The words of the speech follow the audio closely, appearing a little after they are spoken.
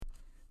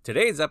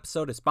Today's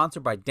episode is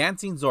sponsored by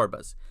Dancing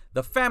Zorbas.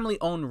 The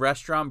family-owned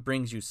restaurant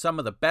brings you some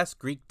of the best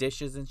Greek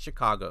dishes in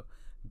Chicago.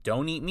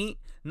 Don't eat meat?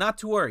 Not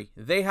to worry,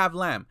 they have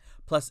lamb.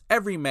 Plus,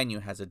 every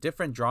menu has a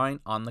different drawing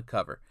on the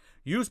cover.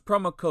 Use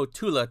promo code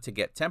TULA to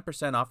get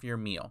 10% off your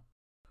meal.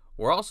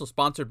 We're also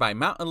sponsored by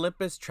Mount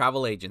Olympus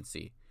Travel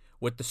Agency.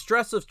 With the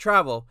stress of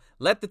travel,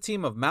 let the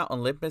team of Mount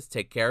Olympus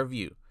take care of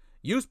you.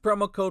 Use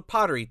promo code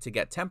POTTERY to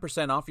get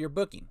 10% off your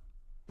booking.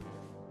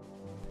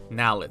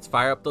 Now let's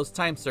fire up those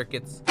time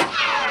circuits.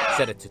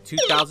 Set it to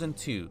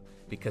 2002,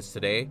 because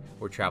today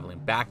we're traveling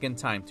back in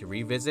time to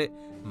revisit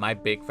my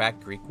big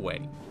fat Greek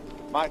wedding.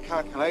 My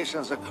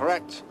calculations are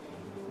correct.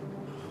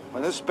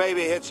 When this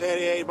baby hits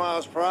 88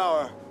 miles per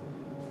hour,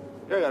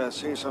 you're gonna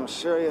see some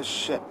serious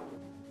shit.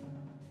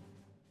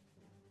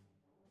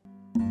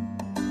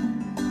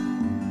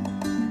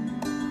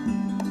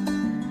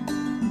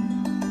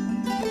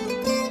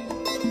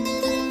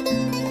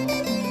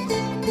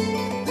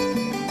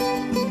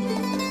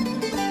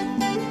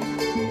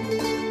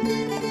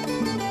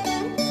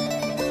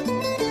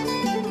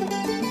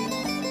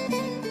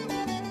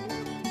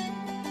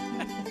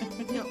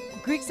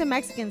 Greeks and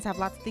Mexicans have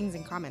lots of things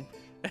in common.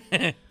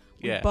 Yeah.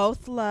 We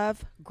both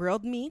love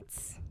grilled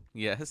meats.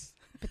 Yes.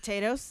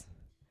 Potatoes.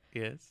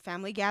 Yes.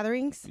 Family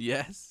gatherings.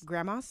 Yes.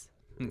 Grandmas.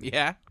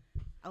 Yeah.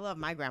 I love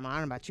my grandma. I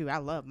don't know about you. I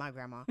love my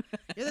grandma.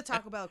 You're the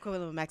Taco Bell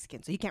equivalent of a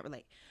Mexican, so you can't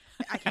relate.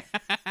 I can't.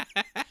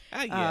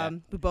 Yeah.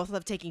 We both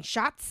love taking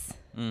shots.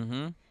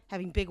 Mm-hmm.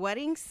 Having big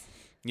weddings.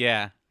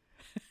 Yeah.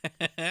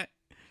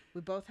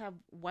 We both have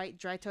white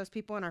dry toast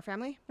people in our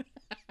family.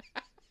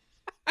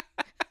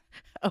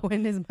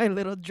 Owen is my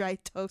little dry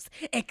toast.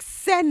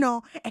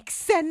 Exeno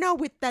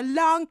with the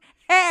long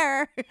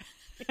hair.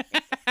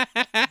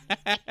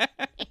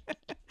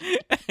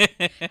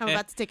 I'm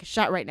about to take a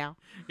shot right now.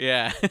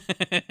 Yeah.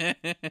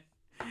 Hey,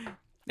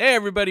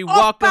 everybody.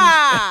 Welcome.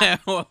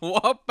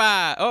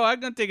 Whoppa. Oh, I'm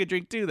going to take a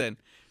drink too then.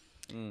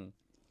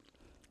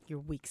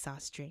 Your weak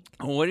sauce drink.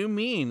 What do you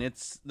mean?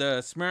 It's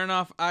the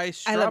Smirnoff Ice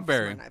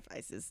Strawberry. I love Smirnoff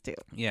Ices too.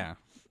 Yeah.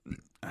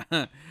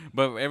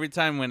 But every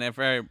time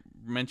whenever I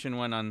mention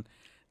one on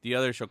the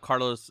other show,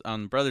 Carlos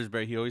on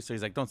Brothersberry, he always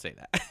says, like, don't say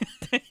that.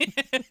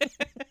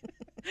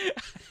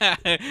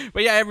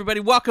 But yeah,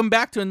 everybody, welcome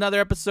back to another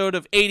episode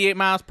of 88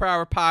 Miles Per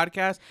Hour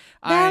Podcast.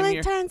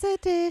 Valentine's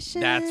edition.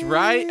 That's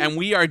right. And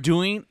we are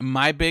doing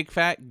My Big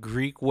Fat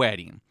Greek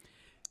Wedding.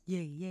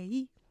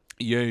 Yay.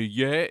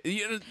 Yeah.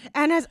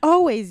 And as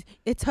always,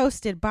 it's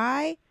hosted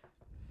by...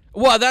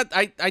 Well, that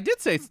I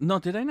did say... No,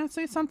 did I not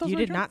say Santos? You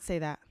did not say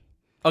that.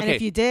 Okay. And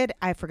if you did,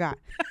 I forgot.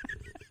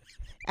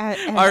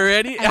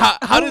 Already?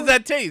 How does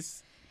that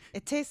taste?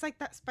 It tastes like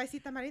that spicy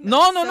tamarindo.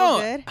 No.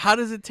 Good. How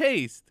does it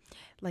taste?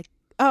 Like,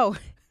 oh,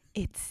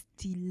 it's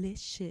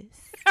delicious.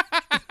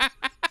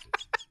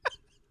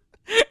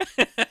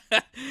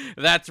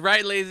 That's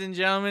right, ladies and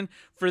gentlemen.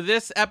 For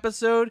this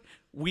episode,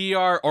 we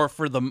are, or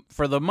for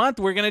the month,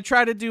 we're gonna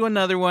try to do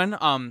another one.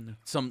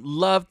 Some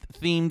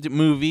love-themed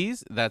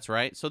movies. That's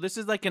right. So this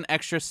is like an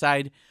extra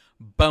side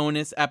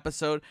bonus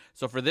episode.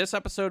 So for this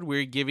episode,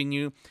 we're giving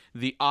you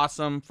the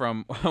awesome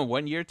from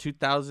 1 year,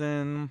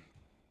 2000.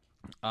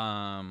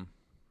 God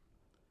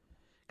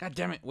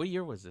damn it! What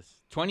year was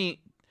this?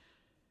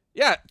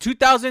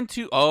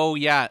 2002. Oh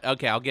yeah.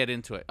 Okay, I'll get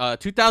into it.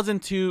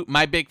 2002.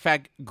 My Big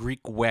Fat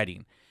Greek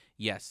Wedding.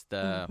 Yes,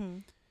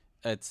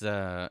 it's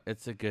a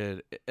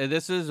good.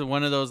 This is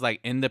one of those like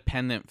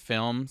independent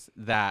films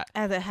that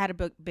had a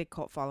big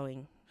cult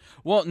following.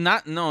 Well,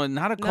 not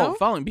a cult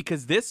following,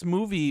 because this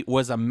movie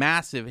was a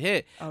massive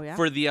hit. Oh, yeah?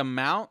 For the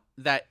amount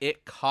that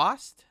it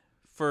cost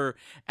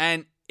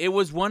and it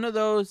was one of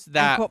those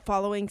that and cult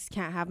followings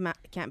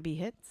can't be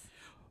hits.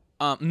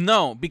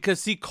 No,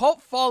 because see,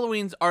 cult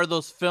followings are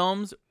those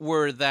films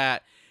where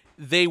that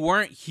they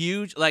weren't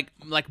huge. Like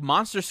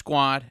Monster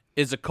Squad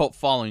is a cult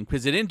following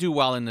because it didn't do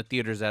well in the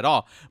theaters at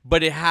all,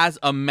 but it has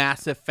a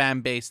massive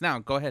fan base now.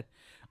 Go ahead.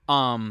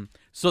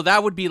 So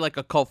that would be like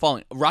a cult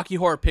following. Rocky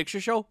Horror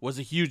Picture Show was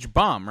a huge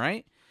bomb,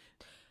 right?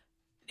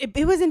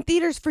 It was in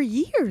theaters for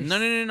years.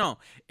 No.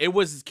 It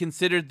was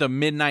considered the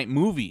midnight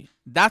movie.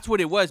 That's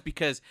what it was,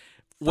 because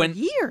for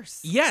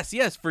years. Yes,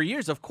 for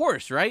years, of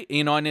course, right?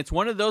 You know, and it's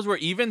one of those where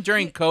even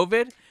during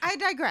COVID. I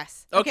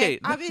digress. Okay.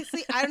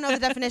 Obviously, I don't know the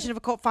definition of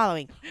a cult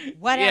following.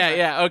 Whatever.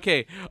 Yeah.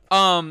 Okay.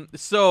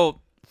 So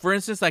for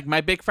instance, like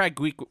My Big Fat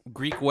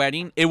Greek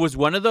Wedding, it was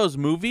one of those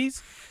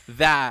movies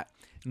that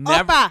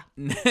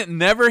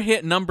never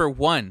hit number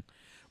one,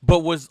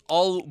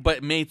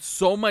 but made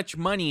so much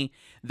money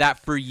that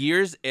for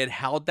years it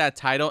held that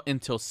title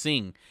until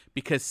Sing,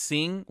 because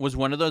Sing was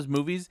one of those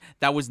movies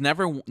that was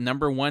never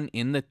number one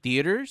in the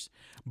theaters,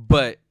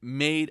 but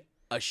made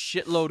a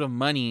shitload of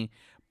money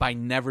by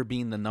never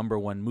being the number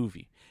one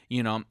movie,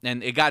 you know,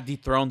 and it got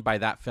dethroned by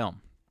that film.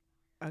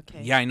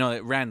 Okay. Yeah, I know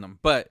it random,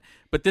 but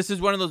this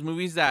is one of those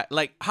movies that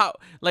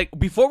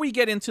before we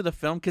get into the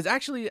film, because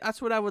actually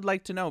that's what I would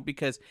like to know,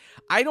 because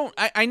I know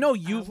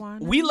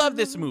we love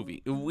this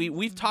movie.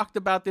 We've talked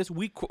about this.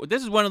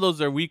 This is one of those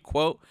that we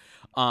quote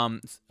a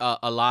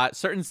lot,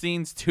 certain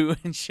scenes too,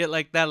 and shit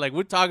like that. Like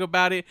we'll talk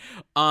about it.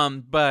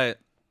 But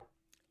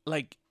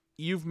like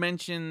you've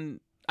mentioned,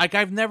 like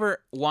I've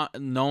never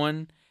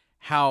known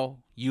how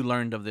you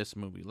learned of this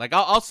movie. Like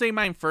I'll say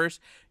mine first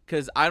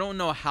because I don't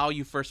know how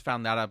you first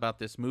found out about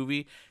this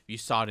movie. If you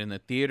saw it in the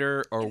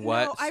theater or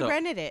what? No, I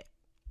rented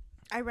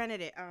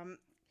it.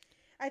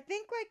 I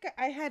think like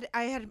I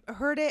had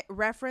heard it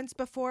referenced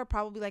before,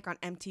 probably like on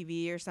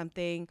MTV or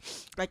something.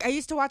 Like I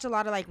used to watch a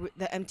lot of like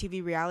the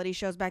MTV reality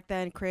shows back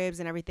then, Cribs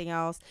and everything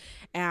else,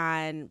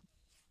 and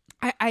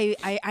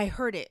I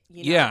heard it,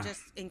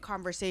 just in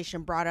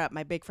conversation brought up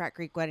My Big Fat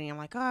Greek Wedding. I'm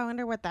like, oh, I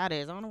wonder what that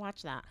is. I want to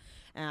watch that,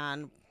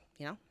 and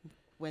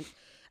when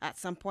at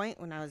some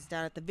point when I was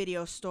down at the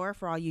video store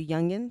for all you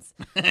youngins,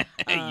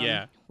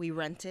 we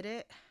rented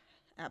it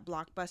at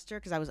Blockbuster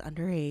because I was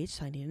underage,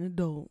 so I needed an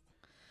adult.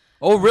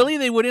 Oh, really?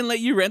 They wouldn't let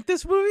you rent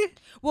this movie?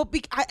 Well,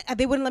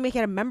 they wouldn't let me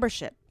get a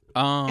membership.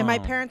 Oh. And my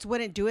parents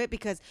wouldn't do it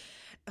because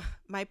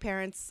my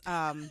parents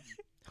were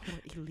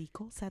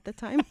illegals at the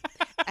time.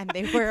 And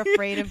they were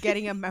afraid of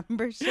getting a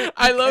membership.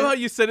 I love how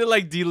you said it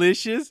like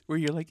delicious, where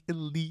you're like,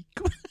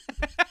 illegal.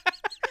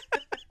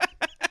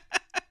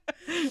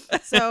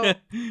 So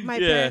my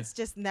parents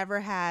just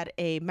never had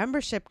a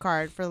membership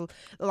card for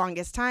the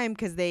longest time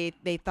because they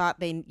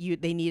thought they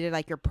needed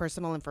like your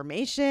personal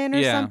information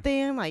or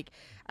something. Like,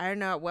 I don't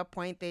know at what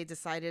point they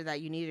decided that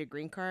you needed a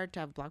green card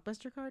to have a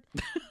Blockbuster card.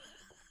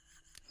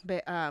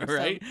 But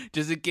right,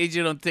 just in case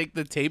you don't take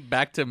the tape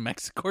back to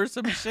Mexico or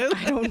some shit.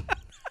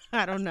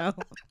 I don't know.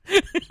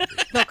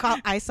 They'll call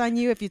ICE on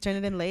you if you turn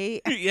it in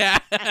late. Yeah,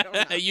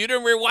 you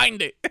didn't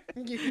rewind it.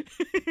 Shit,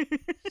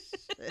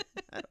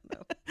 I don't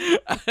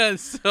know.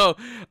 So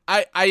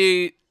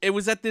it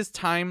was at this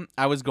time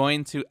I was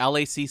going to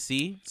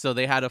LACC, so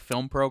they had a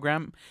film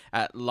program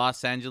at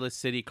Los Angeles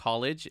City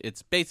College.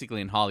 It's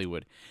basically in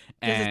Hollywood.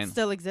 Does it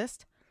still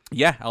exist?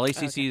 Yeah,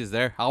 LACC is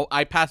there.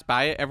 I pass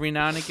by it every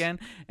now and again,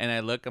 and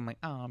I look. I'm like,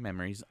 oh,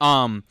 memories.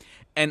 And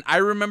I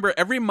remember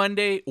every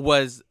Monday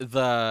was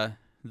the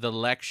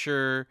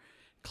lecture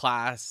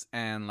class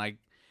and like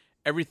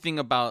everything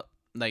about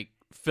like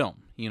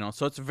film,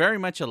 So it's very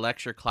much a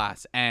lecture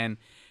class, and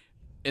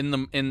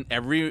in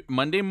every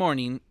Monday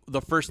morning,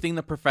 the first thing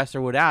the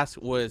professor would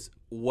ask was,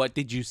 "What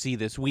did you see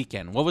this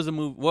weekend? What was the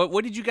movie?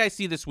 What did you guys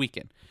see this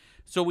weekend?"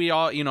 So we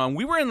all, and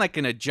we were in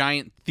a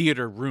giant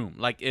theater room.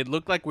 Like it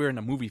looked like we were in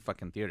a movie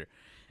fucking theater.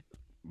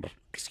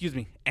 Excuse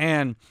me.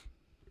 And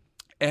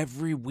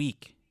every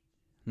week,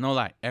 no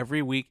lie,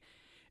 every week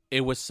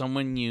it was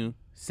someone new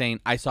saying,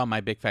 I saw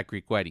My Big Fat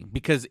Greek Wedding,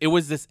 because it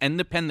was this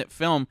independent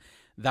film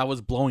that was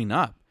blowing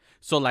up.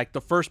 So like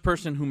the first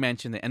person who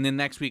mentioned it, and then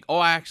next week, oh,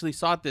 I actually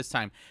saw it this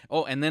time.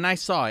 Oh, and then I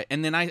saw it.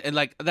 And then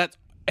that's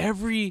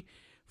every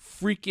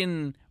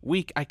freaking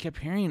week I kept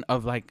hearing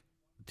of like,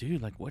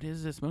 dude, like, what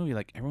is this movie?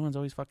 Like, everyone's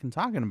always fucking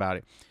talking about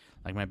it.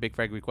 Like, My Big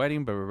Fat Greek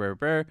Wedding, and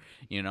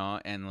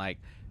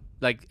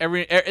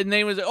and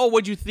they was like, oh,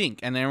 what'd you think?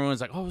 And then everyone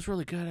was like, oh, it was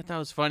really good. I thought it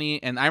was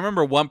funny. And I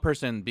remember one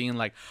person being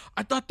like,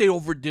 I thought they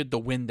overdid the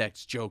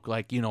Windex joke.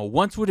 Like,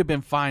 once would have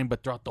been fine,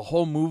 but throughout the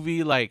whole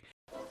movie, like.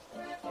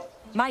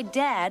 My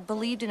dad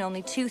believed in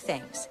only two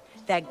things: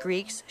 that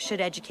Greeks should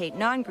educate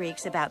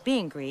non-Greeks about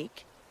being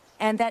Greek,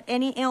 and that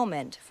any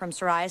ailment, from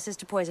psoriasis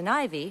to poison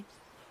ivy,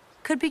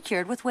 could be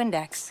cured with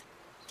Windex.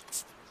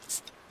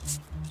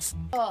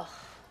 Oh,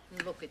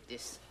 look at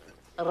this.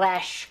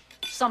 Rash.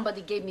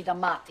 Somebody gave me the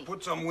mati.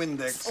 Put some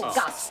Windex. Oh,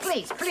 gosh,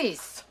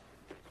 please.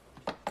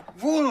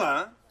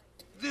 Vula,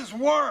 this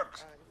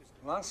works.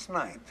 Last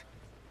night,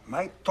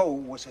 my toe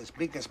was as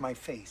big as my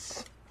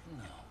face.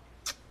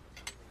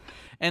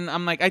 And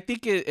I'm like, I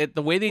think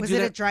the way they was do it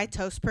that. a dry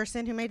toast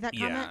person who made that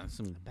comment? Yeah,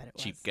 some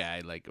cheap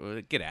guy. Like,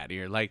 get out of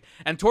here. Like,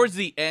 and towards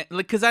the end,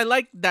 because I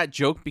like that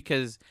joke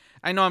because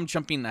I know I'm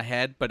jumping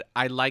ahead, but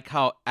I like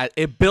how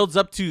it builds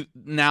up to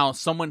now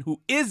someone who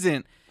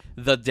isn't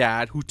the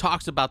dad who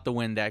talks about the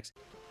Windex.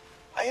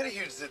 I had a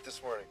huge zit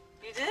this morning.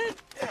 You did?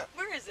 Yeah.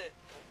 Where is it?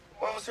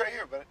 Well, it was right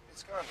here, but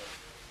it's gone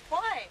now.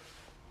 Why?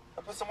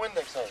 I put some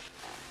Windex on.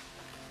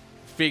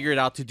 Figured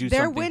out to do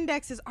Their something.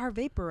 Windex is our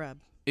vapor rub.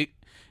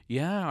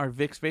 Yeah, our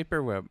Vicks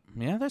Vapor Rub.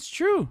 Yeah, that's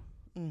true.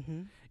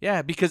 Mm-hmm.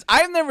 Yeah, because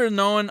I've never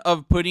known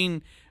of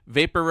putting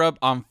Vapor Rub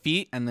on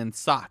feet and then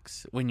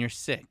socks when you're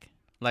sick.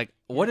 Like,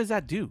 what does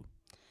that do?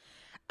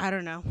 I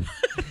don't know.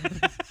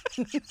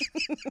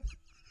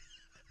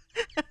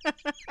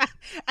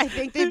 I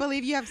think they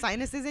believe you have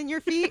sinuses in your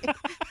feet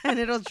and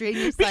it'll drain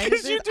your sinuses.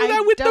 Because you do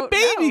that with the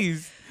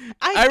babies.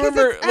 I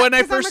remember when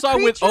I first saw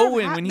it with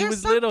Owen when he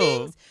was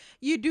little.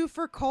 You do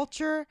for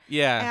culture,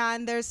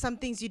 and there's some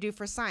things you do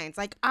for science.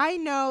 Like, I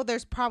know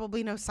there's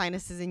probably no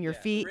sinuses in your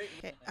feet,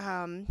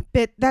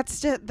 but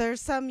that's just, there's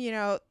some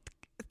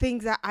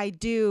things that I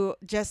do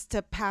just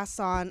to pass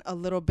on a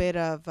little bit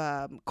of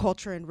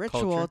culture and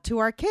ritual to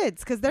our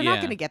kids, because they're not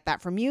going to get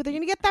that from you. They're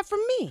going to get that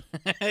from me.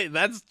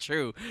 That's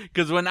true.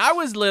 Because when I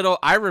was little,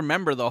 I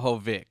remember the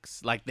whole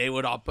Vicks. Like, they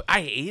would all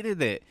I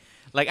hated it.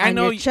 Like, I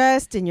know your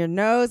chest and your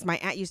nose. My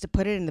aunt used to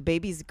put it in the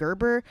baby's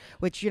Gerber,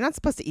 which you're not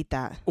supposed to eat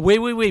that. Wait,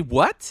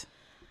 what?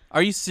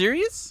 Are you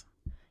serious?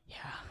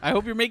 I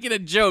hope you're making a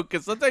joke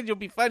because sometimes you'll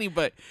be funny,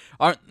 but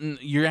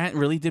your aunt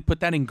really did put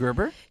that in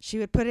Gerber? She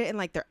would put it in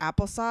like their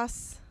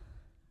applesauce.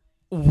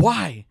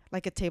 Why?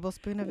 Like a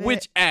tablespoon of it.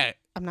 Which aunt?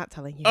 I'm not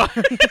telling you.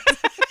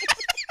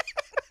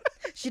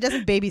 She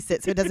doesn't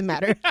babysit, so it doesn't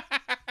matter.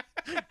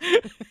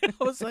 I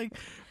was like,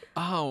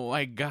 oh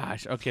my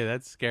gosh. Okay,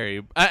 that's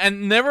scary.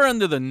 And never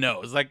under the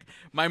nose. Like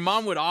my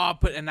mom would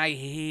put, and I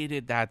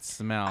hated that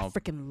smell. I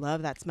freaking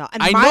love that smell.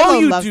 And I Milo know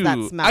you loves do.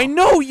 that smell. I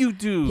know you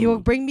do. He will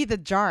bring me the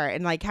jar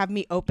and like have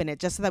me open it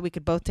just so that we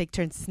could both take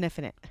turns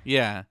sniffing it.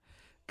 Yeah.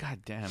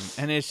 God damn.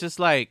 And it's just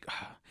like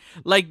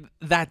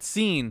that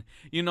scene,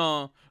 you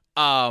know,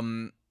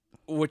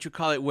 what you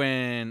call it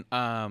when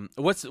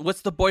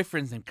what's the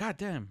boyfriend's name? God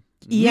damn.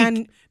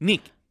 Ian.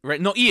 Nick.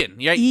 Right? No, Ian.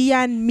 Yeah.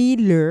 Ian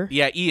Miller.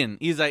 Yeah, Ian.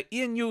 He's like,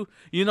 Ian, you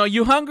know,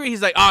 you hungry?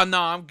 He's like, oh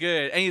no, I'm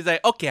good. And he's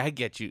like, okay, I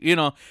get you. You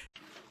know.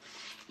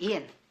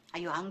 Ian, are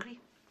you hungry?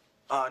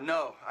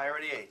 No, I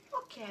already ate.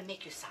 Okay, I'll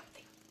make you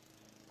something.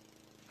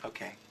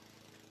 Okay.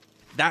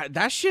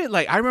 That shit,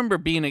 like I remember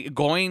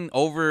going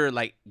over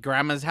like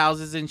grandma's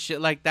houses and shit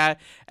like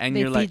that, and They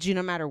you're feed like, you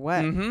no matter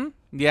what. mm-hmm.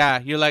 Yeah,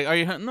 you're like, are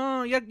you?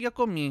 No, ya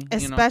comí.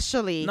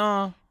 Especially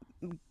No.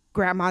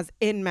 grandmas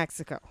in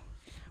Mexico.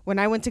 When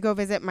I went to go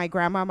visit my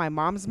grandma, my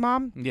mom's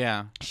mom,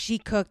 Yeah. she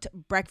cooked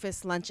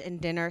breakfast, lunch,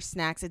 and dinner,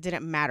 snacks. It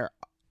didn't matter.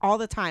 All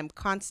the time,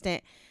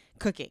 constant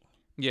cooking.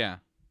 Yeah.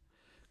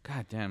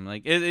 God damn.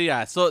 Like,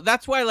 yeah. So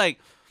that's why, like,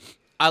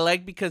 I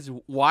like because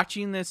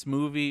watching this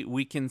movie,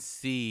 we can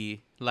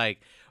see,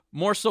 like,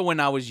 more so when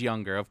I was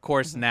younger. Of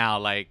course, now,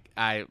 like,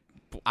 I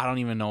don't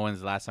even know when's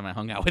the last time I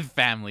hung out with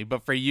family.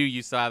 But for you,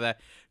 you saw that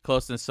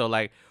closeness. So,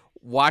 like,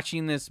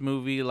 watching this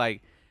movie,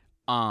 like,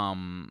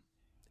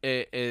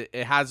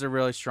 it has a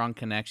really strong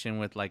connection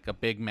with like a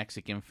big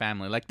Mexican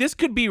family. Like this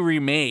could be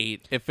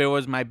remade if it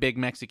was my big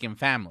Mexican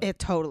family. It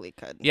totally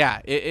could. Yeah,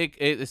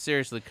 it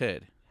seriously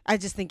could. I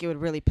just think it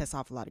would really piss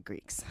off a lot of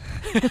Greeks.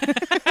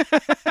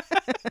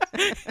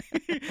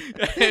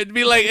 It'd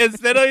be like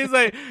instead of he's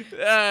like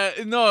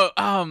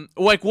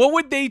like what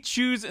would they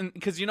choose? And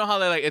because you know how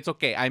they're like, it's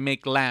okay, I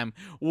make lamb.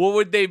 What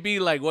would they be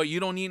like? What, you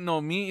don't eat no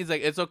meat? He's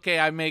like, it's okay,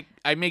 I make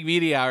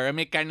birria, or I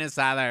make carne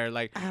asada, or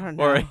like, I don't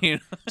know. or you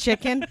know,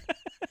 Chicken.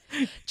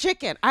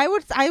 Chicken. I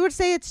would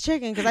say it's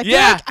chicken because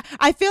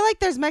I feel like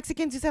there's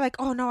Mexicans who say like,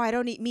 oh no, I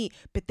don't eat meat,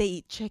 but they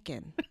eat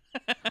chicken,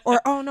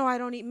 or oh no, I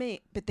don't eat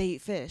meat, but they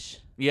eat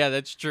fish. Yeah,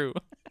 that's true.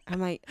 I'm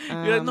like,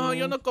 You're like, no,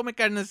 yo no come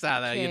carne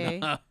asada. Okay. You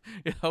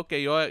know,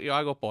 okay, yo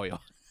hago pollo.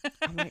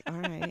 I'm like, all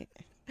right.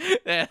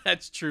 Yeah,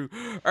 that's true.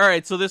 All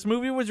right, so this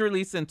movie was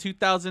released in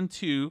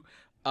 2002.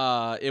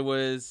 It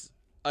was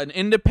an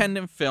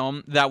independent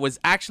film that was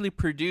actually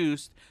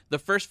produced. The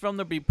first film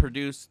to be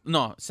produced,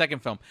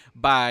 second film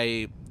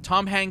by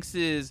Tom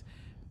Hanks's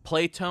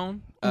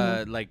Playtone,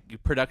 like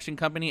production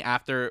company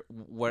after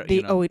what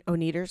The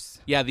Oneaters.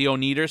 Yeah, the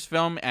Oneaters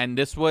film, and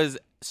this was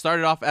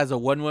started off as a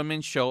one-woman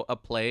show, a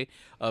play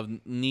of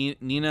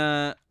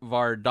Nina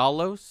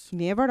Vardalos,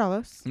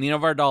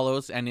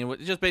 and it was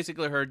just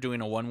basically her doing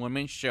a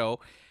one-woman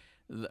show.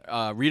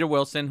 Rita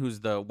Wilson,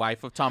 who's the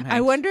wife of Tom Hanks.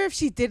 I wonder if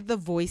she did the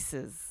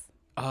voices.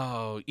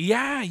 Oh,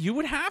 yeah, you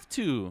would have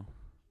to,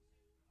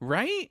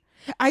 right?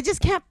 I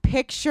just can't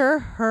picture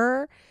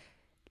her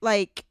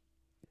like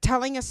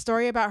telling a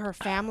story about her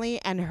family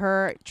and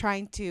her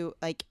trying to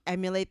like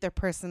emulate their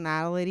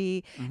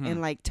personality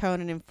and like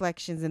tone and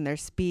inflections in their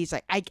speech.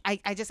 Like I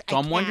just. So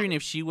I'm wondering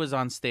if she was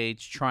on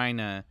stage trying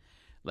to,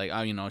 like,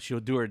 you know,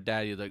 she'll do her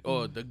daddy like,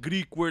 oh, the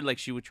Greek word, like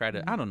she would try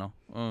to. I don't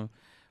know.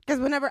 Because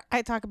whenever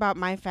I talk about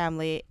my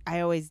family,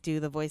 I always do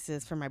the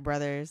voices for my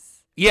brothers.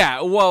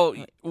 Yeah, well,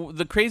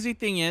 the crazy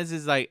thing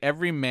is like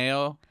every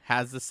male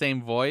has the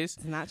same voice.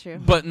 It's not true.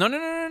 But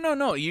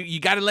no. You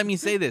got to let me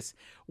say this.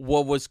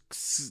 What was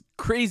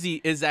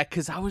crazy is that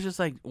because I was just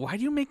like, why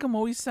do you make them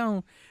always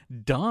sound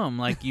dumb?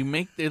 Like you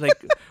make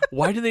like,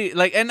 why do they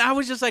like? And I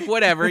was just like,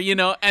 whatever, you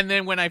know. And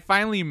then when I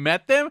finally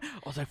met them,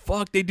 I was like,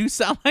 fuck, they do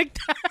sound like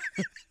that.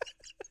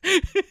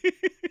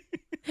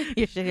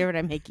 You should hear what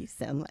I make you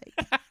sound like.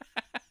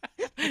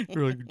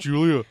 You're like,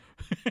 Julia.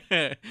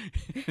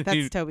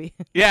 That's Toby.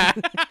 Yeah.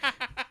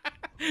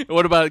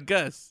 What about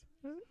Gus?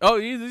 Oh,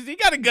 you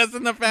got a Gus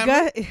in the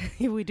family?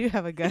 We do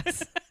have a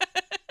Gus.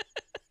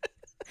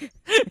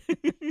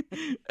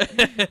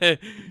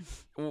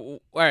 All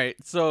right,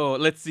 so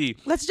let's see.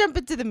 Let's jump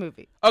into the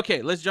movie.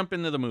 Okay, let's jump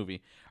into the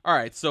movie. All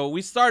right, so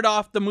we start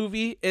off the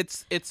movie.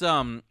 It's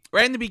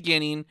right in the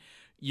beginning.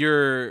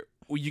 You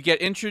get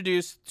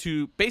introduced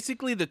to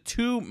basically the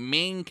two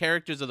main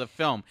characters of the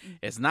film.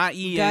 It's not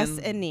Ian. Gus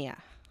and Nia.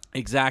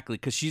 Exactly,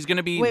 because she's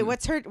gonna be. Wait,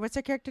 what's her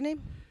character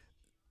name?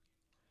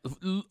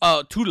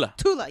 Tula.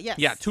 Tula, yes.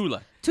 Yeah,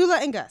 Tula. Tula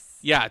and Gus.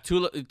 Yeah,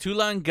 Tula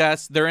and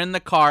Gus. They're in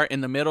the car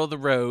in the middle of the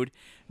road,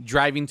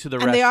 driving to the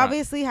restaurant. And they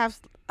obviously have.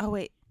 Oh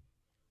wait,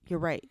 you're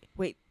right.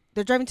 Wait,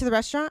 they're driving to the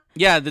restaurant.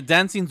 Yeah, the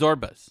dancing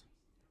Zorbas.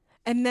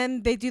 And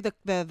then they do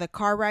the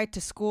car ride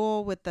to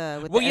school with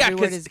the yeah,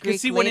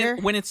 because see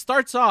when it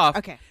starts off,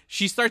 okay,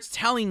 she starts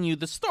telling you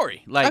the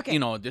story, like, okay, you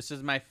know, this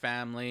is my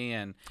family,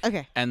 and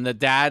okay, and the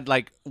dad,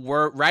 like,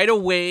 we're right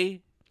away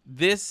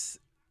this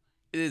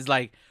is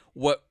like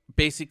what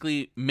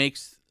basically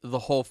makes the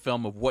whole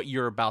film of what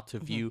you're about to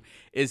view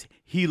is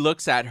he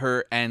looks at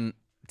her and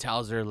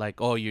tells her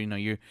like, oh, you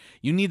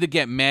need to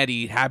get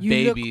married, have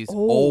babies,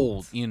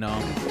 old, you know.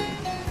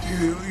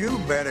 You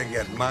better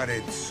get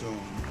married soon.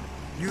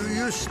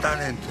 You're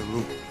starting to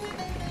look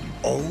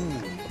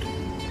old.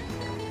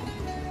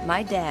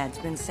 My dad's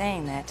been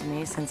saying that to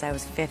me since I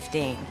was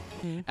 15.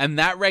 And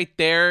that right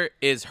there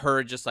is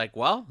her just like,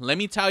 well, let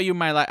me tell you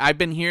my life. I've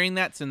been hearing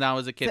that since I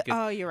was a kid.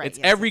 Oh, you're right. It's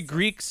every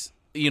Greek's,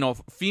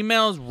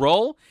 female's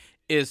role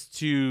is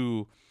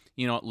to,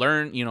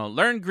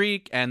 learn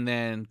Greek and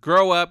then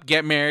grow up,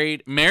 get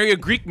married, marry a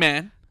Greek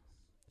man,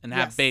 and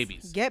have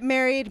babies. Get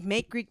married,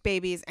 make Greek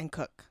babies, and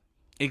cook.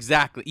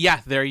 Exactly.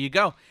 Yeah, there you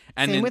go.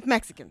 And Same with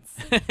Mexicans.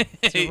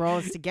 The role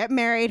is to get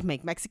married,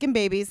 make Mexican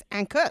babies,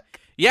 and cook.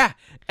 Yeah,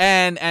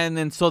 and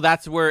then so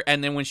that's where,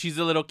 and then when she's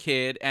a little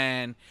kid,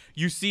 and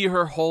you see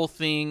her whole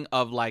thing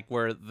of like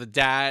where the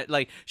dad,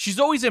 like she's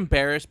always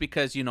embarrassed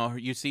because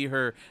you see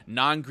her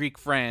non-Greek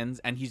friends,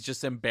 and he's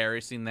just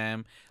embarrassing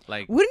them.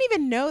 Like wouldn't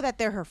even know that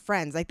they're her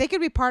friends. Like they could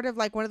be part of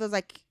like one of those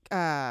like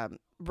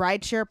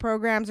rideshare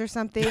programs or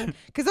something,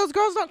 because those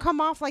girls don't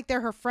come off like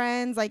they're her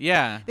friends. Like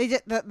they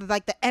just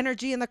like the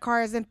energy in the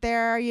car isn't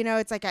there.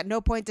 It's like at no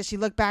point does she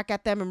look back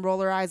at them and roll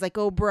her eyes like,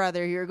 oh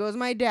brother, here goes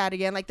my dad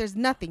again. Like there's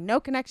nothing,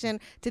 no connection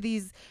to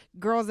these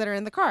girls that are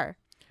in the car.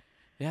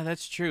 Yeah,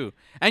 that's true.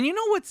 And you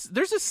know what's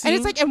there's a scene, and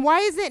it's like, and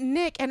why isn't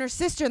Nick and her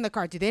sister in the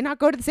car? Do they not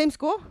go to the same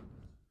school?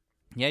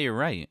 Yeah, you're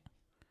right.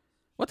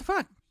 What the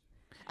fuck?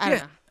 I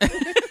don't know.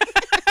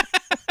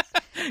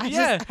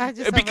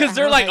 Because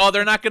they're like, oh,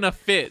 they're not gonna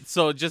fit,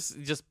 so just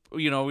they're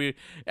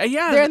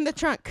in the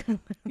trunk.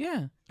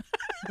 Yeah.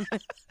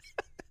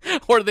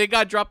 Or they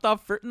got dropped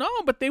off no,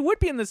 but they would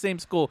be in the same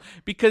school,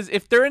 because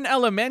if they're in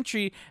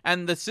elementary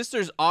and the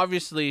sister's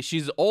obviously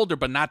she's older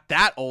but not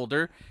that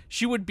older,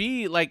 she would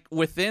be like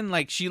within,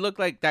 like she looked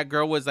like that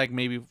girl was like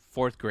maybe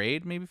 4th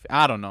grade, maybe,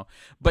 I don't know.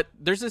 But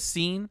there's a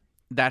scene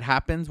that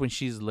happens when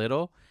she's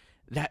little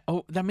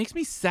that makes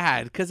me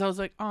sad, because I was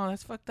like, oh,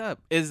 that's fucked up.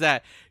 Is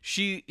that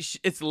she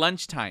it's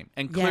lunchtime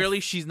and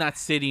clearly she's not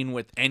sitting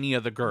with any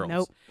of the girls.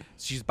 Nope.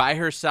 She's by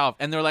herself,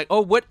 and they're like,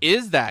 oh, what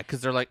is that? Because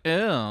they're like,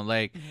 ew,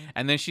 like,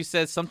 and then she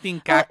says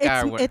something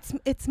caca.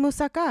 It's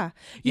moussaka.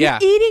 Yeah.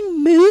 You're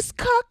eating moose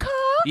caca?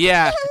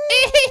 Yeah.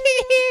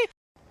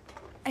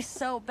 I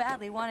so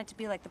badly wanted to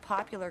be like the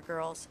popular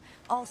girls,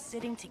 all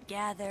sitting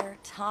together,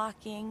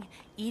 talking,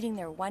 eating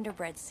their Wonder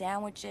Bread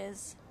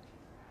sandwiches.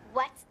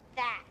 What's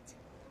that?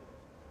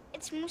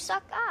 It's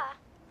moussaka.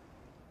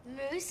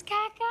 Moose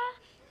caca?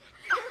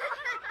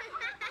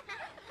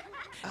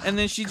 And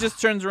then she just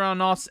turns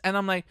around and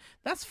I'm like,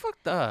 that's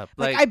fucked up.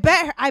 Like I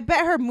bet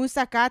her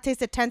moussaka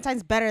tasted 10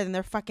 times better than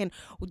their fucking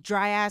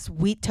dry ass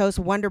wheat toast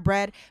Wonder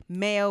Bread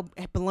mayo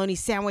bologna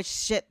sandwich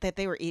shit that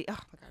they were eating. Oh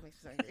my god, it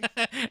makes me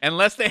so angry.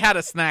 Unless they had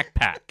a snack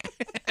pack.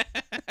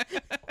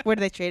 Would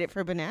they trade it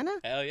for a banana?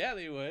 Hell yeah,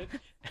 they would.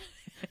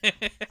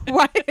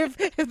 Why, if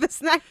the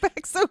snack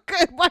pack's so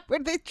good, why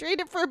would they trade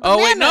it for a banana?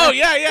 Oh wait, no,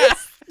 yeah.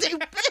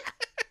 Stupid.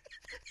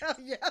 Hell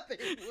yeah, they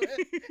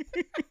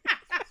would.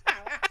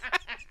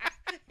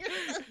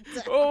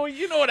 Oh,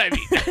 you know what I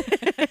mean.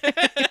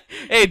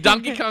 Hey,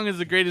 Donkey Kong is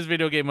the greatest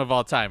video game of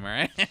all time, all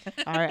right?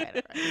 All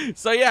right.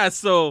 So yeah,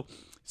 so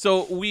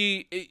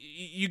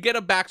you get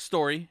a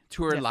backstory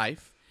to her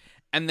life,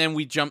 and then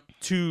we jump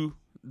to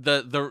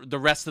the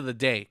rest of the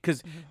day,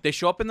 because they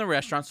show up in the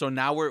restaurant. So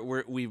now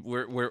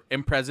we're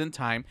in present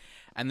time,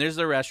 and there's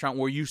a restaurant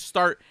where you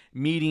start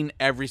meeting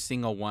every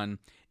single one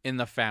in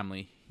the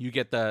family. You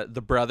get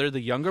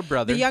the younger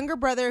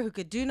brother who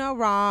could do no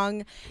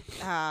wrong.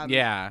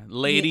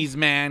 Ladies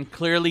man,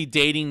 clearly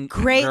dating,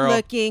 great girl.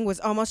 Looking, was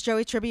almost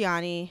Joey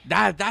Tribbiani.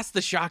 That's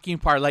the shocking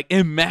part. Like,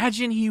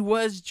 imagine he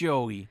was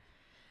Joey.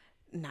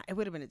 Nah, it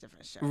would have been a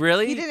different show.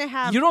 Really? He didn't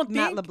have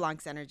Matt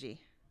LeBlanc's energy.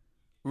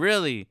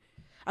 Really?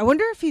 I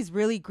wonder if he's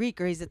really Greek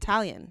or he's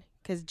Italian,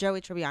 because Joey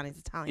Tribbiani's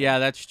Italian. Yeah,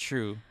 that's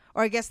true.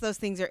 Or I guess those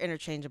things are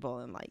interchangeable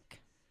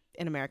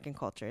in American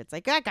culture. It's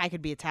like that guy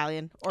could be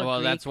Italian or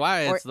Greek, that's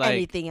why it's or like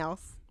anything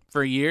else.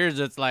 For years,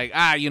 it's like,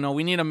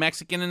 we need a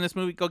Mexican in this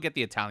movie. Go get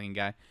the Italian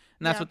guy,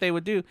 and that's what they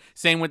would do.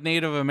 Same with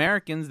Native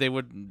Americans; they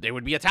would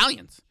be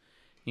Italians.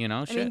 I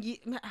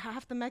mean,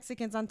 half the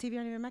Mexicans on TV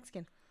aren't even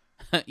Mexican.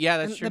 Yeah,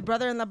 that's true. The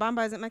brother in La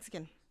Bamba isn't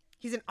Mexican.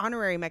 He's an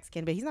honorary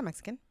Mexican, but he's not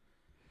Mexican.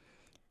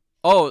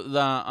 Oh,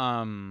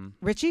 the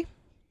Richie,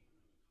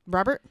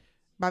 Robert,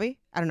 Bobby.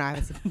 I don't know. I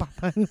haven't seen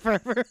Bamba in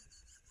forever.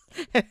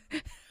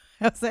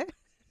 Jose.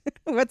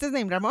 What's his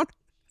name? Ramon?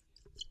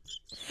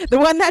 The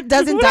one that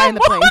doesn't die in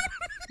the plane.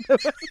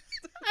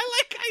 I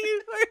like how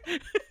you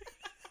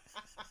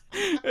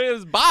It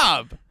was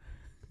Bob.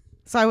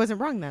 So I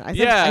wasn't wrong then.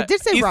 I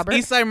did say Robert.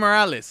 Isai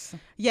Morales.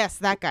 Yes,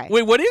 that guy.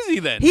 Wait, what is he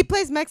then? He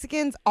plays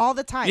Mexicans all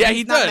the time. Yeah, he's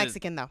he not does.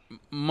 Mexican though.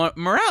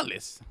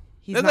 Morales.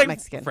 He's That's not like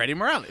Mexican. Freddie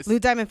Morales. Lou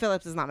Diamond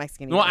Phillips is not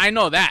Mexican either. Well, I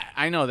know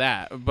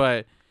that.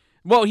 But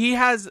he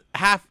has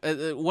half.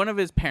 One of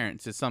his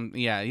parents is some.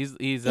 Yeah,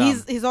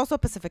 he's also a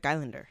Pacific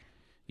Islander.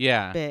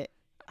 Yeah. But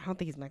I don't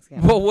think he's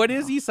Mexican. Well, what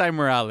is Isai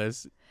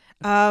Morales?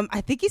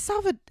 I think he's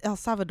El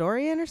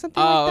Salvadorian or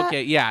something like that.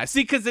 Okay, yeah.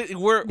 See, because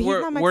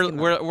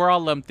we're all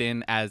lumped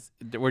in as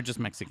we're just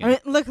Mexican. I mean,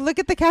 look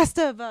at the cast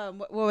of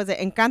what was it,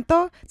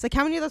 Encanto? It's like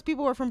how many of those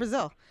people were from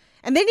Brazil?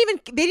 And they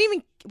didn't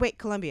even wait,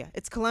 Colombia.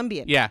 It's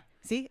Colombian. Yeah.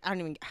 See, I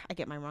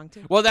get mine wrong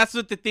too. Well, that's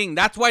what the thing.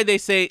 That's why they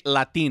say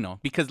Latino,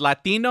 because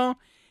Latino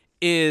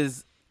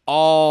is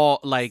all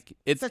like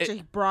it's such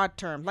a broad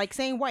term, like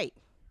saying white.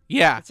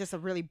 Yeah, it's just a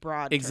really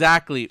broad.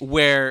 Exactly. Term.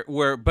 Where,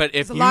 but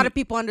if there's a lot of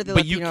people under the.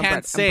 But Latino you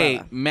can't say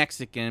umbrella.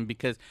 Mexican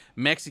because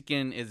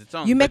Mexican is its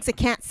own. You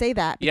Mexican can't say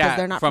that because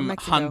they're not from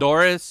Mexico.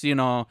 Honduras,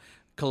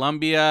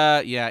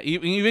 Colombia,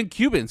 even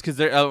Cubans, because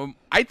they're.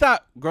 I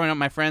thought growing up,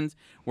 my friends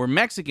were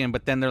Mexican,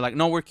 but then they're like,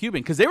 no, we're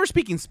Cuban, because they were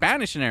speaking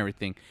Spanish and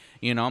everything,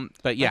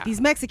 But yeah, like,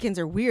 these Mexicans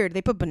are weird.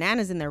 They put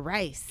bananas in their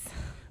rice.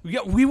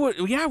 Yeah, we would.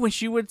 Yeah, when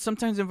she would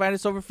sometimes invite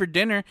us over for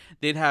dinner,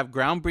 they'd have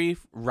ground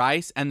beef,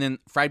 rice, and then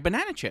fried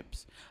banana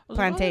chips.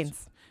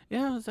 Plantains.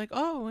 I was like,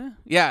 oh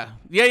yeah.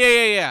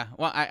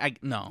 Well, I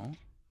no.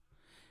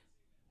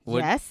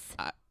 Yes.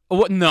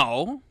 What?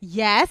 No.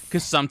 Yes.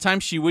 Because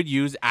sometimes she would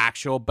use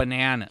actual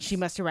bananas. She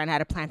must have run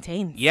out of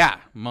plantains. Yeah,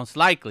 most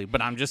likely.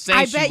 But I'm just saying.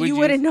 I bet you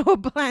wouldn't know a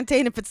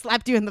plantain if it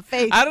slapped you in the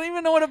face. I don't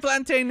even know what a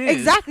plantain is.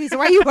 Exactly. So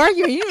why are you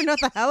arguing? You don't know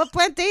what the hell a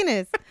plantain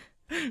is.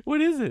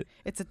 What is it?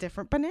 It's a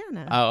different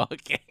banana. Oh,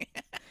 okay.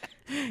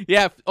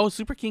 Yeah. Oh,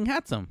 Super King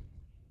had some.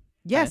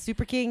 Yeah,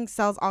 Super King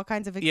sells all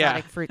kinds of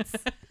exotic fruits.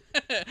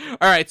 All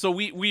right, so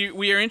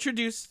we are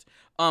introduced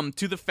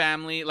to the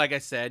family. Like I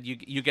said,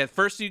 you get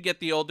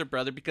the older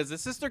brother, because the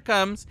sister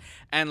comes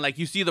and like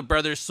you see the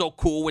brother's so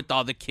cool with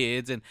all the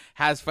kids and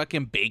has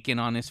fucking bacon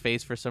on his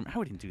face for some. I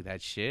wouldn't do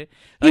that shit.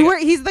 Like,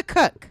 he's the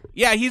cook.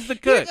 Yeah, he's the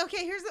cook.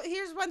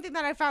 Here's one thing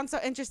that I found so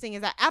interesting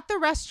is that at the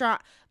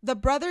restaurant the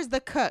brother's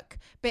the cook,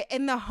 but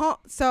in the home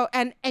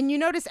and you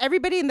notice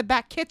everybody in the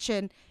back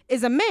kitchen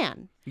is a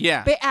man.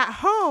 Yeah. But at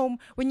home,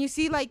 when you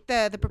see like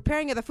the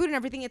preparing of the food and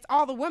everything, it's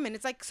all the women.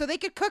 It's like, so they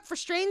could cook for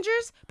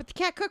strangers, but they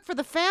can't cook for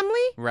the family?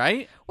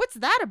 Right? What's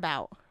that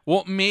about?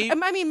 Well, maybe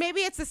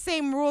it's the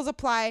same rules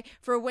apply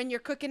for when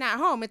you're cooking at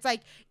home. It's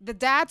like the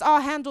dads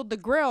all handled the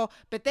grill,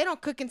 but they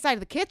don't cook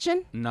inside the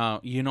kitchen. No,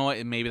 you know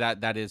what? Maybe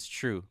that is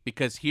true,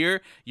 because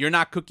here you're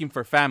not cooking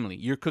for family.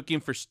 You're cooking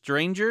for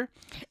stranger.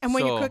 And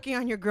when you're cooking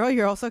on your grill,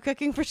 you're also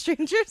cooking for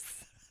strangers.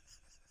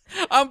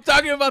 I'm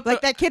talking about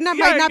like that kid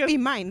might not be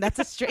mine. That's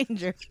a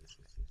stranger.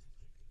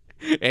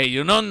 Hey,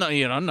 you don't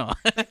know.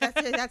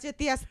 That's your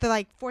Diaz, the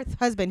like fourth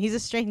husband. He's a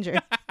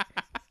stranger.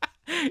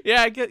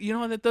 Yeah, I get.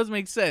 That does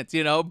make sense.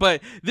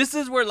 But this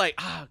is where like,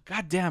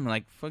 goddamn,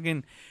 like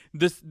fucking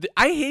this.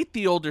 I hate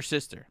the older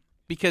sister,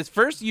 because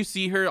first you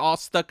see her all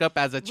stuck up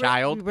as a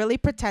child, really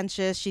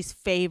pretentious. She's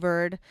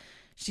favored.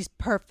 She's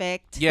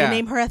perfect. Yeah. They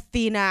name her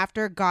Athena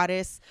after a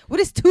goddess. What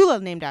is Tula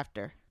named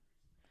after?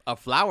 A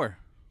flower.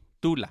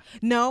 Tula.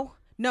 No.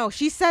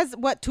 She says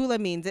what Tula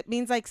means. It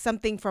means like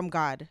something from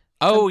God.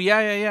 Oh,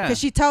 yeah. Because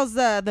she tells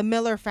the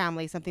Miller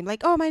family something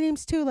like, oh, my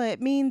name's Tula.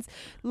 It means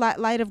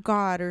light of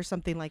God or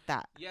something like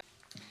that. Yeah.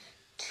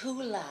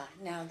 Tula.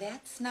 Now,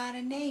 that's not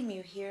a name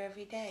you hear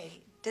every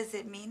day. Does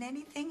it mean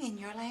anything in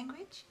your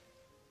language?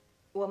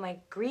 Well, my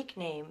Greek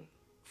name,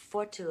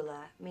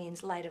 Fortula,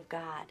 means light of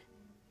God.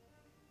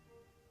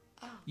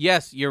 Oh.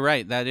 Yes, you're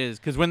right. That is.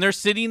 Because when they're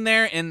sitting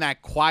there in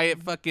that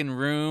quiet fucking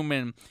room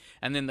and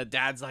then the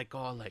dad's like,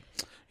 oh, like...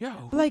 Yeah,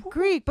 like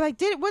Greek, but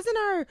like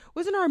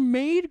wasn't our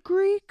maid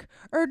Greek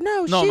or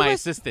no? No, my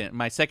assistant,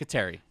 my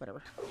secretary.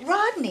 Whatever.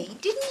 Rodney,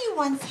 didn't you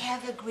once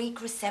have a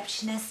Greek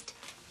receptionist?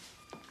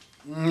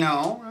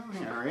 No,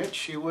 Harriet.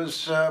 She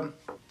was.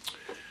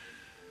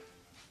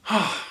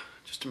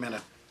 Just a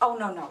minute. Oh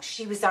no,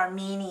 she was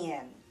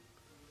Armenian.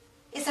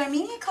 Is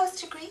Armenia close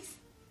to Greece?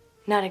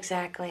 Not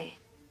exactly.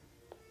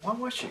 What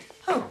was she?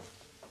 Who?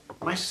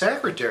 My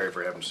secretary,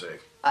 for heaven's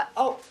sake.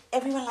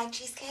 Everyone like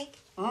cheesecake?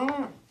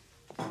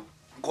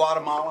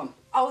 Guatemalan.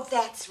 Oh,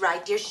 that's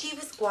right, dear. She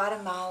was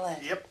Guatemalan.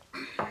 Yep.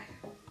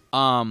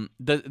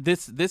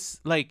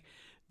 This like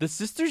the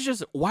sister's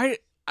just why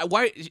I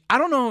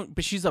don't know,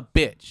 but she's a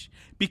bitch,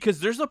 because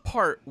there's a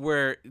part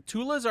where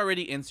Tula's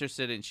already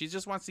interested and she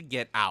just wants to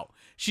get out.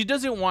 She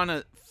doesn't want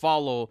to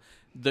follow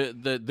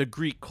the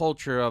Greek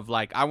culture of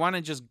like, I want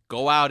to just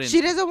go out and... She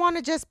doesn't want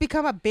to just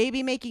become a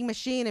baby-making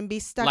machine and be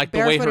stuck like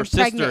barefoot and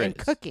pregnant and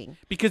cooking.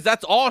 Because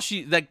that's all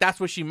that's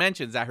what she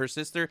mentions, that her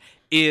sister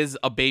is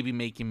a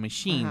baby-making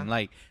machine. Uh-huh.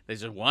 Like,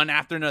 there's just one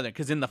after another.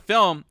 Because in the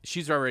film,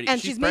 she's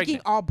pregnant.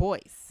 Making all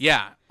boys.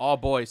 Yeah, all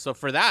boys. So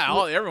for that,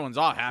 everyone's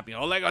all happy.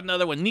 Oh, like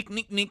another one. Nick,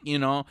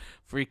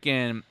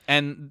 freaking...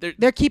 And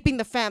they're keeping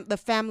the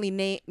family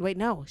name. Wait,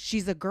 no.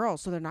 She's a girl,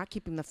 so they're not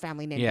keeping the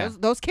family name. Yeah.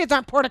 Those kids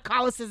aren't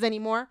portacoluses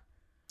anymore.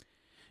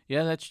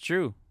 Yeah, that's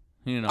true.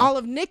 All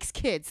of Nick's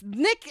kids.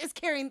 Nick is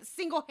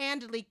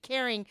single-handedly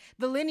carrying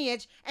the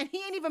lineage, and he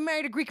ain't even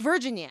married a Greek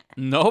virgin yet.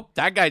 Nope.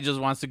 That guy just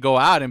wants to go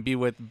out and be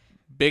with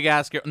big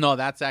ass girl. No,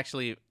 that's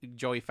actually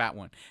Joey Fat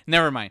One.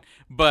 Never mind.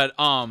 But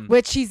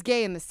which he's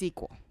gay in the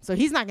sequel, so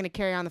he's not going to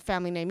carry on the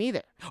family name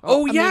either.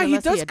 Oh, I yeah, mean, he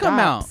unless does come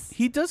out. adopts.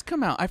 He does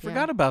come out. I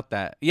forgot about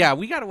that. Yeah,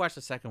 we got to watch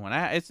the second one.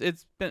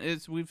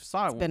 We've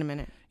saw it. It's been a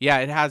minute. Yeah,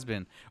 it has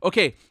been.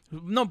 Okay,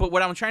 no, but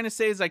what I'm trying to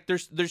say is like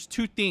there's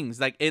two things.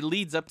 Like it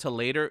leads up to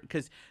later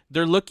because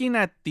they're looking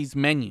at these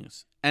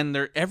menus and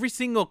every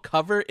single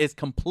cover is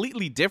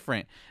completely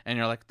different, and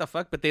you're like, what the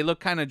fuck? But they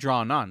look kind of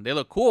drawn on. They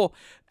look cool,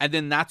 and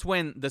then that's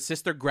when the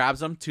sister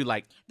grabs them to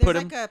like There's put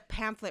them. like a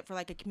pamphlet for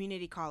like a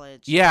community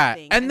college. Yeah,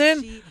 thing. and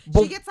then she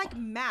but- gets like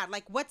mad,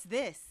 like, "What's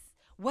this?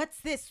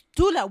 What's this,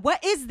 Tula?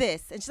 What is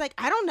this?" And she's like,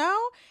 "I don't know."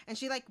 And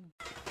she like,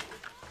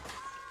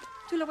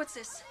 Tula, what's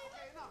this?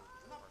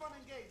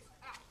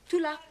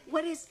 Tula,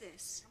 what is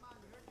this?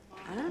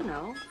 I don't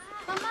know.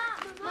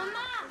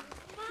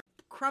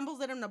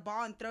 crumbles it in a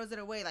ball and throws it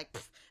away like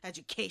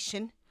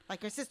education.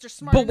 Like her sister's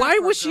smart. But enough why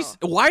for a was she?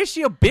 girl. Why is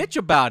she a bitch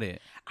about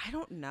it? I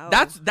don't know.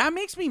 That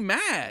makes me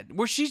mad.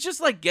 Where she's just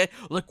like,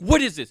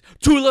 what is this,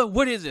 Tula?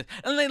 What is this?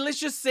 And then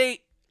let's just say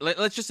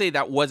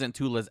that wasn't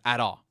Tula's at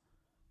all,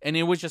 and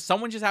it was just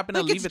someone just happened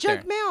to leave it there.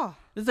 It's junk mail.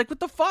 It's like,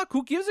 what the fuck?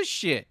 Who gives a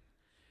shit?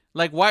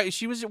 Like, why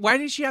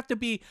did she have to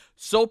be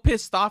so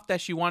pissed off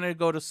that she wanted to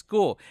go to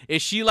school?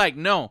 Is she like,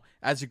 no,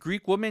 as a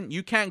Greek woman,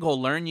 you can't go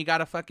learn. You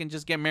gotta fucking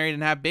just get married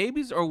and have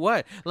babies, or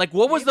what? Like,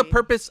 what was the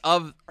purpose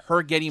of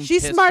her getting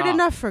She's pissed smart off?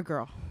 enough for a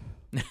girl.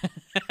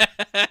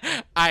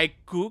 I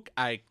cook,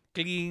 I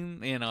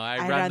clean,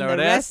 I run the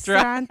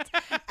restaurant.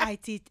 I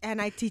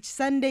teach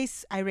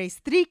Sundays. I raise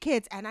 3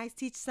 kids and I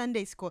teach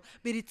Sunday school.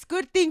 But it's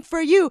good thing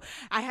for you.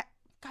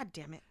 God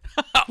damn it.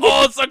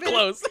 Oh, so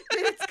close. But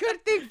it's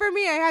good thing for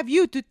me. I have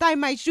you to tie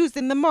my shoes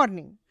in the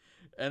morning.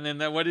 And then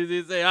what does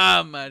he say?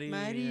 Ah,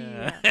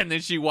 Maria. And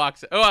then she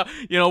walks. Oh,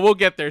 we'll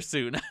get there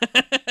soon.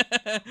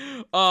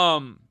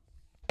 And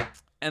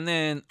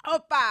then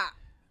Opa.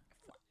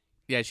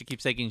 Yeah, she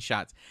keeps taking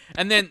shots.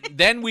 And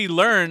then we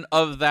learn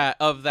of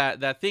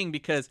that thing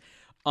because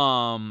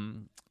they're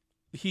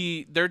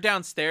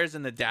downstairs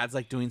and the dad's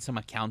like doing some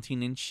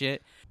accounting and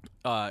shit.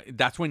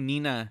 That's when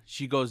Nina,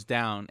 she goes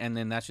down, and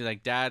then she's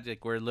like, Dad,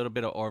 like, we're a little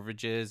bit of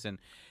overages, and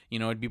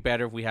it'd be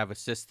better if we have a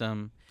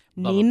system.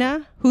 Blah, Nina? blah,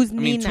 blah. Who's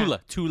Nina? Nina?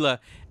 Tula,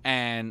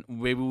 and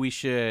maybe we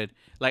should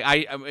like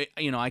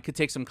I could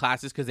take some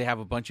classes because they have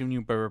a bunch of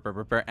new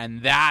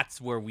and that's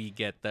where we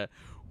get the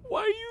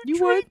why you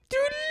trying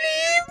to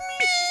leave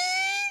me?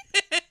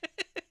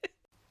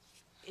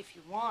 If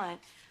you want,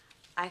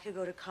 I could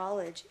go to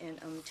college and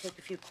take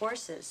a few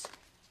courses.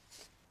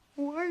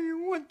 Why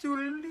you want to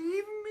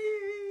leave me?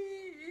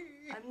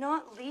 I'm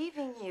not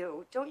leaving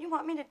you. Don't you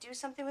want me to do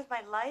something with my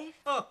life?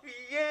 Oh,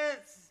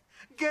 yes.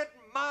 Get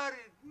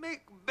married,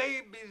 make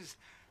babies.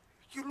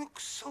 You look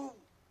so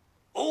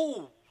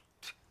old.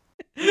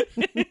 And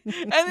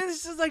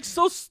it's just like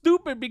so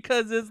stupid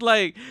because it's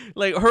like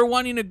her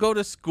wanting to go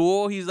to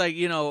school. He's like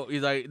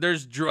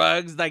there's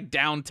drugs like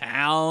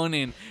downtown,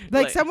 and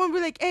like someone be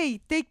like,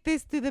 hey, take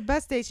this to the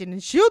bus station,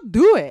 and she'll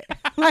do it.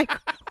 Like,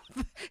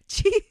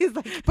 geez,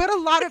 like, put a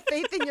lot of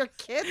faith in your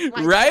kids,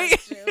 right?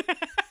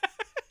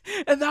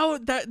 And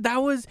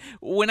that was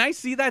when I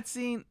see that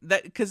scene,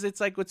 that because it's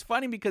like, what's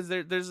funny because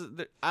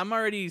I'm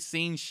already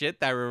seeing shit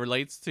that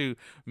relates to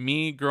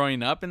me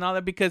growing up and all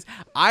that, because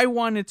I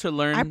wanted to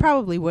learn. I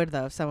probably would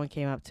though if someone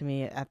came up to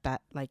me at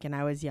that, like, and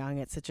I was young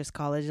at Citrus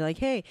College, like,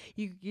 hey,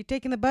 you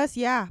taking the bus?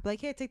 Yeah.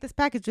 Like, hey, take this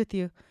package with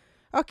you.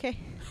 Okay.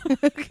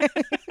 Okay.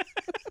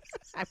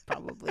 I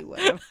probably would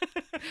have.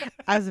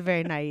 I was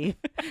very naive.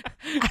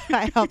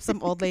 I helped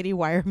some old lady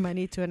wire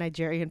money to a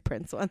Nigerian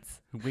prince once.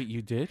 Wait,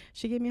 you did?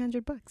 She gave me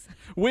 $100.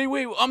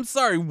 Wait, I'm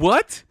sorry.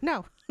 What?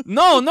 No.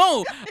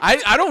 No.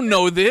 I don't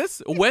know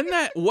this.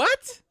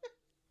 What?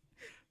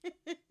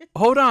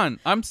 Hold on.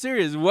 I'm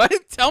serious. What?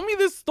 Tell me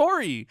this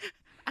story.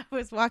 I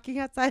was walking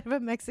outside of a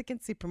Mexican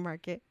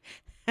supermarket,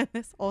 and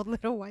this old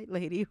little white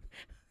lady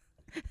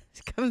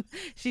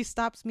she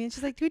stops me and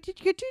she's like, could you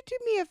do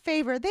me a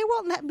favor? They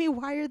won't let me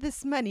wire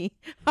this money.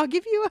 I'll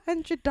give you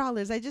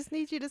 $100. I just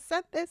need you to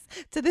send this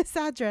to this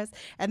address.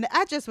 And the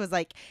address was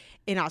like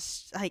I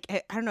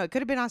don't know, it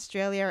could have been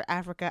Australia or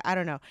Africa. I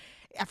don't know.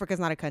 Africa's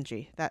not a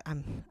country.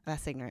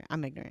 That's ignorant.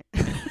 I'm ignorant.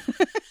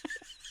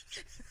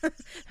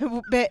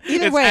 But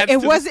either way,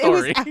 it was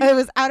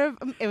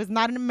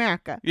not in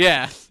America.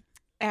 Yeah.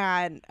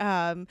 And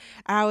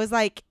I was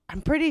like,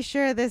 I'm pretty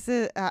sure this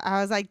is.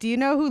 I was like, do you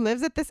know who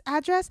lives at this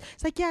address?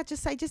 It's like, yeah,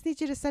 I just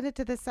need you to send it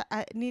to this.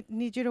 I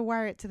need you to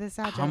wire it to this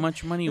address. How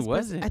much money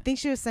was it? I think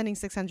she was sending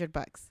 $600.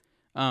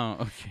 Oh,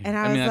 okay. And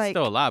I mean, that's like,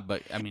 still a lot,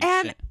 but I mean,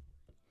 and shit.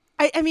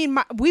 I mean,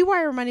 we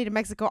wire money to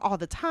Mexico all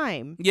the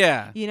time.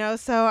 Yeah.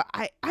 So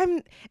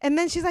I'm, and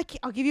then she's like,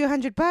 I'll give you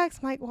 $100. I'm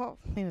like, well,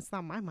 I mean, it's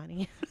not my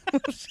money.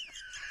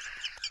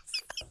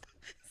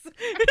 So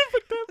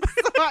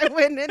I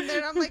went in there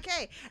and I'm like,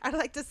 hey, I'd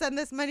like to send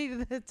this money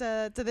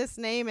to this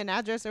name and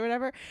address or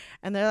whatever.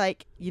 And they're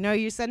like, who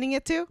you're sending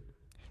it to?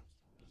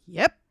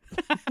 Yep.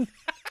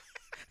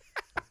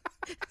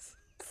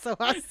 So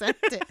I sent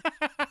it.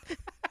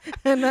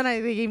 And then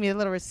they gave me a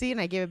little receipt,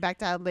 and I gave it back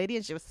to that lady,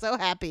 and she was so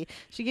happy.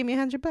 She gave me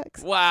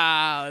 $100.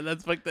 Wow,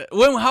 that's fucked up.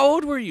 How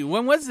old were you?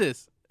 When was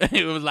this?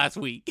 It was last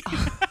week.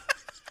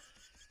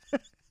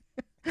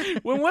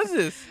 When was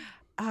this?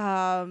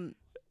 And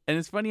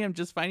it's funny, I'm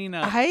just finding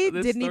out. I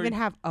didn't even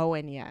have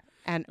Owen yet,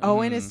 and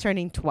Owen is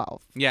turning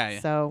 12. Yeah.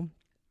 So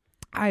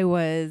I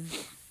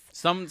was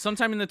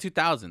sometime in the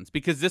 2000s,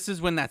 because this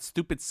is when that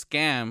stupid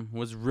scam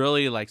was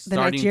really like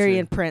starting. The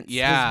Nigerian prince.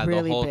 Yeah, was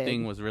really the whole big.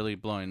 thing was really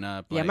blowing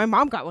up. Yeah, like, my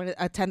mom got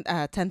a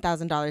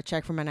 $10,000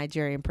 check from a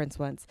Nigerian prince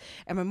once,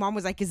 and my mom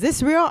was like, "Is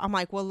this real?" I'm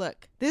like, "Well,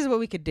 look, this is what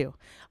we could do.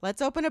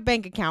 Let's open a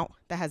bank account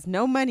that has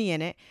no money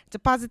in it,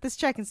 deposit this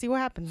check, and see what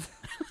happens."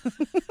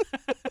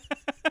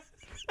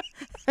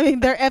 I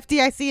mean, they're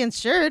FDIC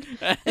insured.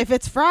 If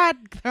it's fraud,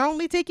 they're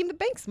only taking the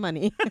bank's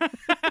money.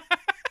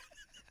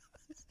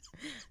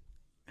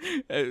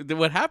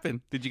 What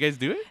happened? Did you guys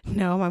do it?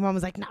 No, my mom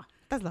was like, "No,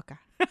 that's loca."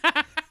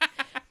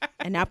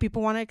 And now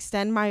people want to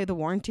extend the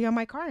warranty on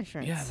my car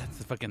insurance. Yeah, that's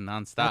the fucking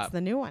nonstop. That's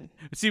the new one.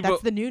 See,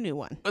 that's the new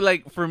one.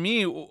 Like for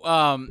me,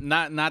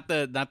 not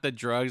the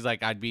drugs.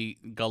 Like I'd be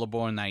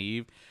gullible and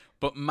naive.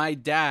 But my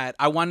dad,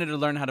 I wanted to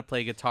learn how to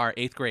play guitar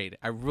 8th grade.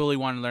 I really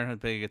wanted to learn how to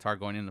play guitar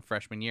going into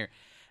freshman year.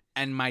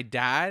 And my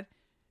dad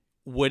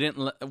wouldn't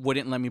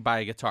let me buy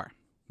a guitar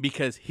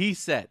because he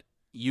said,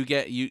 you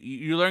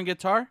learn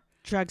guitar,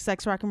 drug,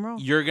 sex, rock and roll.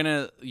 You're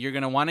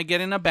gonna want to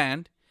get in a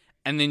band,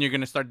 and then you're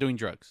gonna start doing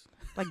drugs.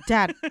 Like,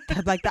 Dad,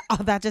 like that. Oh,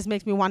 that just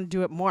makes me want to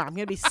do it more. I'm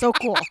gonna be so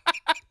cool.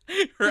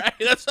 Right?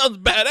 That sounds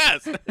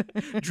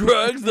badass.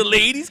 Drugs, the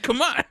ladies,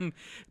 come on.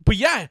 But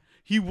yeah,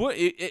 he would.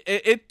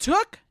 It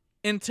took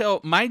until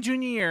my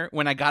junior year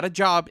when I got a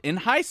job in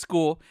high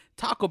school,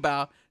 Taco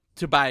Bell,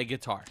 to buy a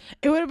guitar.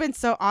 It would have been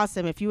so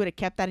awesome if you would have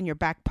kept that in your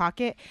back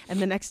pocket, and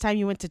the next time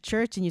you went to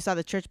church and you saw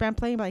the church band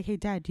playing, like, "Hey,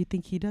 Dad, do you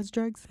think he does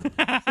drugs?"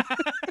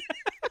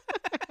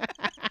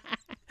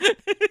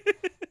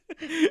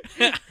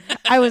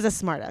 I was a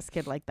smart ass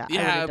kid like that.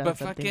 Yeah, but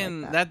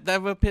fucking like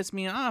that would piss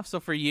me off.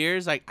 So for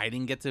years, like, I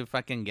didn't get to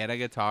fucking get a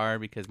guitar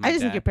because I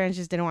just think your parents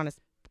just didn't want to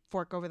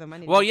fork over the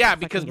money. Well, yeah,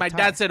 because my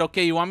dad said,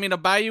 "Okay, you want me to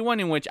buy you one?"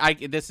 In which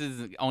this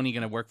is only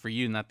gonna work for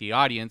you, not the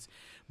audience,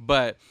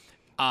 but.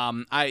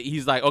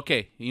 He's like,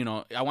 "Okay,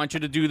 I want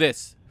you to do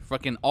this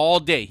fucking all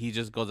day." He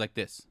just goes like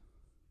this.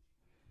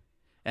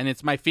 And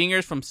it's my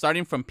fingers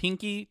starting from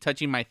pinky,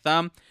 touching my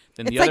thumb.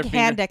 Then it's the other like finger,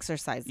 hand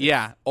exercises.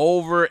 Yeah,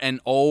 over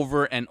and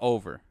over and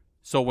over.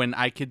 So when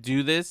I could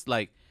do this,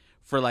 like,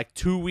 for like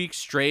 2 weeks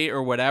straight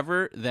or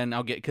whatever, then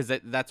I'll get, because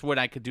that's what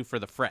I could do for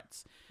the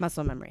frets.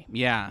 Muscle memory.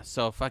 Yeah,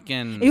 so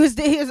fucking. It was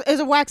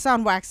a wax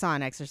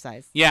on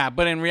exercise. Yeah,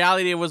 but in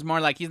reality, it was more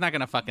like, he's not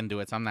going to fucking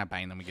do it, so I'm not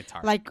buying him a guitar.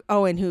 Like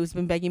Owen, who's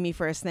been begging me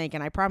for a snake,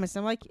 and I promised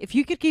him, like, if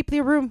you could keep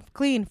the room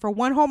clean for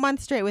 1 whole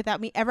month straight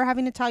without me ever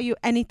having to tell you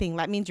anything,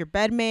 that means your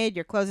bed made,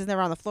 your clothes is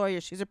never on the floor,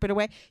 your shoes are put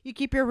away, you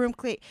keep your room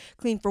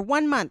clean for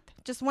 1 month,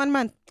 just 1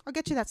 month, I'll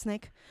get you that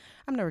snake.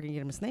 I'm never going to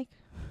get him a snake.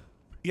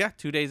 Yeah,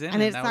 2 days in.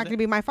 And it's not going to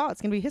be my fault.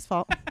 It's going to be his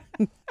fault.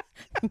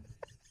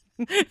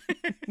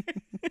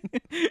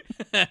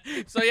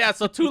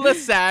 So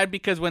Tula's sad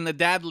because when the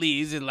dad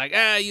leaves, it's like,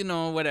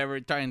 whatever,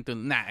 trying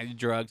to,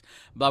 drugs,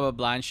 blah, blah,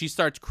 blah. And she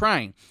starts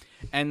crying.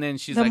 And then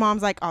she's the like,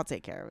 mom's like, "I'll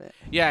take care of it."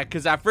 Yeah,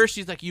 because at first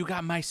she's like, "You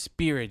got my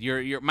spirit.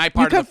 You're my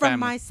part of the family. You come from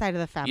my side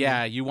of the family."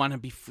 Yeah, you want to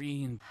be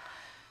free. And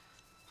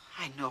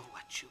I know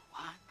what you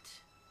want.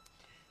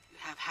 You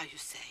have, how you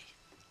say,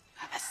 you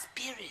have a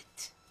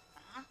spirit.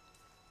 Huh?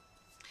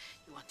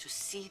 You want to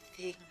see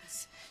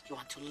things. You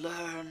want to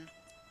learn.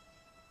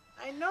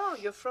 I know,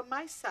 you're from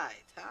my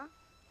side, huh?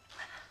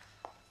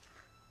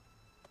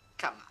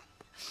 Come on.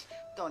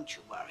 Don't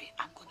you worry.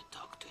 I'm going to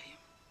talk to him.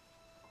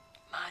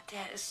 My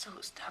dad is so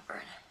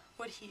stubborn.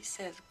 What he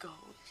says goes.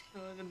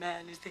 The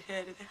man is the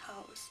head of the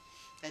house.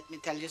 Let me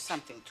tell you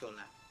something,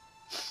 Tula.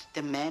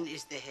 The man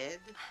is the head,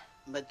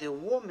 but the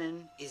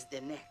woman is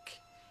the neck.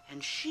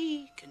 And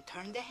she can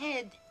turn the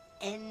head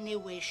any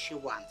way she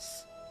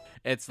wants.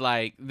 it's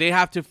like they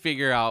have to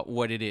figure out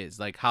what it is,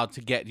 like how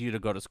to get you to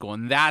go to school.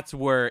 And that's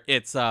where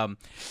it's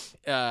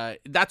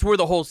that's where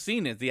the whole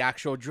scene is, the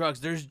actual drugs.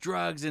 There's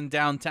drugs in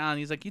downtown.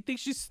 He's like, you think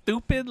she's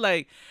stupid?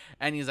 Like,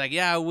 and he's like,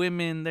 yeah,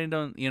 women, they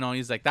don't, you know,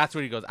 he's like, that's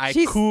what he goes, I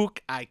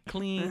cook, I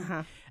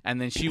clean. And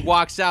then she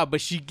walks out,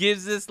 but she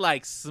gives this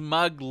like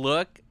smug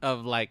look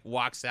of like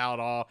walks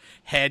out all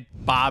head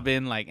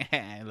bobbing, like,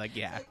 like,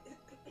 yeah.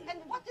 And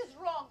what is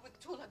wrong with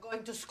Tula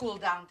going to school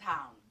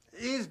downtown?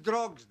 Is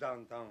drugs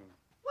downtown.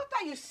 What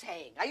are you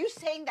saying? Are you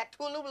saying that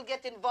Tula will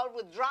get involved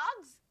with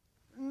drugs?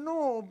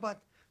 No,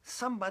 but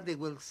somebody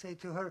will say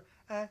to her,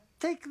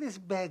 take this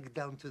bag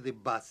down to the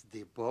bus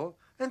depot,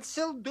 and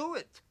she'll do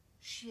it.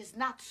 She is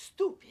not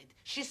stupid.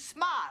 She's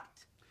smart.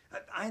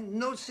 I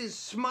know she's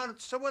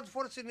smart, so what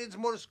for she needs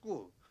more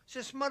school?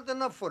 She's smart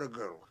enough for a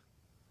girl.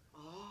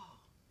 Oh,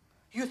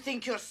 you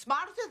think you're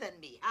smarter than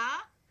me,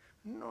 huh?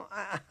 No,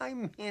 I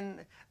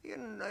mean, you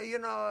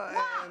know.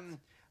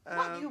 What?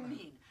 What do you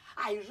mean?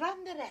 I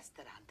run the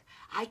restaurant.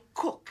 I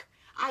cook.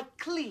 I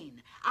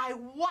clean. I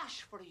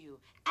wash for you.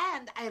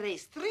 And I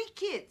raise 3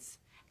 kids.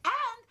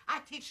 And I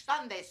teach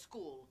Sunday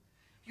school.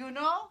 You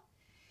know?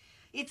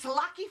 It's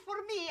lucky for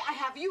me I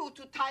have you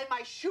to tie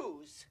my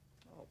shoes.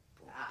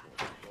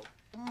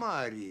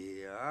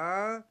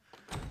 Maria.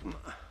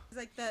 It's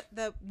like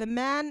the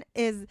man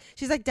is.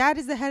 She's like, Dad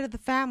is the head of the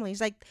family.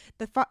 She's like,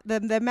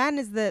 the man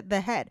is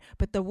the head,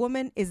 but the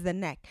woman is the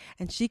neck,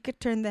 and she could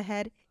turn the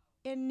head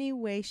any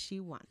way she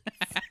wants.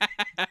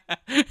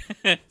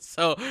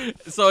 so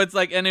it's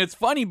like, and it's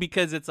funny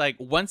because it's like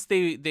once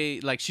they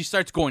like she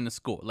starts going to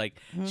school, like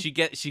she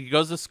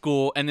goes to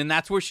school, and then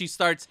that's where she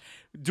starts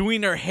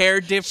doing her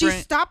hair different.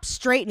 She stops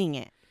straightening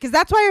it. Because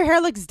that's why her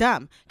hair looks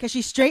dumb. Because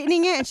she's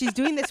straightening it and she's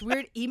doing this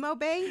weird emo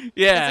bang.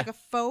 Yeah. It's like a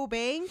faux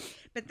bang.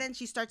 But then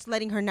she starts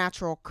letting her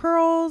natural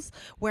curls,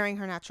 wearing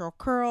her natural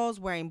curls,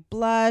 wearing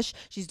blush.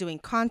 She's doing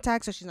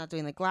contacts, so she's not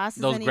doing the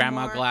glasses Those anymore.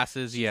 grandma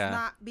glasses, She's yeah.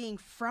 not being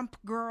frump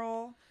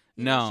girl.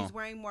 You No. know, she's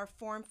wearing more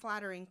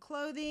form-flattering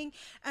clothing.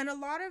 And a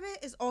lot of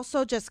it is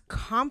also just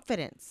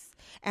confidence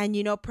and,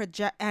 you know,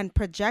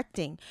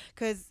 projecting.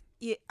 Because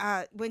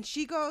when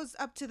she goes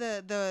up to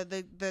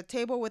the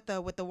table with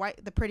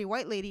the pretty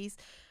white ladies,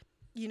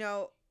 you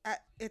know,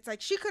 it's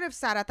like she could have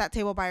sat at that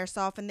table by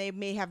herself and they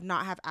may have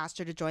not have asked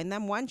her to join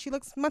them. One, she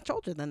looks much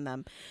older than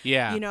them.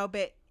 Yeah. You know,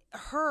 but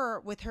her,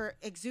 with her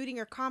exuding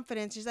her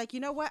confidence, she's like, you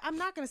know what? I'm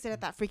not going to sit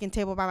at that freaking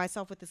table by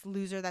myself with this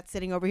loser that's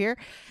sitting over here.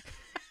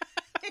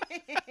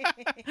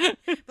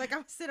 Like,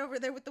 I'm sit over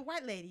there with the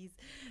white ladies.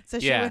 So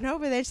she went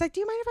over there. She's like,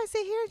 do you mind if I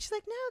sit here? And she's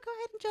like, no, go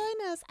ahead and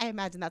join us. I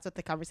imagine that's what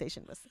the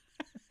conversation was.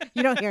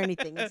 You don't hear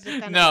anything. It's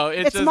just kind of,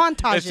 it's just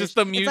montage. It's just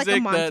the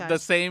music, like the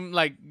same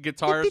like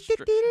guitar.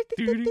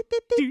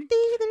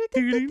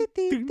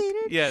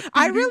 Yes.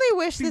 I really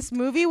wish this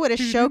movie would have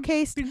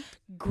showcased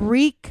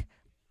Greek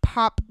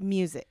pop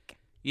music.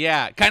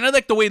 Yeah, kind of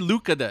like the way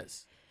Luca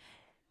does.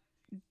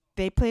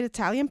 They played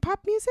Italian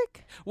pop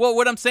music? Well,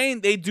 what I'm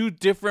saying, they do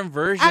different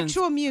versions.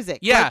 Actual music.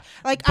 Yeah.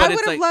 Like I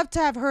would have loved to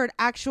have heard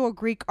actual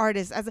Greek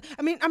artists.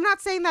 I mean, I'm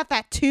not saying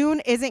that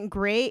tune isn't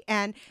great.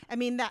 And I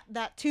mean,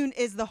 that tune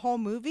is the whole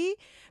movie.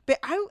 But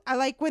I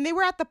like when they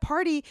were at the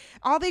party,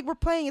 all they were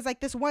playing is like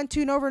this one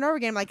tune over and over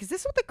again. I'm like, is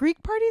this what the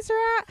Greek parties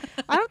are at?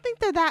 I don't think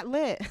they're that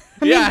lit.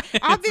 I mean,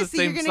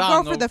 obviously you're going to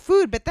go for the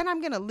food, but then I'm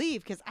going to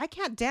leave because I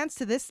can't dance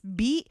to this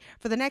beat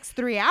for the next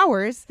 3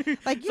 hours.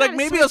 Like, it's like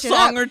maybe a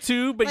song or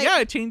two, but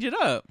like, change it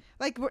up.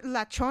 Like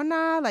La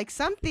Chona, like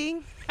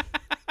something.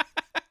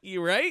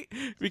 You right?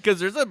 Because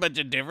there's a bunch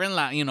of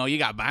different, you know, you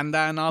got banda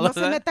and all of that.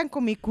 No se metan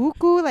con mi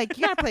cucu. Like,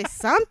 you got to play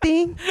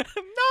something. No,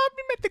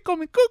 me mete con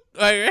mi cucu.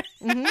 Right?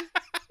 Mm-hmm.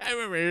 I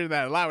remember hearing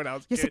that a lot when I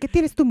was a kid. Yo sé que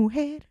tienes tu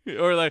mujer.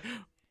 Or like,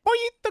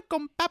 pollito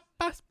con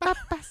papas.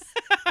 Papas.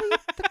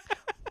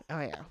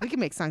 Oh, yeah. We can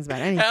make songs about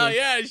anything. Hell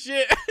yeah,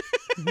 shit.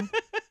 Mm-hmm.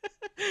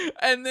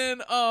 And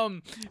then,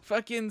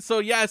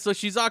 so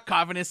she's all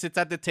confident, sits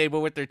at the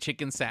table with their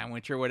chicken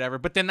sandwich or whatever.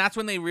 But then that's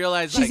when they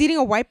realize she's eating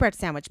a white bread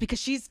sandwich because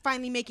she's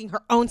finally making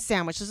her own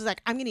sandwich. So she's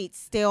like, I'm going to eat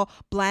stale,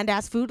 bland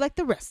ass food like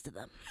the rest of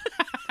them.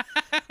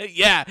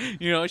 Yeah.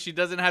 You know, she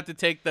doesn't have to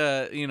take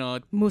the, you know,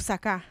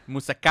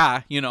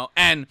 moussaka, you know.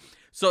 And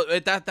so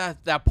at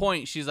that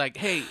point, she's like,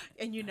 hey.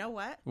 And you know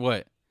what?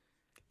 What?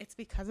 It's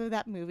because of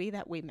that movie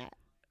that we met.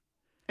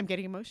 I'm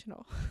getting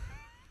emotional.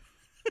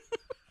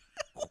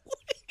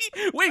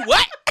 Wait,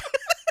 what?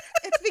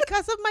 It's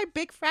because of my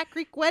big fat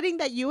Greek wedding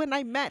that you and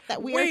I met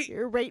that we are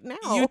here right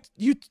now.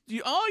 You're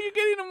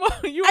getting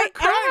emotional. You are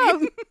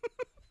crying.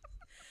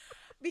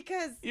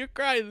 Because you're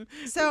crying.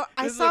 So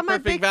I this saw is a my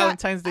perfect big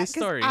Valentine's Day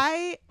story.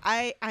 I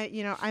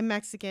you know, I'm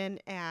Mexican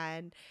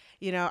and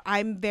you know,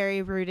 I'm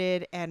very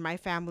rooted in my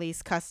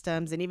family's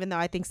customs, and even though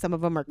I think some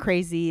of them are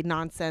crazy,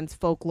 nonsense,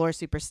 folklore,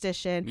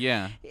 superstition,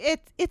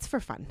 it's for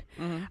fun.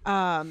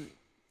 Mm-hmm.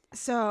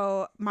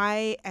 So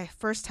my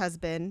first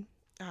husband,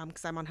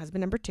 because I'm on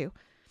husband number 2.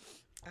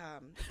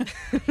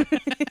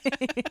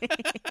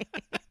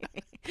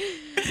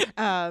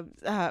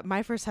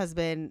 My first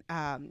husband,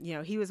 you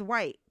know, he was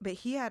white, but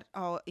he had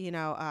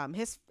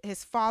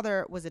his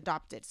father was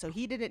adopted, so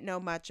he didn't know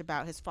much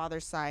about his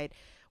father's side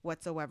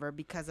whatsoever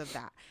because of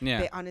that. Yeah.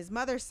 But on his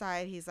mother's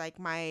side, he's like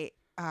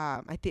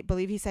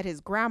believe he said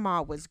his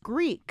grandma was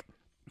Greek.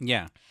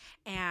 Yeah.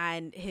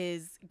 And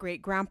his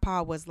great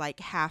grandpa was like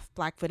half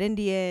Blackfoot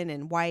Indian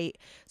and white.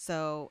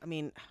 So, I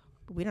mean,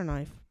 we don't know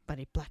if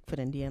Blackfoot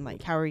Indian,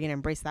 like, how are we gonna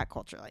embrace that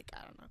culture? Like,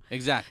 I don't know.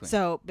 Exactly.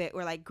 So, but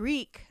we're like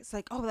Greek. It's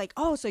like,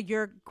 so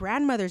your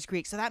grandmother's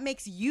Greek, so that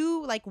makes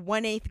you like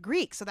 1/8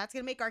 Greek. So that's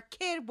gonna make our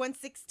kid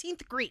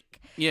 1/16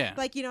 Greek. Yeah.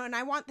 Like, you know, and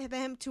I want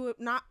them to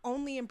not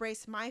only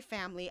embrace my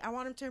family, I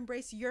want him to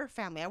embrace your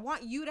family. I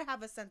want you to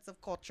have a sense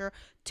of culture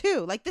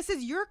too. Like, this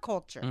is your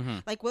culture. Mm-hmm.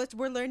 Like,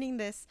 we're learning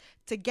this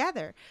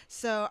together.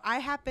 So I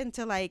happened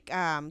to like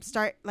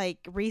start like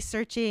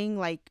researching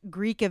like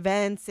Greek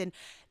events, and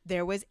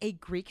there was a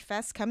Greek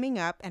fest coming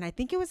up, and I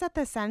think it was at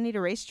the Santa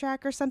Anita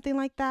racetrack or something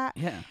like that.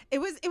 Yeah. It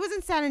was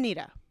in Santa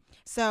Anita.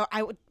 So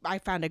I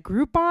found a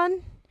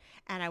Groupon,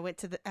 and I went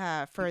to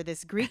the for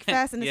this Greek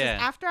fest, and this is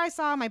after I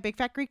saw my big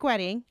fat Greek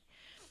wedding.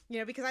 You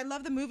know, because I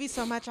love the movie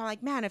so much. I'm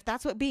like, man, if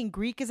that's what being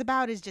Greek is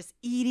about, is just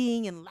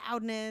eating and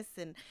loudness,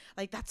 and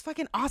like that's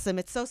fucking awesome.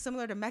 It's so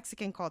similar to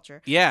Mexican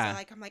culture. Yeah. So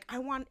like, I'm like, I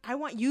want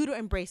you to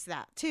embrace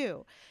that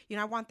too. You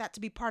know, I want that to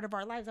be part of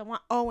our lives. I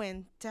want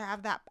Owen to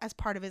have that as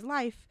part of his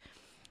life.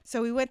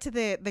 So we went to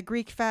the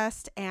Greek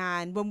Fest,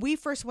 and when we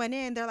first went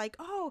in, they're like,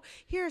 oh,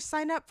 here,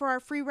 sign up for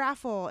our free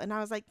raffle. And I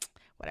was like,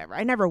 whatever.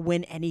 I never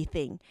win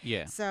anything.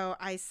 Yeah. So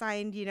I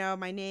signed, you know,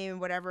 my name and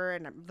whatever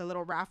and the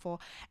little raffle.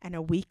 And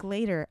a week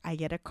later, I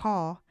get a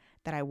call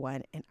that I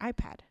won an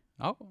iPad.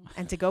 Oh.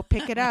 And to go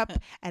pick it up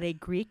at a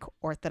Greek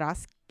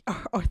Orthodox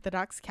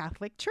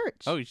Catholic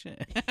church. Oh,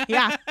 shit.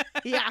 Yeah.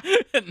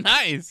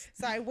 Nice.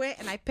 So I went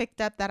and I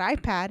picked up that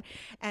iPad.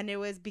 And it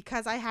was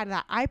because I had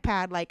that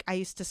iPad, like I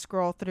used to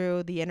scroll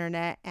through the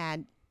internet.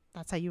 And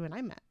that's how you and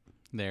I met.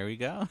 There we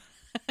go.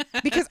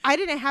 Because I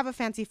didn't have a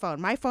fancy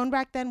phone. My phone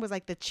back then was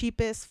like the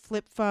cheapest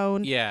flip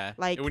phone. Yeah.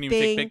 Like when you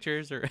thing. take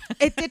pictures or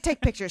It did take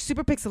pictures,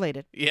 super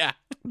pixelated. Yeah.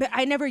 But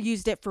I never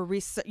used it for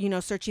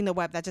searching the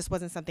web. That just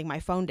wasn't something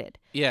my phone did.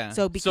 Yeah.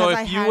 So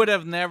because if you would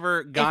have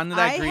never gone to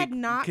that Greek,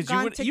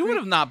 because you would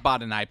have not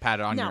bought an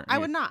iPad on your. No, I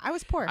would not. I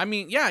was poor. I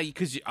mean, yeah,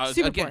 because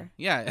Super poor.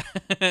 yeah.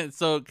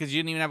 So because you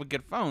didn't even have a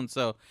good phone,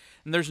 so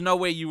and there's no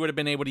way you would have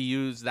been able to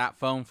use that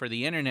phone for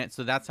the internet.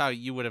 So that's how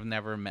you would have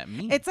never met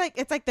me. It's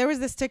like there was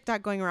this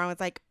TikTok going around. It's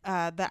like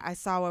that I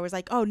saw where it was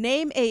like, oh,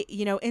 name a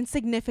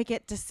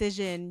insignificant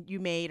decision you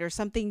made or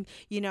something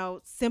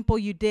simple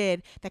you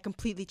did that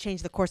completely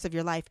changed the course of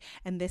your life.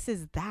 And this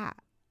is that.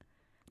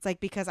 It's like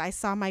because I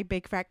saw my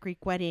big fat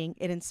Greek wedding,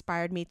 it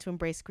inspired me to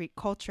embrace Greek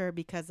culture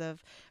because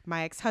of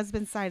my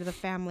ex-husband's side of the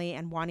family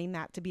and wanting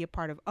that to be a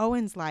part of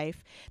Owen's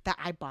life, that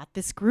I bought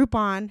this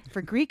Groupon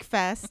for Greek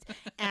Fest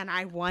and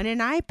I won an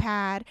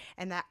iPad,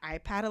 and that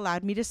iPad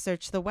allowed me to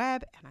search the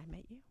web, and I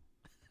met you.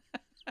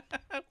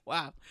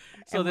 Wow.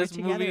 So this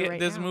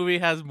movie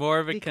has more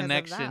of a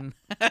connection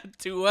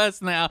to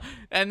us now.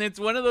 And it's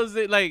one of those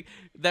like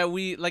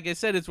I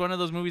said, it's one of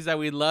those movies that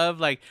we love.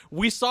 Like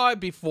we saw it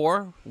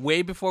before,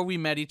 way before we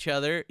met each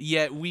other,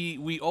 yet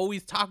we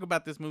always talk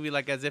about this movie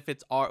like as if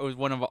it was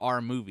one of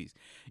our movies,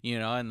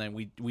 and then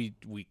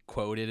we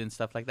quote it and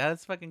stuff like that.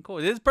 It's fucking cool.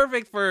 It's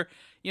perfect for,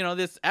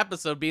 this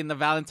episode being the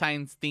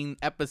Valentine's themed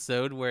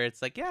episode where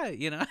it's like, yeah,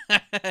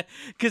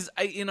 because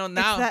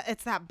now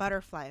it's that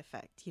butterfly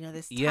effect,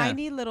 this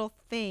tiny little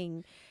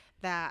thing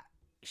that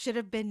should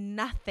have been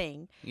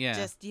nothing. Yeah.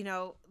 Just,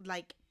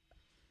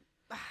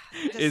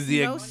 is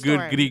he a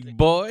good Greek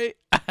boy?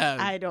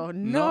 I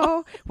don't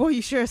know. Well,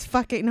 you sure as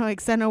fuck ain't no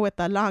Xeno with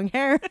the long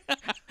hair.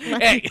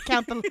 Hey.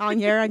 Count the long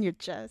hair on your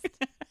chest.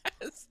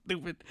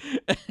 Stupid.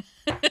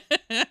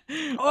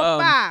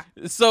 Opa.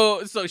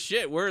 So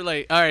shit. We're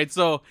like, all right.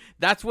 So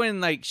that's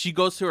when like she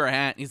goes to her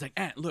aunt. He's like,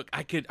 Aunt, look,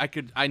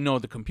 I know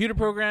the computer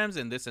programs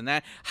and this and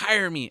that.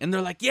 Hire me. And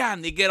they're like, yeah.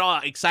 And they get all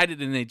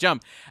excited and they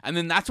jump. And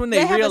then that's when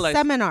they realize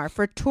have a seminar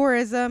for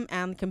tourism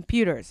and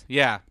computers.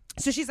 Yeah.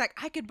 So she's like,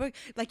 I could book,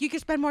 like, you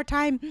could spend more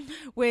time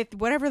with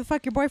whatever the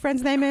fuck your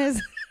boyfriend's name is.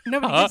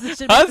 Nobody gives a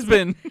shit.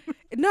 Husband.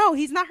 No,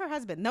 he's not her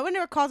husband. No one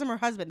ever calls him her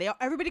husband.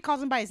 Everybody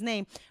calls him by his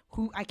name,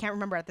 who I can't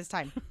remember at this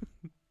time.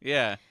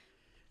 Yeah.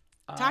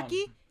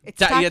 Taki? It's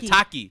Taki. Yeah,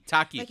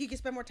 Taki. Like, you can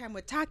spend more time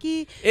with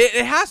Taki.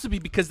 It has to be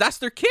because that's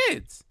their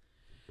kids.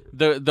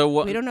 We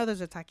don't know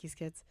those are Taki's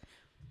kids.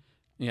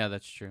 Yeah,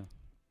 that's true.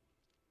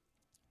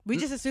 We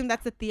just assume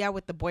that's the Thea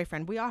with the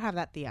boyfriend. We all have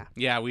that Thea.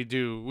 Yeah, we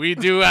do. We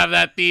do have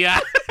that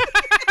Thea.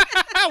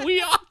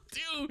 We all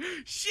do.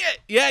 Shit.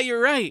 Yeah,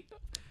 you're right.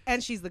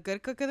 And she's the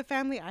good cook of the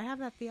family. I have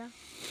that Thea.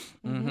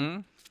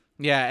 Mm-hmm.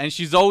 Yeah, and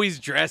she's always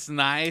dressed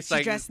nice.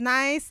 She's dressed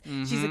nice.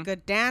 Mm-hmm. She's a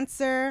good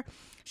dancer.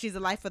 She's the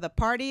life of the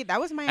party. That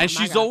was my aunt. And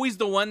she's always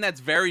the one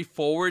that's very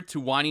forward to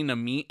wanting to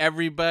meet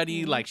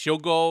everybody. Mm-hmm. Like, she'll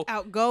go...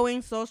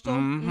 outgoing, social.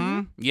 Mm-hmm.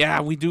 Mm-hmm.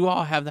 Yeah, we do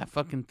all have that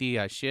fucking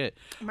Thea. Shit.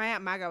 My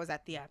Aunt Maga was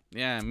that Thea.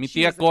 Yeah, mi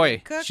Tia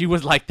Koi. She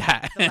was like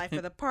that. The life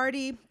of the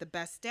party. The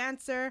best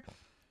dancer.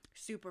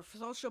 Super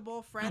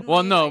sociable, friendly.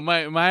 Well, no,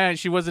 my aunt,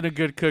 she wasn't a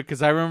good cook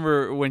because I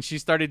remember when she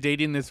started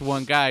dating this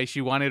one guy, she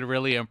wanted to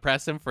really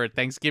impress him for a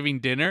Thanksgiving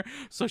dinner.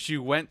 So she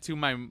went to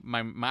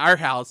our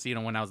house,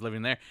 when I was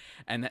living there,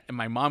 and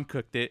my mom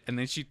cooked it, and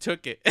then she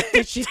took it.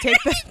 Did she take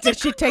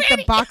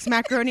the box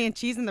macaroni and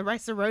cheese and the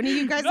rice-a-roni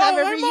you guys have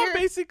every year? No, my mom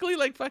basically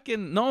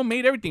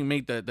made everything.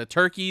 Made the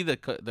turkey,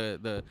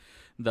 the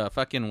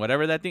fucking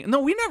whatever that thing. No,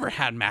 we never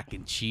had mac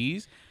and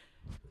cheese.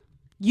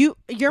 Your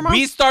mom.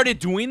 We started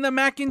doing the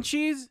mac and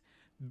cheese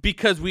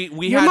because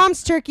your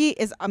mom's turkey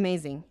is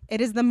amazing.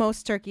 It is the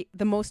most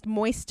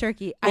moist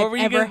turkey I've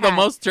ever had. The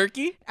most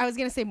turkey? I was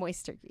gonna say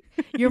moist turkey.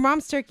 Your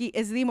mom's turkey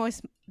is the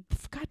most.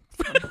 God.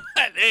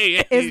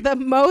 Hey. Is the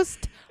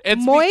most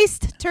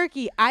moist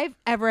turkey I've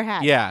ever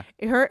had. Yeah.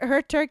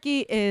 Her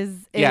turkey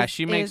is that's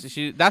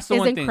the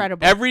one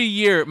incredible. thing. Every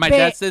year, my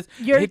dad says,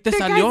 your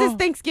guys'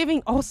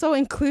 Thanksgiving also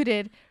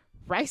included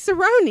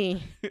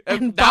rice-a-roni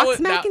and boxed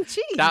mac and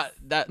cheese.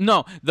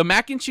 No, the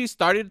mac and cheese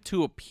started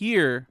to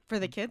appear for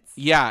the kids.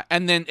 Yeah,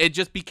 and then it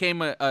just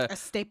became a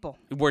staple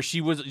where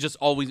she was just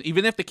always,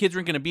 even if the kids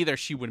weren't going to be there,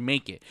 she would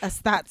make it.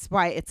 That's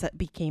why it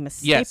became a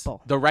staple. Yes,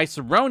 the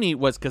rice-a-roni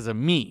was because of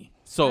me.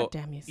 So God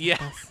damn you,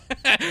 yeah,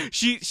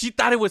 she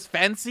thought it was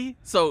fancy,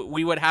 so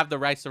we would have the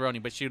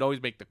rice-a-roni, but she'd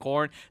always make the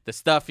corn, the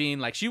stuffing,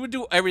 like she would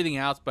do everything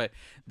else. But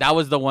that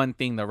was the one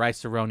thing. The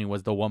rice-a-roni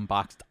was the one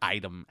boxed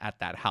item at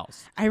that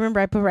house. I remember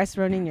I put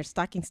rice-a-roni in your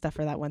stocking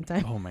stuffer that one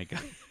time. Oh my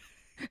god!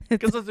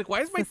 Because I was like, why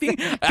is my thing?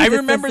 I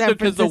remember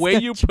because the way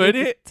you put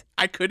it,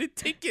 I couldn't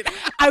take it.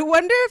 I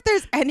wonder if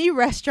there's any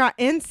restaurant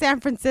in San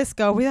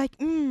Francisco. We're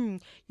like, you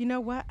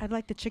know what? I'd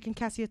like the chicken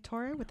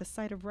cacciatore with a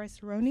side of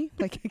rice-a-roni.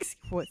 Like,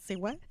 what? Say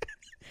what?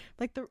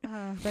 Like the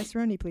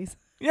rice-a-roni, please.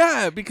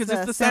 Yeah, because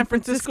it's the San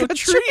Francisco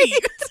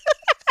treat.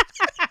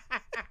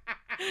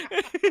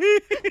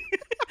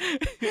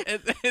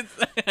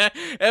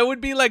 It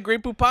would be like Grey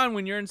Poupon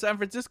when you're in San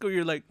Francisco.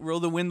 You're like, roll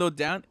the window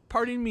down.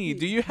 Pardon me,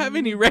 do you have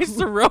any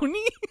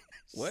rice-a-roni?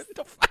 What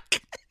the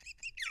fuck?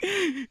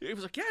 It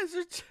was like, yeah, it's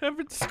a San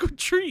Francisco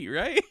treat,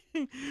 right?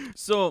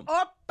 So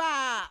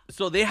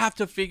they have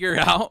to figure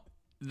out,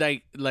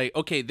 like,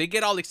 okay, they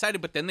get all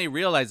excited, but then they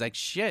realize, like,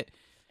 shit.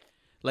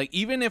 Like,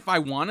 even if I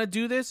want to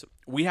do this,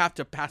 we have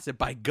to pass it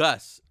by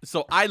Gus.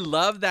 So I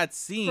love that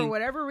scene. For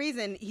whatever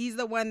reason, he's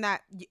the one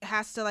that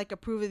has to, like,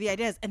 approve of the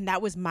ideas. And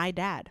that was my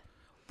dad.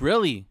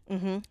 Really?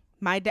 Mm-hmm.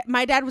 My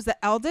dad was the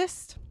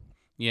eldest.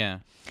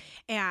 Yeah.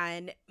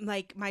 And,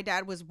 like, my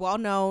dad was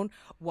well-known,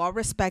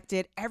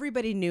 well-respected.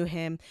 Everybody knew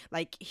him.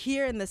 Like,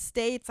 here in the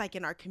States, like,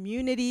 in our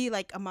community,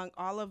 like, among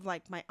all of,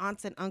 like, my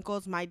aunts and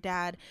uncles, my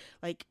dad,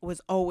 like, was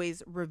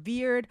always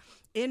revered.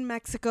 In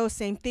Mexico,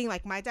 same thing.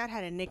 Like, my dad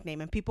had a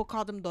nickname, and people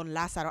called him Don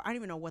Lázaro. I don't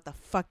even know what the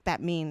fuck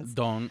that means.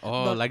 Don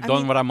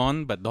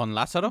Ramon, but Don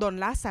Lázaro? Don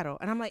Lázaro.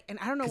 And I'm like, and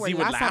I don't know where he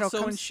Lázaro lasso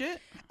comes and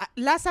shit?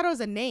 Lázaro is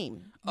a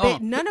name. Oh.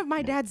 But none of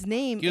my dad's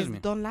name is me.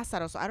 Don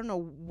Lázaro. So I don't know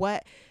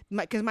what,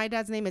 because my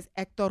dad's name is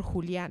Héctor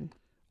Julián.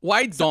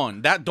 Why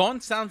Don? That Don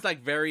sounds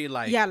like very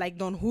like... Yeah, like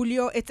Don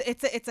Julio.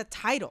 It's a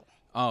title.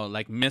 Oh,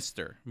 like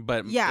Mister.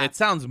 But yeah. It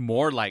sounds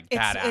more like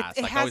badass.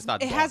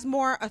 It has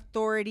more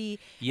authority.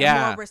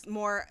 Yeah. And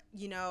more,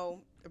 you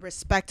know,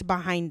 respect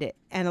behind it.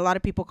 And a lot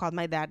of people called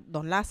my dad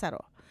Don Lázaro,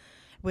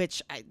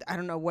 which I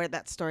don't know where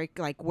that story,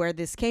 like where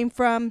this came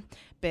from.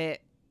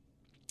 But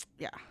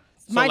yeah.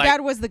 So my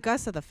dad was the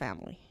Gus of the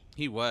family.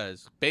 He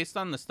was. Based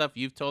on the stuff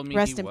you've told me,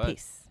 Rest in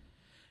peace.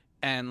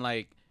 And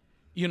like,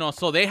 you know,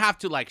 so they have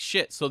to like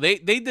shit. So they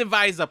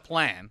devise a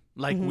plan.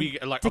 Like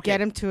to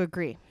get him to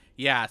agree.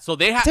 Yeah, so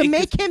they have to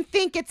make him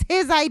think it's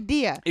his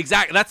idea.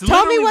 Exactly. That's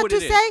tell me what to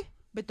say,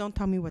 but don't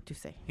tell me what to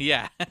say.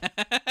 Yeah.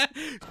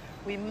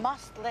 We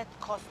must let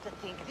Costa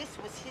think this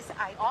was his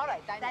idea. All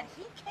right, that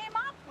he came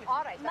up with.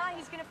 All right, now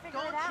he's gonna figure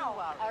it out.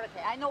 All right,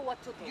 okay, I know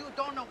what to do. You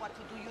don't know what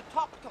to do. You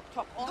talk. Do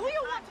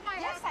you want my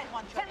help? Yes, I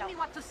want your help. Tell me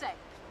what to say,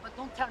 but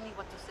don't tell me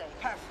what to say.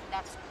 Perfect.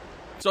 That's.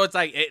 So it's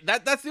like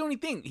that's the only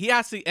thing he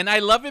has to, and I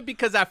love it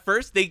because at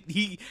first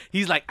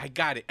he's like, I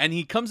got it, and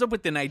he comes up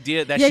with an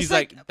idea that she's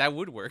like that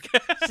would work.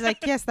 She's like,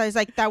 yes, he's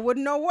like that would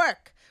not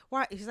work.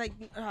 Why? He's like,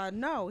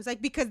 no. He's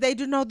like, because they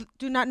do not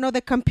know the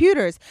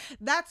computers.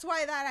 That's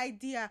why that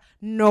idea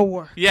no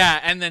work. Yeah,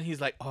 and then he's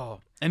like,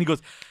 oh, and he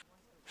goes,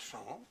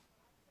 so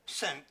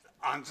send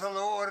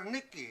Angelo or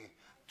Nikki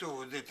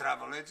to the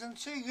travel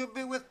agency. You'll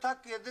be with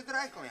Taki at the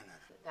dry cleaner.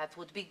 That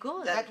would be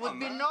good. That would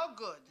be no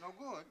good. No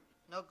good.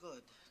 No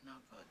good. No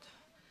good.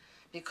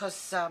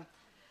 Because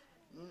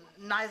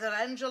neither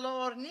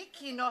Angelo or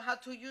Nikki know how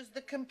to use the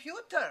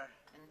computer.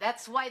 And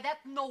that's why that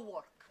no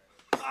work.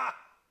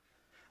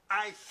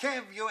 I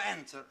have your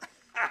answer.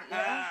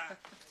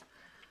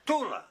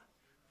 Tula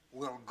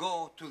will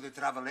go to the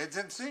travel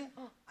agency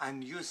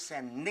and you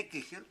send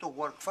Nikki here to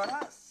work for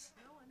us.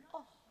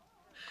 Oh,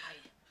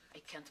 I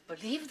can't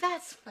believe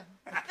that.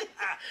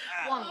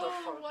 Wonderful.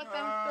 Oh, what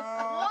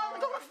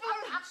wonderful.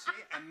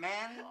 See, a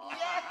man.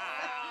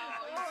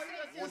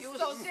 Yes. You're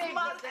so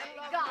smart.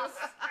 Gus.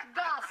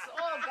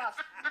 Oh, Gus.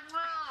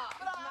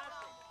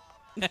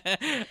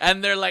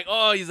 And they're like,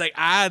 oh, he's like,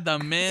 the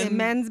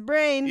man's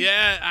brain.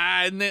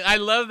 Yeah, and I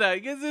love that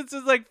because it's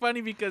just like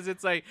funny because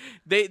it's like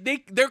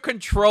they're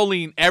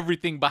controlling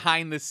everything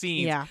behind the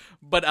scenes,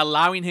 but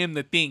allowing him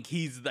to think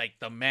he's like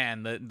the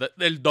man, the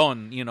el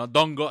don, you know,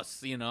 Don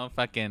Gus, you know,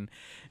 fucking.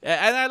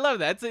 And I love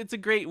that. It's a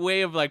great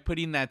way of like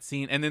putting that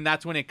scene, and then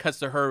that's when it cuts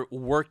to her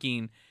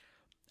working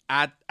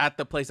at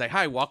the place, like,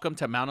 hi, welcome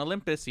to Mount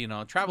Olympus, you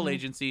know, travel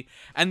agency.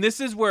 And this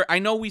is where I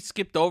know we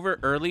skipped over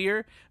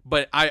earlier,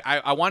 but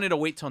I wanted to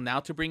wait till now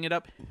to bring it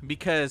up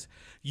because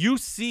you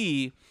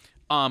see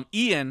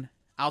Ian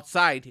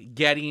outside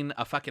getting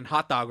a fucking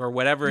hot dog or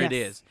whatever it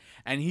is,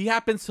 and he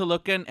happens to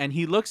look in and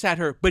he looks at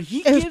her, but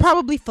it was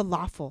probably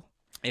falafel.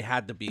 It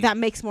had to be. That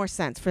makes more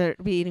sense for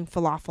eating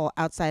falafel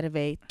outside of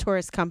a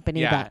tourist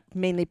company that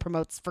mainly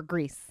promotes for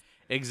Greece.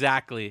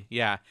 Exactly.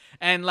 Yeah.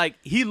 And like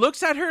he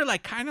looks at her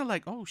like kind of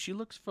like, oh, she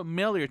looks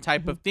familiar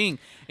type of thing.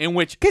 In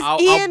which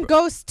because Ian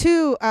goes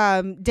to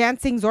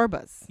Dancing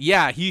Zorba's.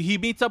 Yeah, he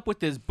meets up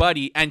with his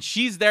buddy, and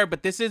she's there,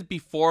 but this is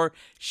before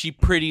she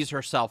pretties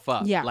herself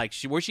up. Yeah, like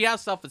where she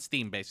has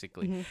self-esteem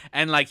basically,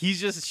 and like she's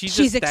just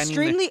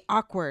extremely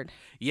awkward.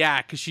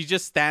 Yeah, because she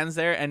just stands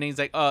there, and he's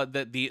like, oh,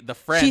 the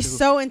friend. She's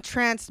so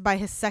entranced by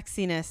his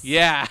sexiness.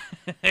 Yeah,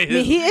 I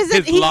mean, he is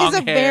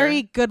a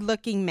very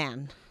good-looking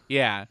man.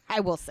 Yeah,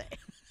 I will say.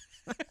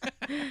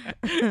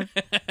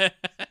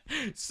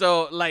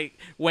 So like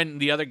when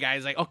the other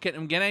guy's like, okay,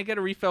 can I get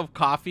a refill of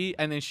coffee?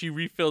 And then she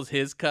refills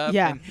his cup.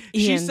 Yeah, and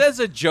she says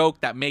a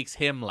joke that makes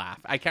him laugh.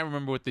 I can't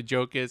remember what the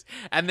joke is.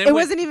 And then it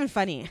wasn't even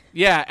funny.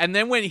 Yeah, and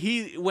then when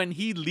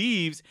he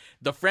leaves,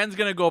 the friend's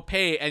gonna go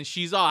pay, and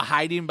she's all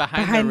hiding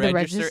behind the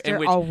register,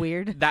 which, all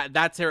weird.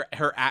 That's her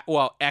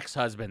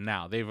ex-husband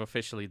now. They've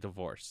officially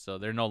divorced, so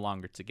they're no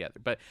longer together.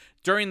 But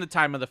during the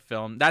time of the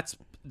film, that's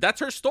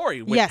her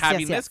story with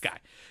having this guy.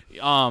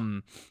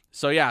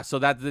 So yeah, so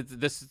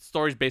this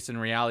story is based in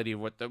reality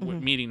with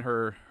meeting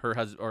her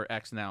husband or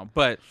ex now.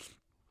 But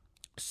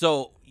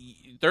so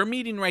they're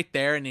meeting right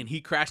there, and then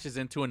he crashes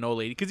into an old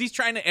lady because he's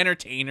trying to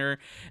entertain her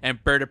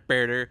and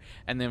bird,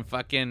 and then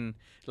fucking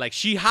like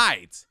she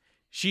hides,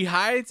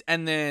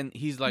 and then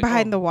he's like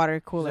behind the water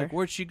cooler. Like,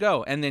 where'd she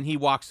go? And then he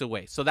walks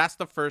away. So that's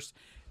the first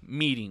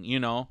meeting,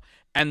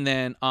 And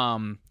then,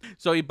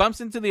 so he bumps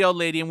into the old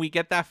lady, and we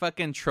get that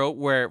fucking trope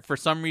where, for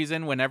some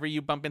reason, whenever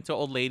you bump into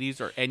old ladies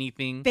or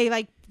anything, they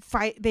like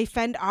fight. They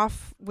fend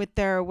off with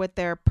their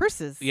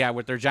purses. Yeah,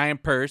 with their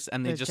giant purse,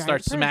 and they just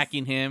start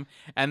smacking him.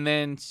 And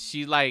then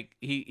she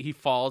he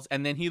falls,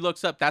 and then he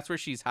looks up. That's where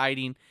she's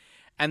hiding.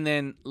 And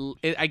then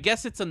I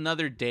guess it's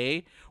another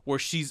day where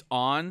she's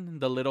on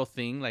the little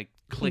thing, like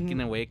clicking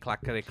away,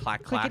 clackety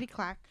clack, clickety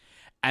clack.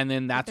 And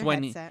then that's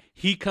when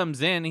he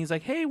comes in. And he's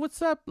like, "Hey,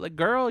 what's up, like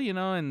girl?"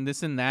 And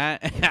this and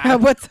that.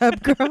 What's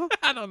up, girl?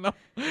 I don't know.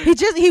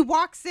 He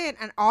walks in,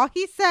 and all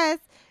he says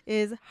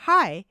is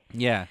hi.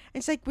 Yeah.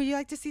 And she's like, "Would you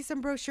like to see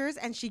some brochures?"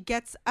 And she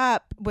gets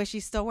up where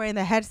she's still wearing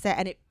the headset,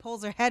 and it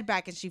pulls her head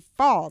back, and she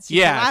falls. She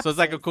collapses. So it's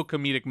like a cool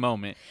comedic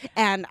moment.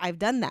 And I've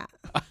done that.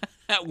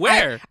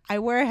 Where? I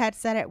wear a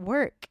headset at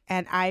work,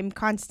 and I'm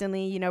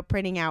constantly,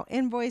 printing out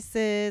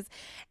invoices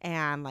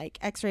and like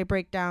X-ray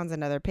breakdowns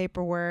and other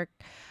paperwork.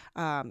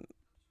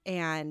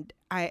 And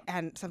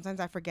sometimes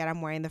I forget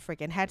I'm wearing the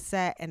freaking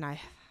headset, and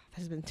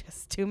there's been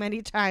just too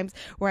many times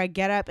where I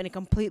get up and it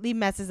completely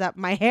messes up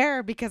my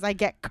hair because I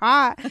get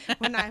caught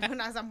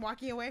as I'm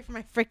walking away from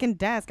my freaking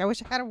desk. I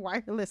wish I had a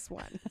wireless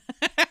one.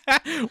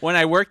 When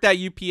I worked at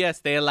UPS,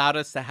 they allowed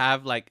us to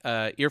have like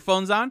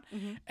earphones on,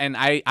 and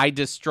I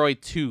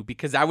destroyed 2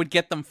 because I would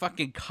get them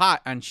fucking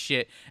caught on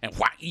shit and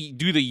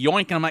do the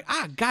yoink, and I'm like,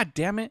 god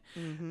damn it.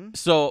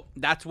 So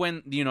that's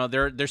when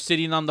they're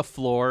sitting on the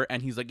floor,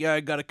 and he's like, yeah,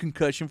 I got a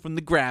concussion from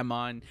the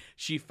grandma, and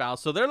she fell.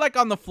 So they're like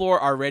on the floor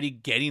already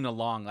getting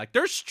along, like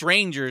they're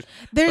strangers.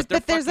 There's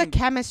a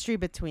chemistry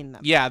between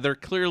them. Yeah, there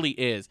clearly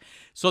is.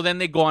 So then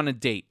they go on a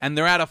date, and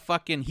they're at a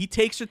fucking. He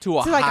takes her to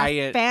a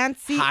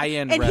fancy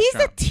high-end and restaurant.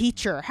 He's a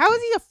teacher. How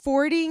is he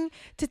affording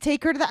to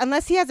take her to that?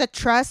 Unless he has a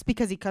trust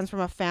because he comes from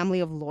a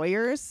family of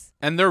lawyers.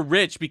 And they're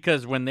rich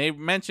because when they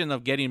mention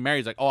of getting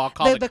married, it's like, I'll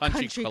call the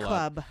country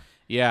club.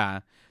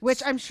 Yeah.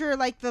 Which I'm sure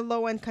like the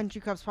low-end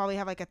country clubs probably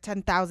have like a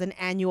 $10,000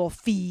 annual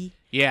fee.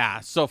 Yeah.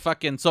 So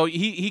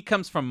he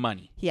comes from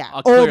money. Yeah.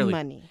 Old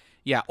money.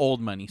 Yeah, old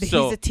money. But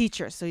he's a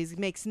teacher, so he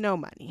makes no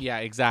money. Yeah,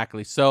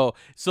 exactly. So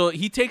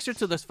he takes her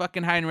to this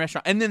fucking high-end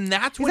restaurant, and then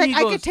that's when he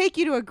goes, I could take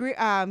you to a Greek.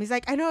 He's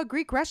like, I know a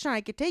Greek restaurant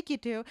I could take you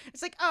to.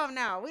 It's like, oh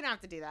no, we don't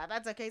have to do that.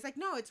 That's okay. He's like,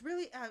 no, it's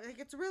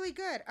really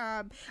good.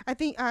 I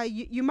think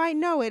you might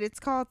know it. It's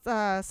called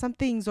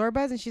something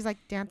Zorba's, and she's like,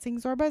 Dancing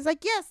Zorba's.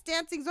 Like, yes,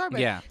 Dancing Zorba's.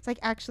 Yeah. It's like,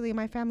 actually,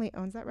 my family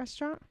owns that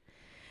restaurant.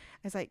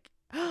 It's like,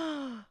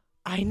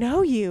 I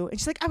know you. And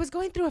she's like, I was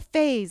going through a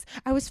phase.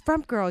 I was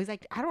Frump Girl. He's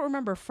like, I don't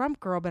remember Frump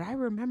Girl, but I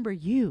remember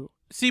you.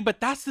 See, but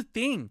that's the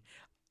thing.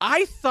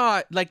 I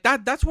thought like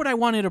that's what I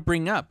wanted to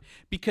bring up,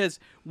 because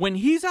when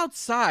he's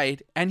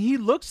outside and he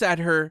looks at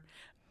her,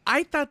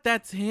 I thought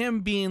that's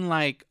him being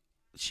like,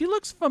 she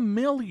looks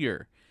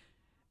familiar.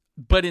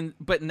 But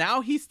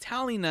now he's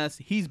telling us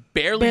he's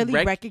barely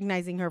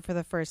recognizing her for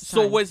the first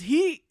time. So was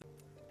he?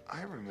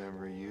 I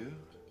remember you.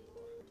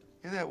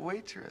 You're that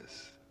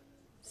waitress.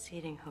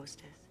 Seating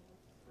hostess.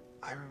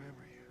 I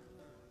remember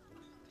you.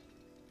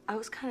 I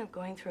was kind of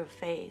going through a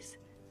phase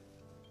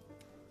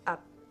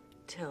up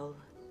till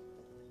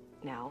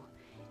now,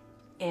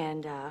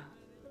 and I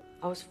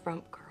was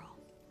Frump Girl.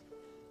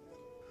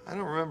 I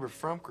don't remember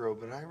Frump Girl,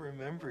 but I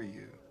remember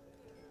you.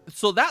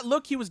 So that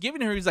look he was giving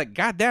her, he's like,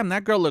 God damn,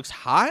 that girl looks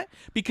hot,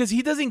 because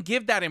he doesn't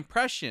give that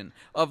impression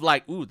of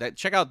like, ooh,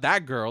 check out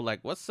that girl, like,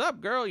 what's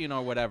up, girl,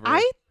 whatever.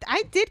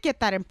 I did get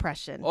that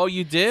impression. Oh,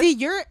 you did? See,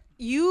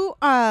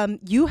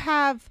 you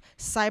have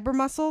cyber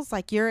muscles,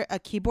 like you're a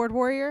keyboard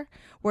warrior,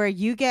 where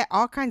you get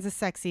all kinds of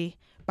sexy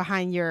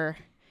behind your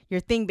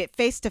thing, but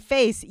face to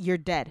face, you're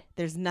dead.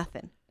 There's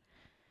nothing.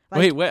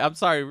 Like, wait, I'm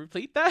sorry,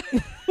 repeat that?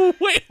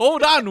 Wait,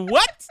 hold on,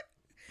 what?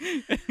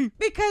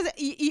 Because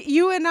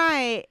you and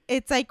I,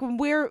 it's like when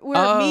we're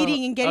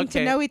meeting and getting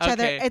to know each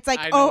other. It's like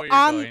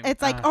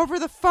it's like over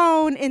the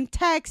phone in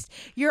text.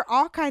 You're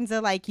all kinds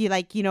of like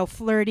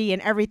flirty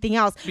and everything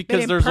else.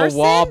 Because there's a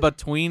wall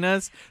between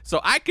us, so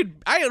I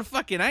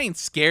ain't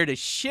scared of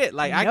shit.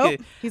 Like nope. I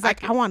could. He's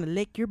like, I want to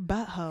lick your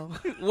butthole.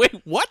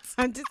 Wait, what?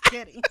 I'm just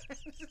kidding.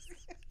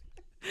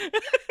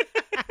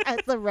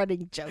 It's a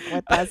running joke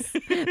with us.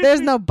 There's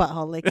no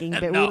butthole licking,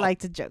 but we like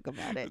to joke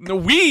about it. No,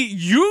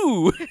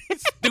 you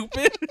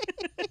stupid.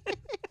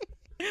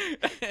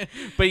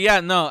 But yeah,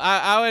 no,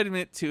 I'll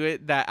admit to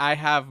it that I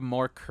have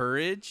more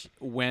courage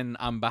when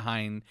I'm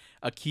behind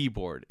a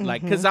keyboard,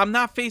 like because I'm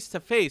not face to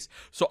face,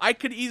 so I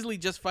could easily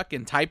just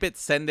fucking type it,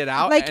 send it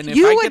out, like, and if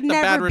I get the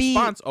bad be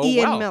response, oh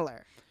Ian well.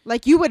 Miller.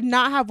 Like, you would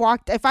not have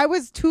walked. If I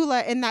was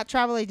Tula in that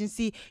travel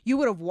agency, you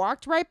would have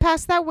walked right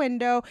past that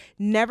window,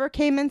 never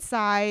came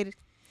inside.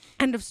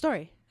 End of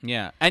story.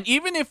 Yeah, and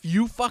even if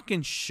you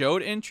fucking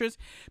showed interest,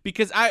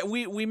 because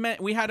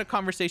we had a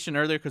conversation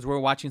earlier because we were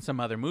watching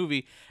some other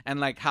movie, and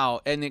like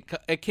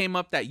it came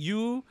up that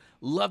you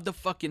love to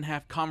fucking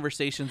have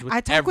conversations with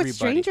everybody. I talk with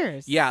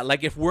strangers. Yeah,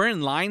 like if we're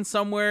in line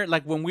somewhere,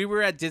 like when we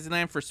were at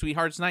Disneyland for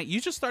Sweethearts Night, you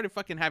just started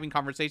fucking having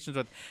conversations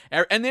with,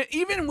 and then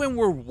even when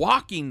we're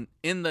walking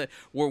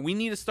where we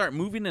need to start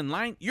moving in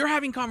line, you're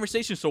having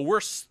conversations, so we're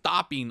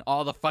stopping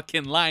all the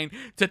fucking line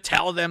to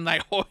tell them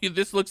like, oh,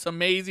 this looks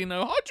amazing.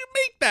 How'd you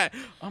make that?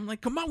 I'm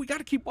like, come on, we got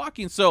to keep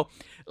walking. So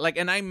like,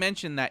 and I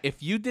mentioned that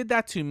if you did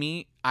that to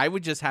me, I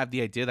would just have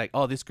the idea like,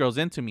 oh, this girl's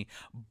into me,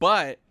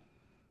 but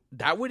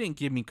that wouldn't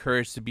give me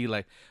courage to be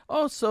like,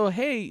 oh, so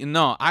hey,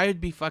 no, I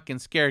would be fucking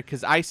scared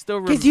because I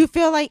still because you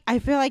feel like I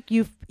feel like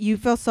you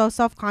feel so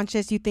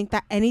self-conscious. You think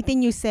that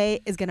anything you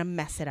say is gonna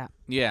mess it up.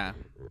 Yeah,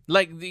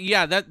 like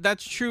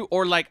that's true.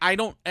 Or like I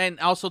don't, and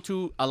also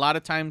too a lot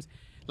of times,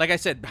 like I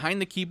said,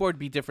 behind the keyboard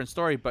be different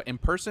story, but in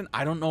person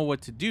I don't know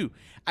what to do.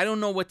 I don't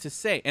know what to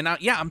say, and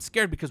I'm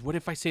scared because what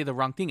if I say the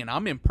wrong thing? And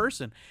I'm in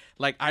person.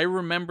 Like I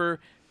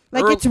remember.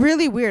 Like, it's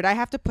really weird. I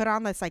have to put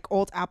on this, like,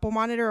 old Apple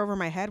monitor over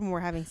my head when we're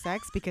having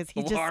sex because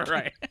he just... All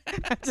right.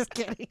 I'm just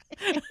kidding.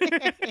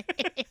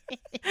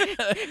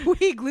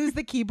 He glues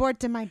the keyboard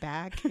to my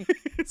back.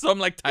 So I'm,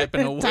 like,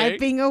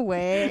 typing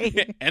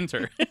away.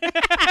 Enter.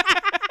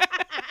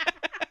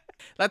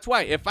 That's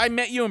why if I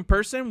met you in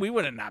person, we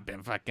would have not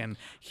been fucking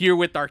here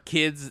with our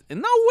kids.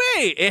 No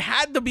way. It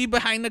had to be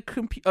behind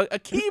a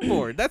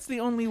keyboard. That's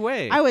the only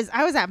way. I was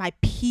at my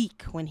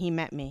peak when he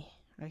met me.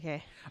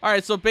 Okay. All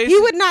right. So basically, he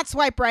would not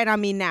swipe right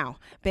on me now,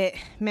 but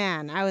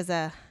man, I was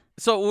a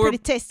pretty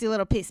tasty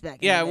little piece back.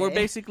 Yeah, we're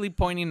basically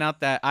pointing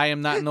out that I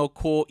am not no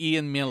cool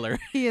Ian Miller.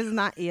 He is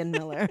not Ian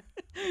Miller.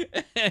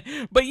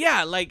 But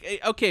yeah, like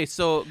okay.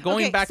 So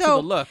going back to the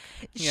look,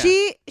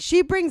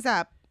 she brings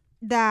up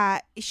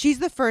that she's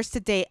the first to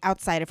date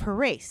outside of her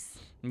race.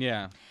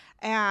 Yeah.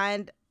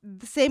 And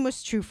the same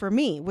was true for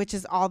me, which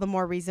is all the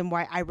more reason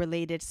why I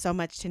related so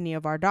much to Neo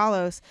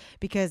Vardalos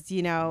because,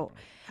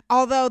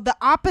 although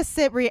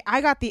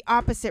I got the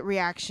opposite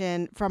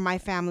reaction from my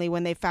family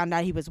when they found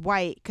out he was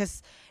white,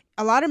 because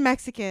a lot of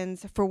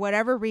Mexicans, for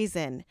whatever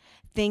reason,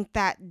 think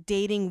that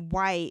dating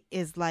white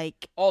is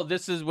like... Oh,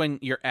 this is when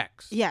your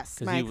ex. Yes,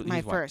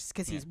 my first,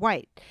 because he's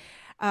white.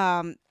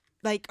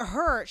 Like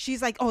her, she's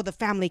like, oh, the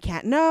family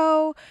can't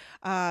know.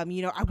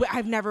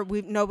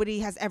 Nobody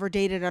has ever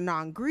dated a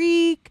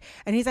non-Greek.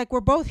 And he's like,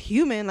 we're both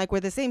human. Like, we're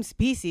the same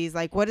species.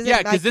 Like, what is it? Yeah,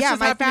 because like, this is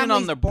happening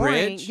on the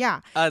bridge. Yeah.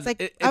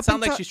 It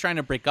sounds like she's trying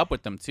to break up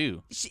with them,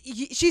 too.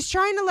 She's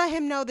trying to let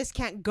him know this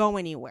can't go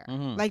anywhere.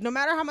 Mm-hmm. Like, no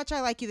matter how much I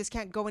like you, this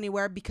can't go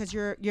anywhere because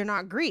you're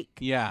not Greek.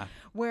 Yeah.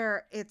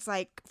 Where it's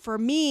like, for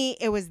me,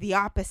 it was the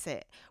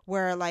opposite.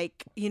 Where,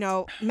 like,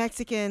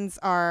 Mexicans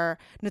are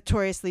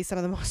notoriously some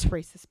of the most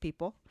racist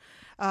people.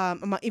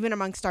 Even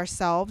amongst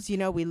ourselves,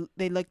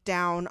 they look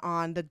down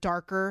on the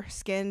darker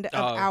skinned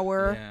of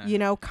our,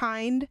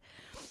 kind.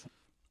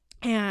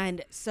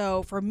 And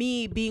so for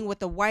me, being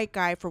with a white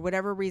guy, for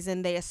whatever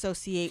reason, they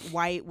associate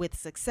white with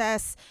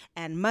success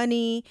and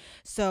money.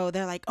 So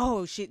they're like,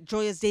 oh,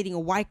 Joya's dating a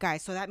white guy,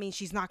 so that means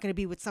she's not going to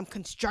be with some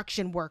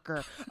construction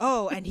worker.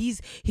 Oh, and he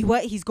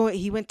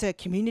went to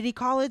community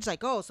college.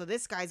 Like, oh, so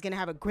this guy's going to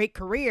have a great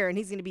career and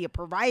he's going to be a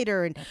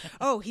provider. And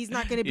oh, he's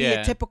not going to be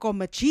a typical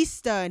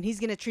machista and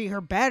he's going to treat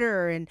her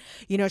better. And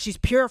she's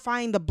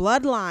purifying the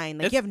bloodline.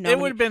 Like, it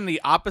would have been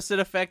the opposite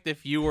effect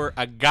if you were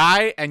a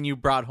guy and you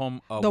brought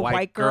home a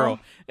white girl.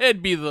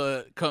 It'd be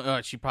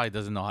she probably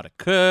doesn't know how to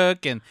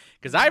cook, and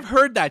because I've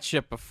heard that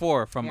shit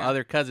before from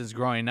other cousins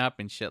growing up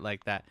and shit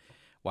like that.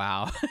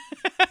 Wow.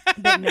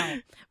 But no,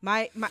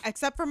 my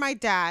except for my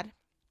dad,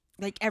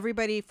 like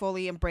everybody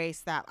fully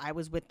embraced that I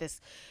was with this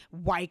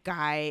white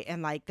guy,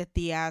 and like the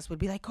Diaz would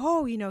be like,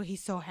 oh,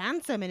 he's so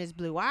handsome and his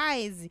blue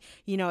eyes,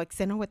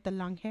 Xeno with the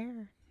long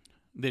hair.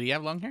 Did he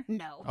have long hair?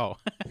 No. Oh.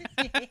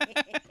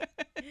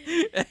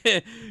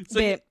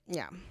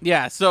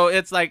 Yeah. So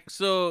it's like,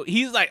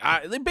 he's like,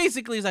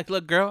 basically he's like,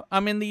 look, girl,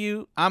 I'm into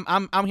you.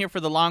 I'm here for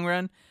the long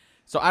run,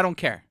 so I don't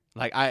care.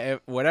 Like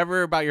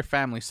whatever about your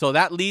family. So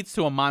that leads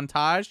to a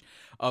montage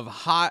of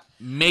hot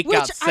makeout Which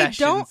I sessions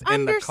don't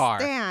in the car.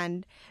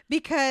 understand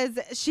because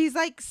she's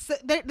like,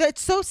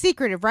 it's so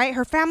secretive, right?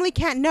 Her family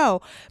can't know.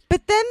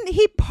 But then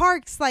he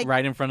parks like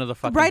Right in front of the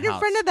fucking right house. in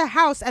front of the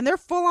house, and they're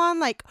full on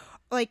like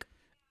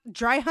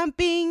dry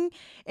humping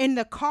in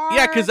the car.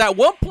 Yeah, because at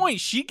one point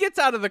she gets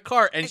out of the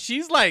car and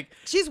she's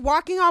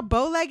walking all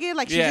bow-legged,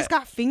 like she just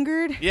got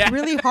fingered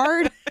really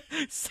hard.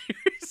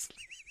 Seriously.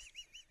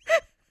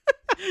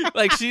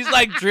 Like she's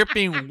like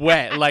dripping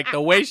wet, like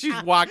the way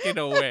she's walking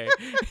away,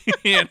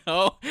 you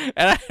know.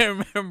 And I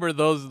remember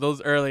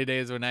those early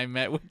days when I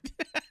met with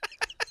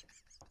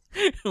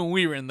when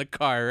we were in the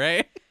car,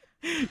 right?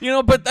 You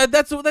know, but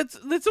that's what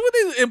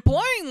they're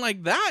implying,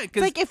 like that. It's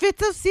like, if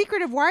it's so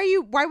secretive, why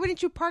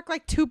wouldn't you park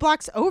like 2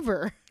 blocks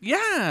over?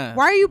 Yeah.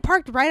 Why are you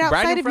parked right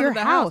outside of your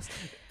house?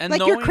 And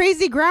like your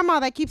crazy grandma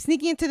that keeps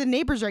sneaking into the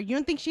neighbor's yard. You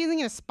don't think she isn't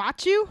gonna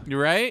spot you?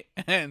 You're right.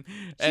 And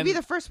she'd be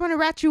the first one to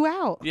rat you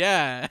out.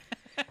 Yeah.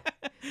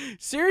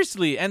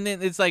 Seriously. And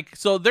then it's like,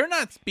 so they're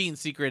not being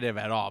secretive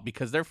at all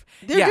because they're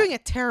doing a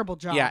terrible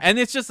job. Yeah, and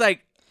it's just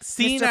like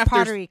scene Mr.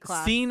 Pottery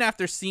class. scene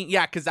after scene.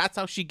 Yeah, because that's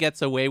how she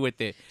gets away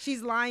with it.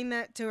 She's lying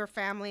that to her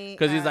family.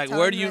 Because he's like,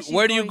 where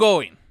are you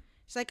going?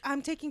 She's like,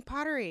 I'm taking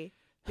pottery.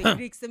 The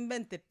Greeks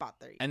invented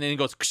pottery. And then he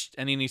goes, Ksh,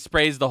 and then he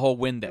sprays the whole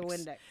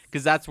Windex.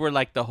 Because that's where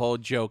like the whole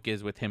joke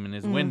is with him and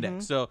his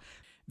Windex. So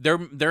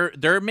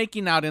they're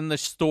making out in the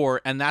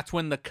store, and that's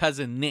when the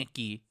cousin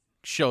Nikki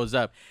shows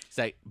up. It's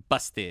like,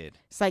 busted.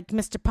 It's like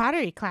Mr.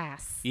 Pottery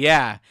class.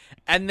 Yeah.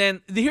 And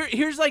then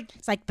here's like,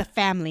 it's like the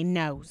family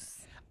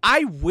knows.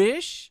 I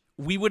wish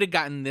we would have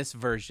gotten this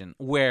version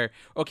where,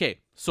 okay,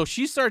 so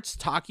she starts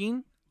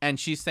talking and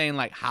she's saying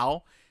like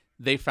how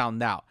they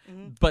found out.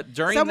 But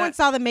during someone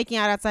saw them making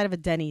out outside of a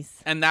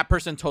Denny's. And that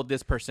person told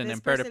this person that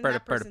and person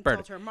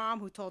told her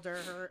mom, who told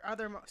her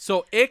other mom.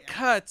 So it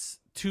cuts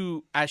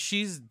to as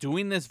she's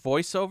doing this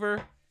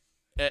voiceover.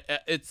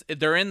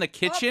 They're in the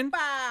kitchen.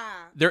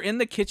 Opa! They're in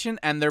the kitchen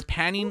and they're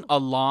panning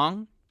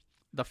along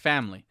the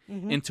family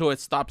until it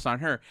stops on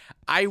her.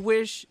 I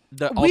wish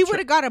we would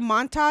have got a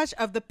montage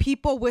of the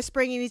people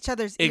whispering in each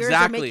other's ears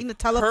or making the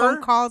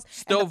telephone calls.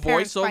 Still and the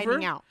parents voiceover.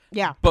 finding out.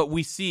 Yeah. But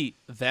we see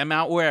them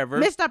out wherever.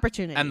 Missed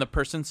opportunity. And the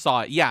person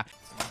saw it. Yeah.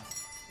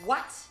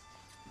 What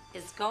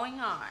is going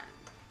on?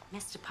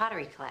 Mr.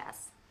 Pottery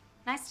class.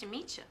 Nice to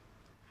meet you.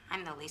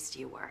 I'm the least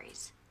of your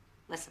worries.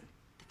 Listen,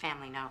 the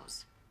family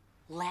knows.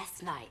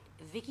 Last night,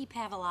 Vicky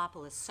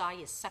Pavlopoulos saw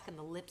you sucking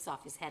the lips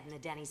off his head in the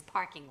Denny's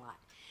parking lot.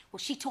 Well,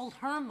 she told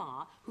her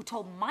ma, who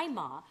told my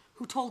ma,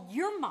 who told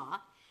your ma.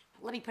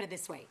 Let me put it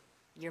this way.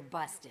 You're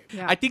busted.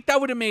 Yeah. I think that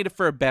would have made it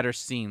for a better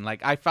scene.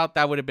 Like, I felt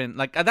that would have been,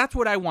 like, that's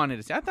what I wanted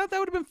to see. I thought that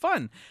would have been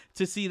fun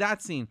to see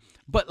that scene.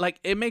 But, like,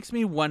 it makes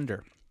me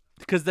wonder.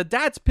 Because the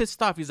dad's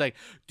pissed off. He's like,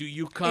 do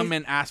you come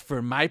and ask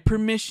for my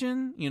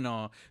permission? You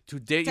know, to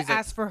date? To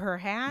ask for her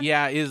hand?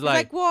 Yeah, he's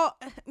like, well,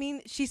 I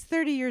mean, she's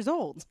 30 years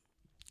old.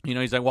 You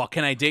know, he's like, well,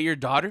 can I date your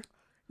daughter?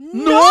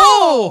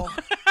 No!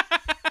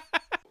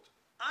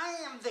 I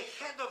am the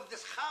head of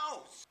this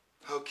house.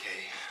 Okay.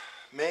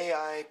 May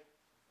I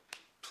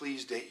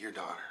please date your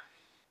daughter?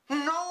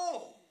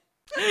 No!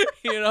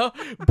 You know?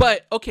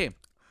 But, okay,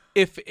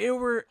 if it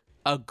were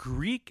a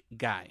Greek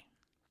guy,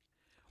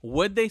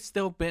 would they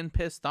still been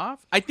pissed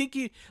off? I think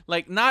he,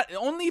 like, not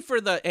only for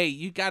the, hey,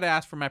 you got to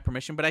ask for my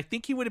permission, but I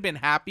think he would have been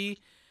happy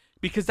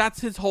because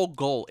that's his whole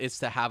goal is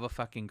to have a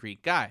fucking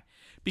Greek guy.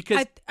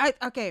 Because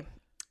okay,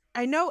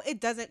 I know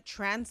it doesn't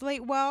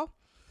translate well,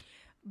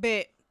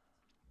 but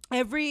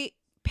every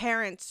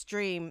parent's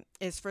dream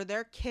is for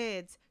their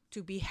kids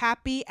to be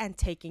happy and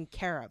taken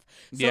care of.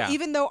 So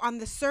even though on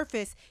the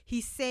surface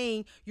he's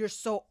saying you're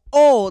so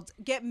old,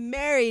 get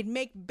married,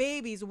 make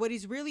babies, what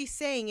he's really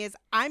saying is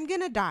I'm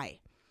gonna die.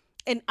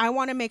 And I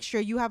want to make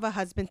sure you have a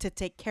husband to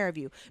take care of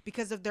you.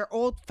 Because of their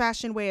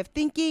old-fashioned way of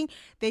thinking,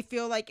 they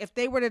feel like if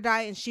they were to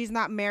die and she's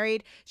not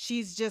married,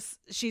 she's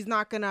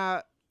not going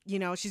to, you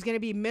know, she's going to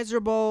be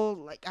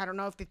miserable. Like, I don't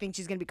know if they think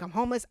she's going to become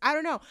homeless. I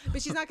don't know.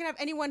 But she's not going to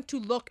have anyone to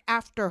look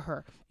after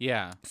her.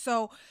 Yeah.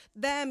 So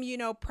them, you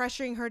know,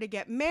 pressuring her to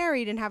get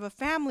married and have a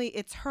family,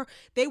 it's her.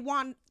 They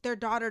want their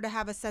daughter to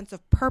have a sense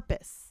of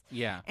purpose.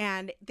 Yeah.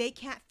 And they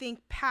can't think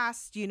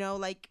past, you know,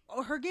 like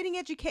her getting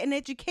an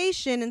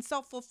education and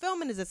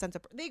self-fulfillment is a sense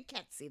of, they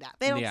can't see that.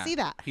 They don't see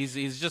that. He's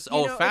just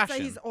old-fashioned.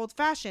 Like he's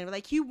old-fashioned.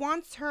 Like he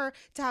wants her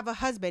to have a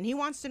husband. He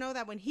wants to know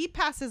that when he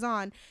passes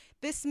on,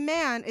 this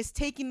man is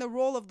taking the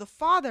role of the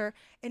father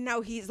and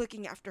now he's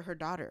looking after her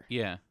daughter.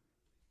 Yeah.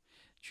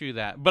 True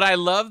that. But I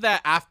love that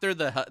after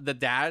the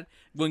dad,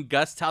 when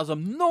Gus tells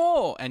him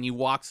no and he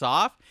walks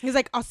off, he's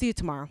like, I'll see you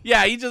tomorrow.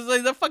 Yeah, he just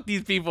like, the fuck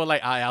these people,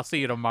 like, I'll see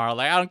you tomorrow.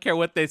 Like, I don't care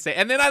what they say.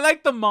 And then I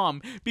like the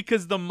mom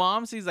because the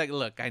mom, she's like,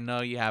 look, I know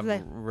you have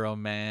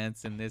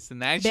romance and this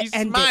and that. And she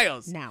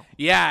smiles. Now.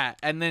 Yeah.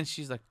 And then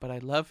she's like, but I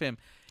love him.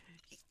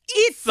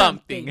 Eat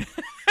something.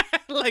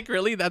 Like,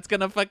 really? That's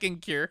going to fucking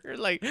cure her?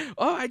 Like,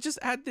 oh, I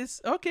just had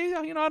this. Okay,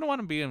 you know, I don't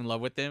want to be in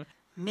love with him.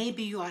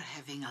 Maybe you are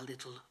having a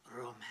little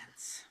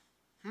romance.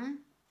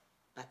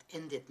 But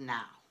end it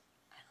now.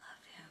 I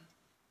love him.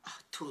 Oh,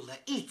 Tula,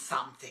 eat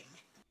something.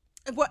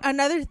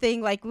 Another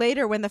thing, like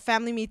later when the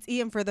family meets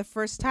Ian for the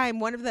first time,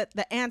 one of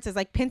the aunts is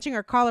like pinching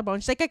her collarbone.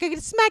 She's like, I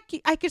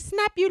could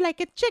snap you like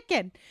a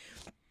chicken.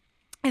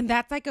 And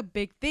that's like a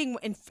big thing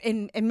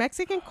in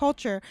Mexican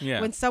culture. Yeah.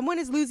 When someone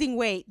is losing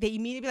weight, they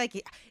immediately be like,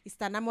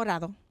 está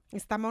enamorado.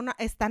 Está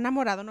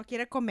enamorado, no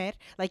quiere comer.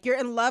 Like, you're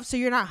in love, so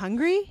you're not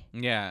hungry.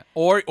 Yeah.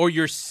 Or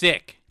you're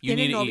sick. You Tiene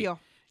need to novio. eat.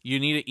 You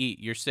need to eat.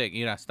 You're sick.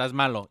 Mira, estás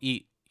malo.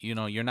 Eat. You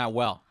know, you're not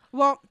well.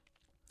 Well,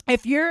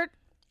 if you're,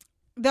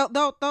 they'll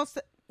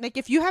like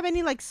if you have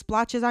any like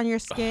splotches on your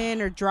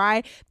skin or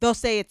dry, they'll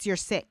say it's you're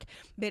sick.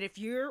 But if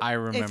you're, I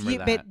remember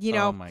that. But you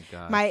know, oh my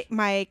gosh.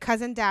 my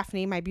cousin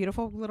Daphne, my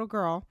beautiful little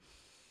girl,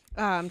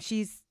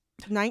 she's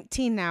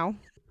 19 now.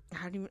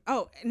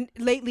 And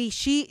lately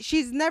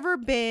she's never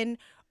been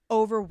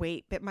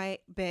overweight,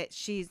 but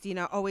she's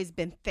always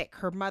been thick.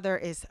 Her mother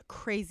is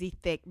crazy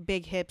thick,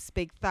 big hips,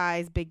 big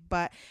thighs, big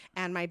butt,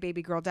 and my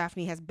baby girl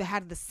Daphne has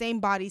had the same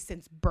body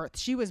since birth.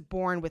 She was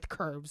born with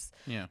curves.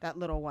 Yeah. That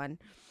little one.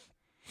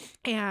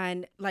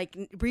 And like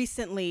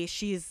recently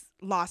she's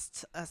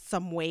lost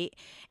some weight,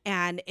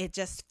 and it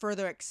just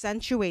further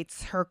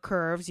accentuates her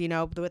curves,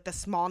 with the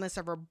smallness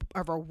of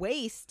her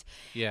waist.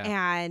 Yeah.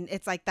 And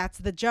it's like, that's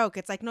the joke.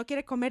 It's like, no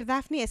quiere comer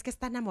Daphne, es que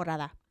está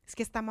enamorada. Es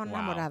que está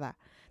enamorada.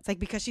 It's like,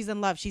 because she's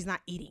in love, she's not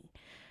eating.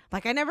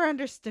 Like, I never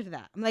understood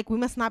that. I'm like, we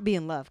must not be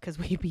in love because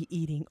we be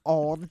eating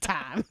all the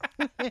time.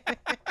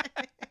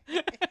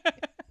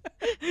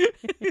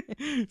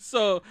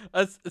 So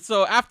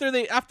after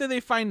they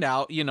find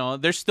out,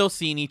 they're still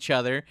seeing each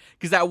other,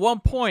 because at one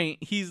point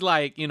he's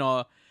like,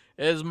 this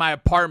is my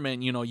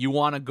apartment, you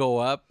want to go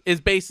up, is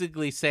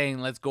basically saying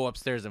let's go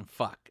upstairs and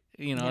fuck,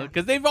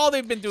 because they've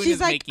been doing She's is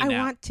like, making I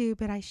out. want to,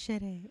 but I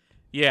shouldn't.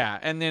 Yeah,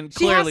 and then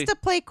She clearly has to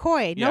play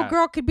coy. No Yeah.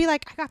 girl could be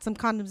like, I got some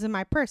condoms in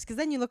my purse, because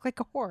then you look like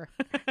a whore.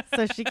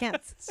 So she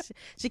can't.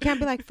 She can't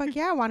be like, fuck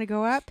yeah, I want to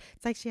go up.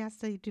 It's like she has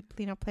to,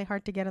 play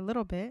hard to get a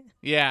little bit.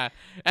 Yeah,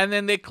 and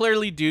then they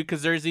clearly do,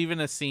 because there's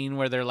even a scene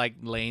where they're like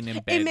laying in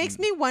bed. It makes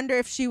me wonder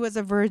if she was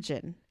a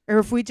virgin, or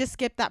if we just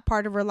skipped that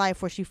part of her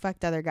life where she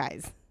fucked other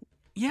guys.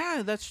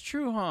 Yeah, that's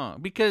true, huh?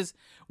 Because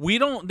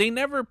they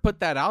never put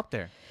that out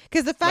there.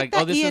 Because the fact Like,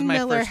 that this is Ian my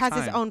Miller first has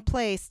his time. own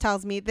place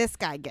tells me this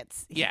guy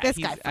gets. Yeah, this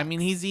guy.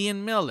 he's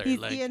Ian Miller. He's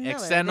like Ian Miller.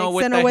 Xeno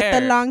with Xeno with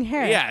hair. the long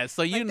hair. Yeah,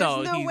 so Like, you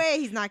know. there's no way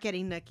he's not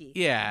getting nookie.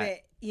 Yeah.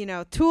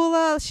 But,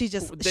 Tula, she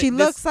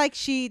looks like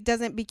she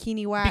doesn't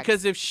bikini wax.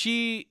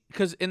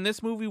 Because in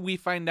this movie we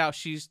find out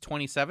she's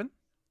 27.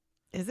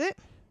 Is it?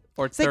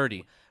 Or It's like,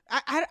 30.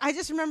 I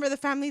just remember the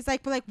family's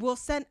like,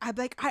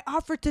 I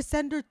offered to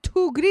send her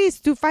to Greece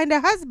to find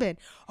a husband.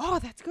 Oh,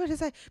 that's good. It's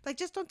like,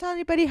 just don't tell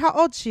anybody how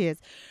old she is.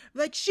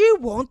 Like, she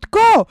won't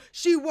go.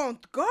 She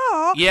won't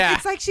go. Yeah.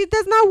 It's like she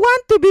does not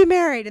want to be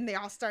married. And they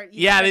all start.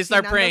 Yeah, they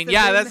start praying.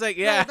 Yeah, that's like,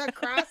 yeah. The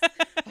cross.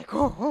 Like,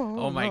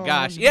 oh my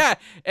gosh. Yeah.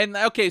 And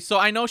okay, so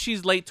I know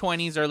she's late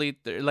 20s, early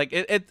like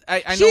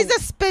I know she's a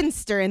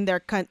spinster in their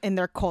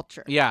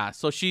culture. Yeah,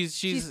 so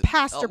she's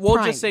past her we'll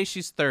prime. just say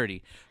she's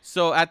 30.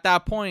 So at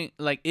that point,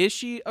 like, is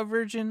she a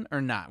virgin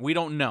or not? We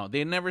don't know.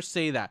 They never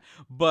say that.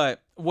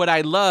 But what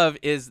I love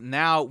is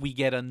now we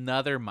get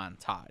another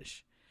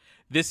montage.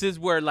 This is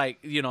where, like,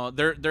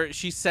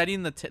 she's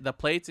setting the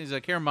plates, and he's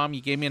like, "Here, mom,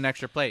 you gave me an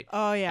extra plate."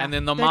 Oh yeah. And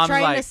then they're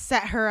trying like, to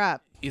set her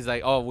up. He's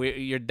like, "Oh,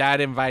 your dad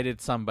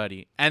invited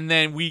somebody," and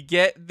then we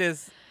get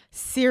this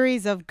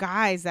series of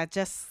guys that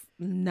just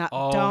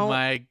Oh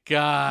my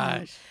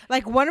gosh.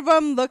 Like, one of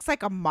them looks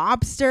like a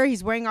mobster.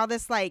 He's wearing all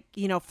this, like,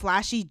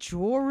 flashy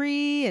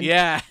jewelry. And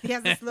yeah. He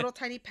has this little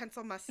tiny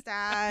pencil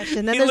mustache.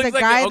 And then He there's a looks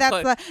like guy an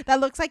that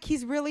looks like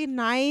he's really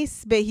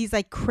nice, but he's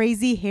like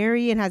crazy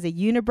hairy and has a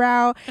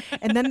unibrow.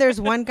 And then there's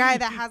one guy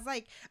that has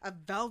like a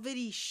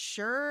velvety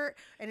shirt,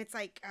 and it's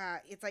like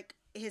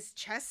his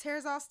chest hair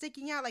is all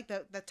sticking out, like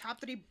the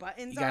top 3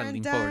 buttons are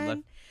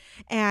undone.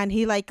 And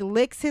he like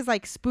licks his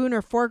like spoon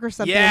or fork or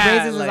something and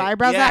raises his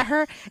eyebrows at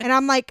her. And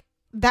I'm like,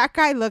 that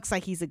guy looks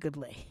like he's a good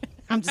lay.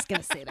 I'm just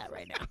going to say that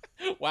right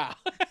now. Wow.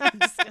 I'm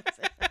just going to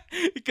say that.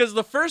 Because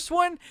the first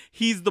one,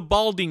 he's the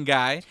balding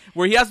guy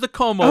where he has the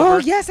comb over. Oh,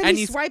 yes. And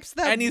he swipes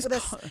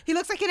he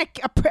looks like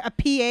a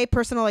PA,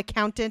 personal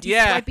accountant. He's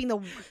swiping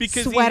the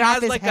because sweat he has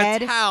off his like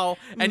head. a towel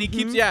and he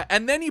keeps,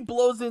 and then he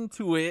blows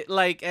into it.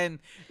 Like, and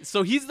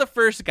so he's the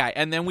first guy.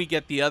 And then we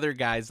get the other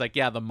guys, like,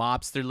 the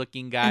mobster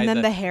looking guy. And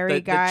then the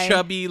hairy guy. The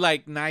chubby,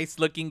 like, nice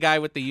looking guy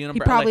with the unibrow. He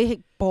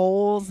probably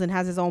bowls and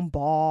has his own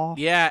ball.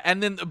 Yeah.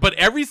 And then, but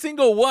every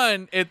single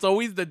one, it's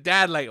always the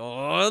dad, like,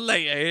 oh,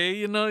 like,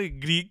 hey,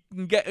 Greek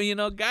guy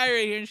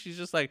right here. And she's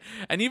just like,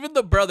 and even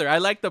the brother, I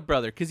like the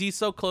brother because he's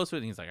so close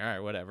with him. He's like, all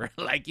right, whatever.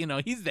 Like,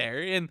 he's there.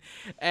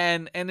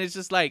 And it's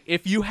just like,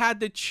 if you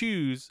had to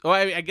choose,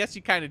 I guess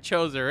you kind of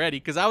chose already,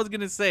 because I was going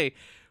to say,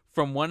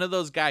 from one of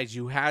those guys,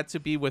 you had to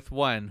be with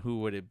one, who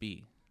would it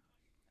be?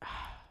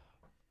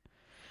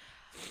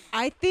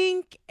 I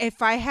think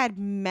if I had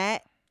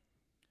met,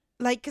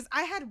 like, because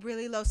I had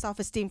really low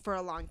self-esteem for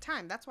a long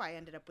time. That's why I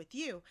ended up with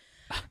you.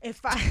 If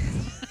I...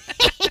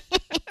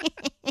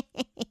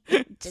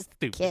 Just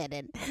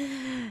kidding.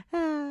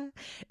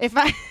 If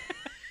I...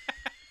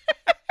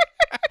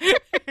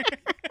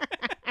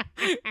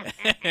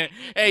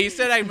 Hey, you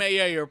said I met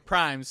you at your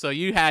prime, so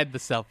you had the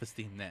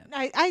self-esteem then.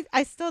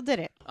 I still did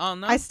it. Oh,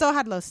 no? I still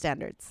had low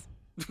standards.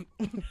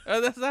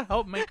 Oh, that's not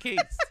help my case.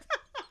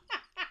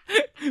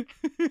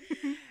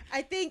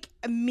 I think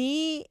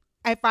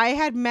if I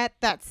had met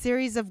that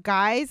series of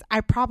guys, I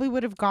probably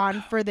would have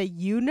gone for the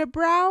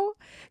unibrow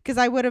because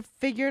I would have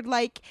figured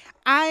like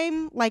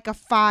I'm like a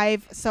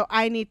 5, so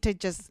I need to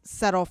just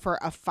settle for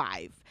a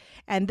 5.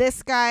 And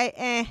this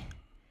guy,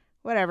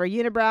 whatever,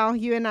 unibrow,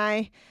 you and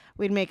I,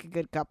 we'd make a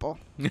good couple.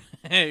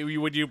 Hey,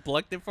 would you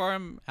pluck it for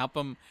him? Help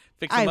him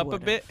fix him up a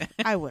bit?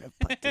 I would have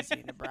plucked his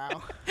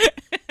unibrow.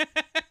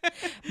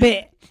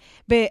 But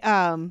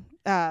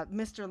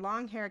Mr.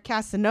 Longhair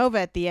Casanova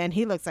at the end,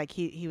 he looks like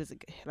he would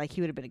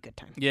have been a good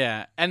time.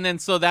 Yeah, and then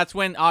so that's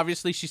when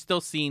obviously she's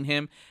still seeing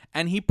him,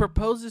 and he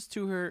proposes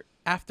to her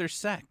after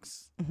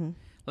sex,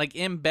 like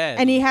in bed,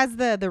 and he has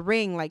the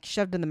ring like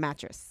shoved in the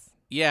mattress.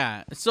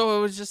 Yeah, so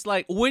it was just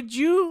like, would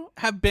you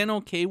have been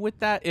okay with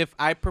that if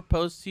I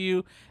proposed to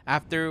you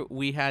after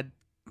we had,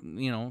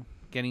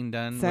 getting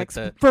done Sex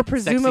with the for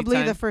presumably sexy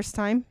time? The first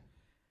time?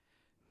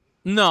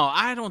 No,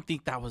 I don't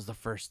think that was the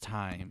first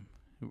time.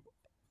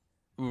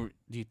 Do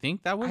you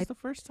think that was the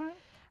first time?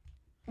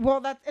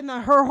 Well, that's in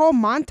her whole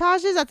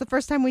montages. That's the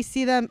first time we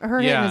see her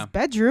in his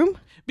bedroom.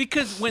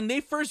 Because when they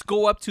first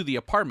go up to the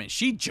apartment,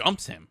 she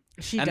jumps him.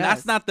 And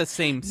that's not the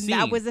same scene.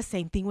 That was the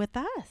same thing with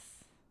us.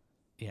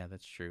 Yeah,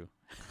 that's true.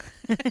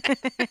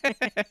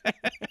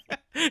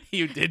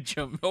 You did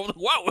jump. Oh,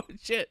 whoa,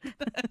 shit.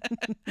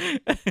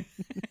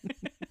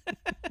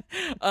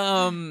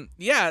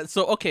 Yeah.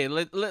 So okay,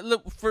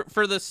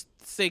 for the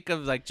sake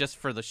of like just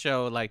for the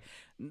show, like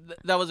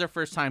that was our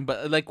first time.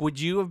 But like, would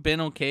you have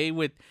been okay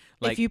with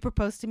like if you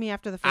proposed to me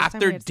after the first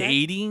time? After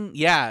dating,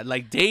 yeah,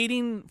 like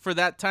dating for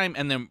that time,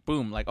 and then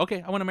boom, like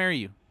okay, I want to marry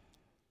you.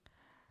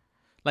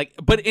 Like,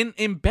 but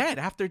in bed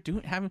after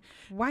having.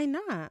 Why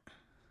not?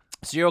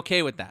 So you're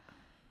okay with that?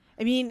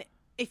 I mean,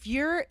 if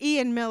you're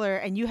Ian Miller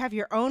and you have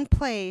your own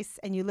place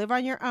and you live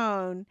on your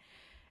own,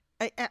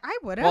 I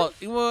would have.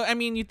 Well, I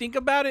mean, you think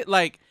about it,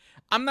 like,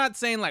 I'm not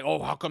saying like,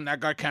 oh, how come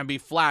that guy can't be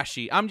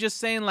flashy? I'm just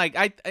saying like,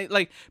 I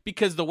like,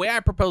 because the way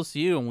I propose to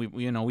you, and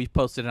we've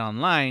posted it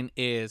online,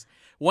 is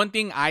one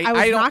thing I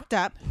was don't... knocked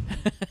up.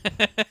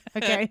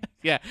 Okay.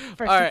 Yeah.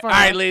 All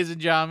right, ladies and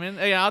gentlemen.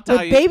 Yeah, I'll tell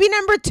With you. baby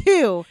number 2,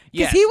 because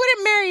Yes. he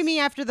wouldn't marry me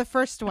after the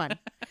first one.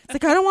 It's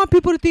like, I don't want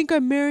people to think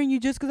I'm marrying you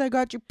just because I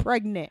got you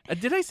pregnant.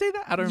 Did I say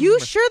that? I don't You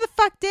remember. sure the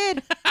fuck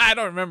did. I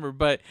don't remember,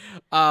 but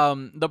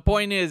the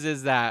point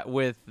is that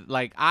with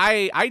like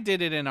I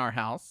did it in our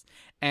house,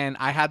 and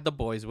I had the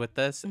boys with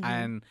us,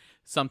 and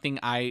something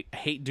I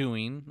hate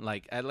doing,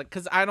 like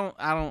because I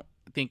don't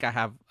think I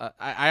have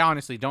I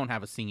honestly don't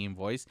have a singing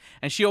voice,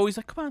 and she always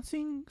like, come on,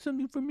 sing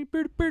something for me,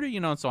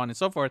 and so on and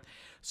so forth.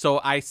 So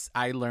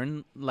I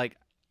learned, like,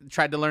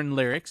 tried to learn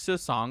lyrics to a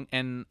song,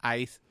 and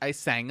I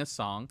sang a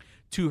song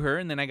to her,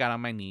 and then I got on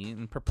my knee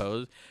and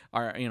proposed.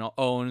 Our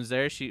Owen's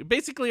there. She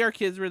basically, our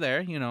kids were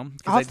there, because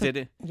I did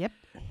it. Yep.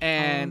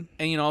 And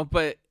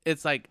but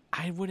it's like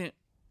I wouldn't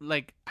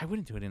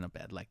do it in a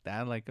bed like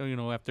that. Like,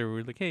 after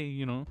we're like,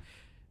 hey,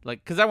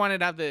 like, because I wanted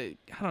to have I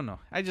don't know.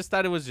 I just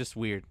thought it was just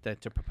weird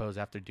to propose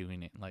after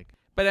doing it. Like,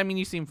 but I mean,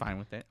 you seem fine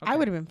with it. Okay. I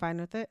would have been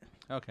fine with it.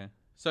 Okay.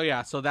 So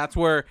yeah, so that's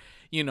where,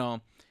 in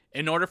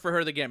order for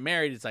her to get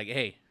married, it's like,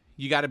 hey,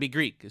 you got to be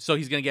Greek. So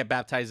he's going to get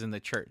baptized in the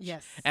church.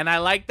 Yes. And I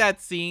like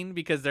that scene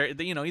because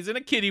he's in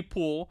a kiddie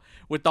pool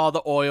with all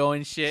the oil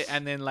and shit.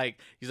 And then like,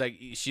 he's like,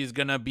 she's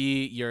going to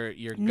be your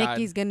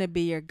Nikki's going to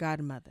be your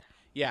godmother.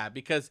 Yeah,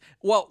 because,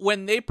 well,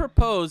 when they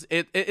propose,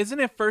 isn't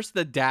it first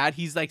the dad?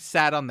 He's like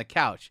sat on the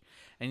couch.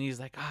 And he's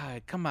like,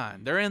 come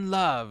on, they're in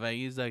love. And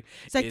he's like,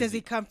 it's like, does he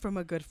come from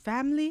a good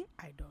family?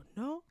 I don't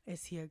know.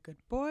 Is he a good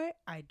boy?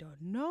 I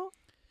don't know.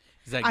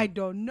 He's like, I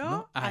don't know.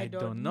 No, I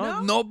don't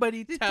know.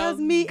 Nobody tells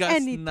me Gus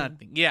anything.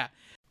 nothing. Yeah.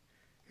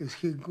 Is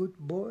he a good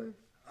boy?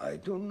 I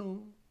don't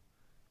know.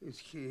 Is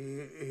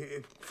he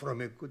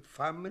from a good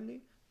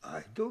family?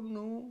 I don't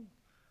know.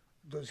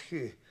 Is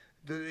he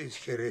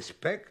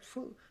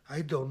respectful?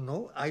 I don't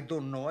know. I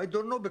don't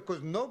know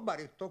because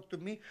nobody talked to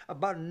me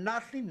about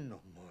nothing no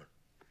more.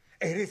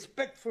 A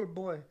respectful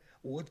boy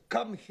would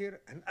come here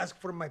and ask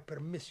for my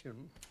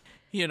permission.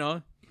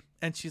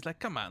 And she's like,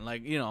 come on,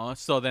 like,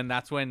 so then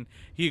that's when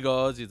he's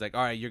like,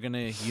 all right, you're going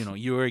to,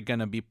 you're going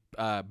to be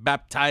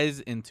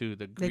baptized into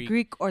the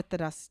Greek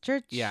Orthodox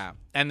Church. Yeah.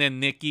 And then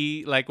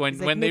Nikki, like when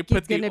they Nikki's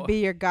put going to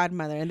be your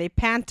godmother, and they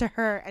pan to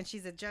her and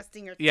she's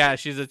adjusting her. Yeah,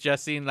 she's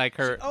adjusting like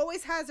her. She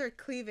always has her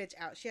cleavage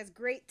out. She has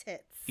great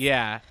tits.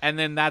 Yeah. And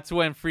then that's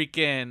when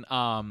freaking,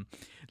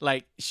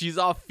 like, she's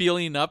all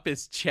feeling up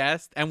his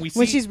chest, and we see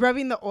when she's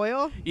rubbing the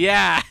oil.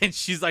 Yeah, and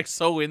she's like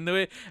so into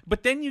it.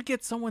 But then you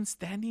get someone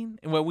standing,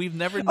 and we've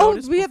never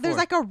noticed. Oh, there's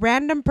like a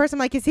random person.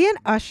 Like, is he an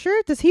usher?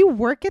 Does he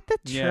work at the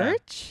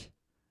church?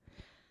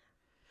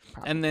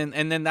 And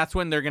then that's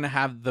when they're gonna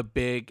have the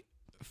big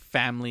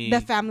family.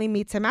 The family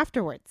meets him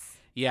afterwards.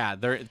 Yeah,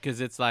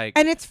 because it's like,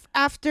 and it's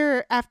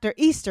after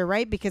Easter,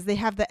 right? Because they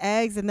have the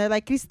eggs, and they're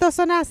like, "Christos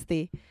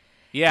anasti."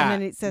 Yeah, and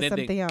then it says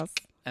something else.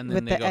 And then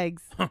with they the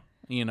eggs.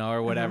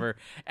 or whatever.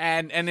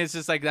 And it's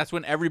just like that's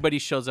when everybody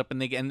shows up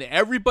and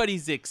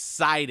everybody's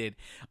excited.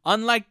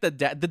 Unlike the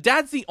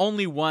dad's the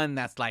only one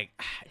that's like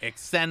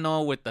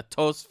exeno with the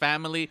Toast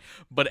family,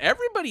 but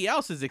everybody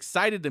else is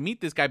excited to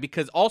meet this guy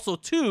because also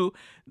too,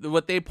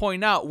 what they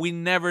point out, we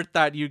never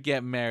thought you'd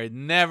get married,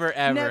 never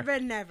ever,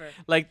 never.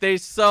 Like they're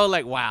so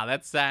like, wow,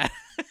 that's sad.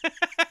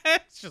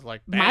 It's just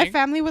like, dang. My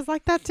family was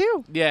like that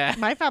too. Yeah,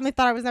 my family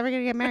thought I was never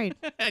gonna get married,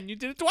 and you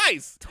did it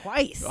twice.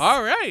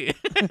 All right.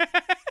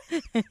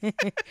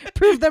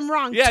 Prove them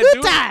wrong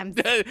 2 times.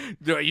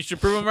 You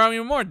should prove them wrong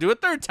even more. Do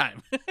it 3rd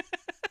time.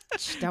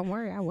 Don't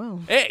worry, I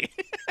will. Hey.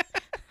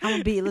 I'm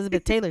gonna beat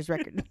Elizabeth Taylor's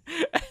record.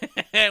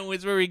 And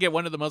it's where we get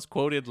one of the most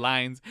quoted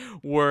lines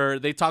where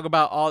they talk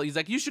about he's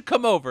like, you should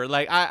come over.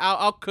 Like,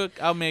 I'll cook,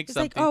 I'll make it's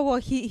something. Like, oh, well,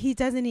 he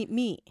doesn't eat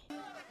meat.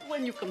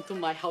 When you come to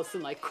my house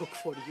and I cook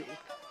for you.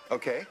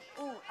 Okay.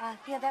 Oh,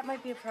 yeah, that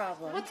might be a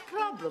problem. What's the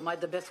problem? I'm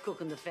the best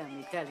cook in the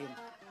family, Italian.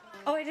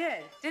 Oh, I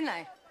did, didn't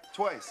I?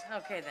 Twice.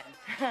 Okay, then.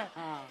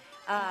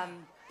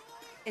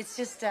 It's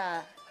just,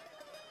 yeah.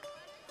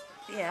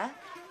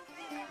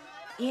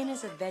 Ian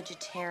is a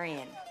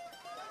vegetarian.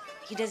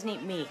 He doesn't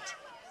eat meat.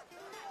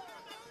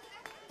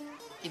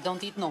 He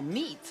don't eat no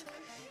meat?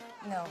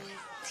 No,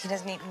 he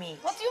doesn't eat meat.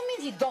 What do you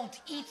mean he don't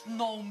eat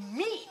no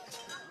meat?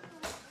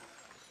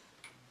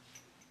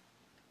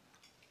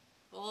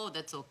 Oh,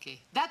 that's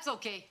okay. That's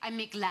okay. I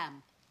make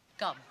lamb.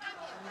 Come.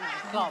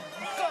 Come.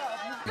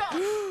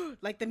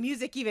 Like the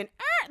music even.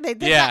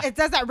 It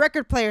does that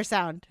record player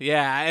sound.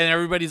 Yeah, and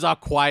everybody's all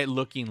quiet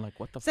looking like,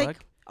 what the fuck?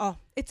 Like, oh,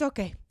 it's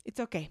okay. It's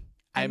okay.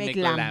 I make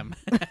lamb.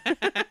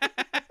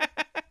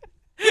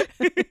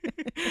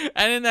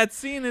 And in that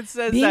scene, it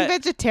says being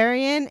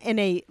vegetarian in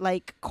a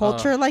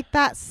culture like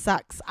that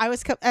sucks. I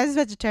was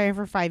vegetarian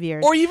for 5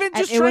 years. Or even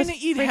just trying to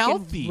eat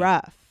healthy.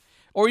 Rough.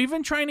 Or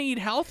even trying to eat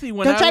healthy.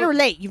 Don't try to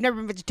relate. You've never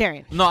been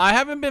vegetarian. No, I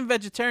haven't been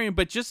vegetarian,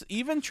 but just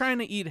even trying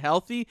to eat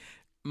healthy,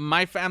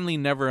 my family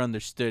never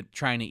understood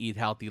trying to eat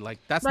healthy. Like,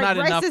 that's not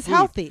rice enough is food.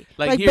 healthy.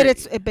 Here,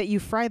 but you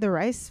fry the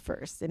rice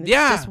first, and it's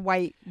just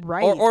white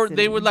rice. Or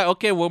they would like,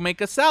 okay, we'll make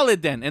a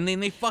salad then, and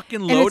then they fucking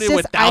load it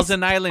with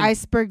Thousand Island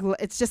iceberg.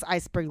 It's just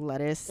iceberg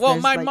lettuce. Well,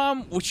 my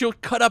mom, she'll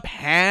cut up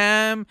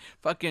ham,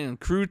 fucking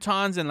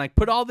croutons, and like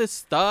put all this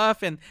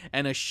stuff and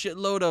a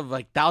shitload of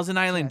like Thousand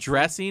Island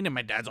dressing, and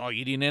my dad's all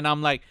eating it.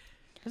 I'm like,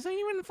 is that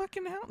even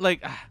fucking hell?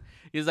 Like.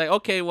 He's like,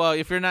 okay, well,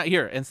 if you're not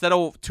here, instead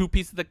of 2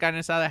 pieces of carne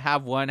asada,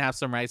 have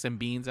some rice and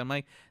beans. I'm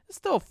like, it's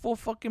still a full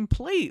fucking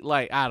plate.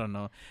 Like, I don't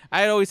know.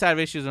 I always have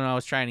issues when I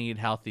was trying to eat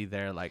healthy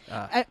there. Like,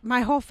 my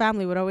whole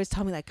family would always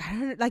tell me, like, I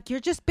don't like, you're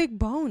just big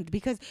boned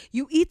because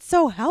you eat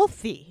so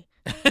healthy.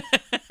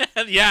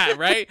 Yeah,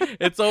 right?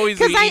 It's always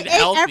because I ate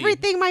healthy.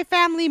 Everything my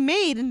family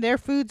made, and their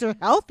foods are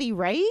healthy,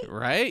 right?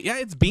 Right? Yeah,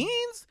 it's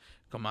beans.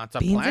 Come on, it's a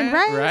beans plant, and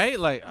rice. Right?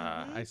 Like,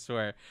 I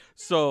swear.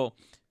 So,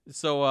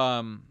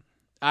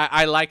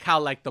 I like how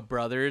like the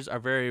brothers are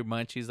very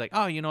much. He's like,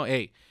 oh,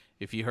 hey,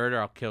 if you hurt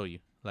her, I'll kill you.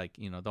 Like,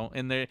 don't.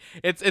 And there,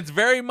 it's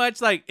very much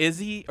like, is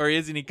he or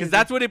isn't he? Because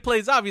that's what it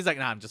plays off. He's like,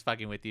 nah, I'm just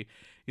fucking with you.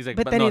 He's like,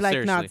 but then no, he like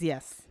seriously. nods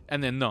yes.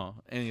 And then no,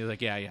 and he's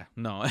like, yeah,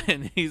 no.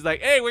 And he's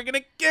like, hey, we're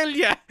gonna kill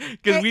you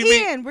because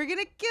Ian, we're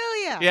gonna kill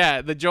you.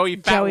 Yeah, the Joey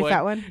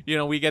fat one.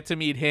 We get to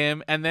meet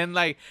him, and then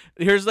like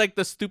here's like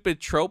the stupid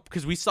trope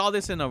because we saw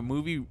this in a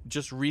movie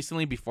just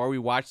recently before we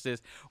watched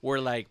this, where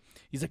like.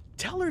 He's like,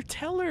 tell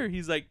her.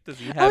 He's like, does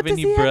he have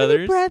any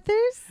brothers?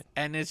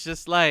 And it's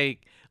just like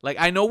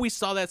I know we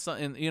saw that,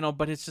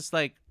 but it's just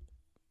like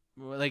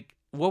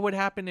what would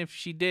happen if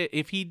he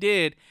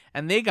did,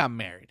 and they got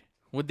married?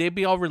 Would they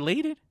be all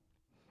related?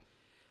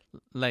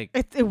 Like,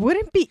 it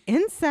wouldn't be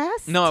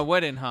incest. No, it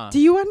wouldn't, huh? Do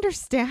you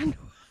understand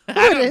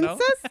what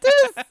incest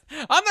is?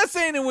 I'm not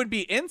saying it would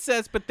be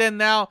incest, but then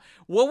now,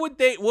 what would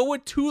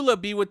Tula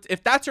be with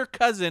if that's her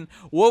cousin?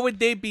 What would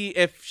they be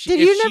if she?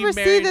 Did you never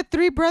see the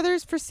Three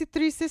Brothers for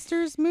Three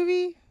Sisters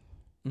movie?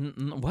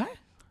 What?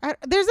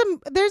 There's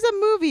a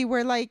movie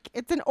where like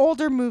it's an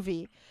older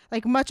movie,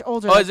 like much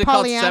older. Oh, like is it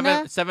Pollyanna?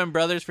 called Seven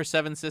Brothers for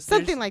Seven Sisters?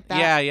 Something like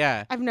that.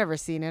 Yeah. I've never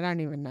seen it. I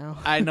don't even know.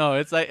 I know.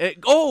 It's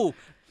like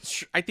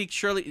I think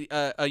Shirley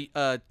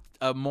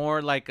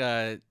more like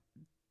a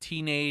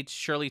teenage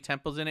Shirley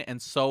Temple's in it,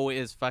 and so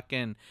is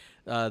fucking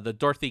the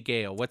Dorothy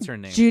Gale. What's her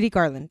name? Judy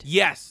Garland.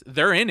 Yes,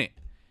 they're in it.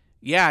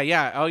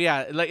 Yeah. Oh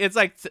yeah, like it's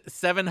like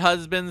 7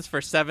 husbands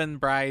for 7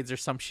 brides or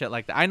some shit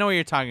like that. I know what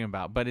you're talking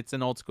about, but it's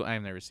an old school.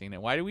 I've never seen it.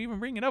 Why do we even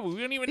bring it up?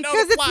 We don't even know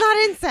because it's not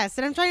incest,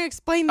 and I'm trying to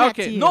explain that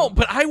to you. No,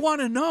 but I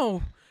want to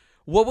know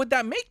what would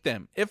that make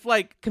them if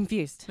like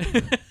confused.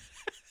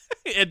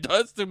 It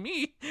does to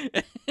me.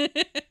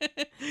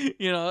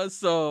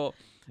 So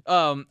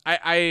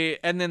I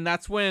and then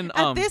that's when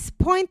at this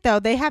point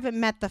though they haven't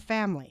met the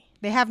family.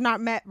 They have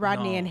not met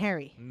Rodney and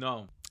Harry.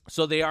 No.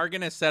 So they are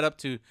gonna set up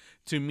to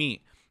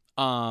meet.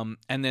 And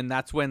then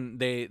that's when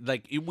they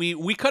like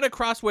we cut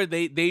across where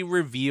they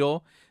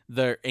reveal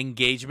their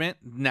engagement.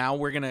 Now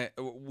we're gonna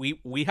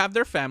we have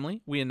their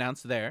family. We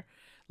announced there.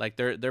 Like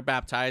they're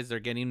baptized, they're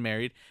getting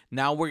married.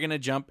 Now we're gonna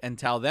jump and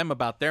tell them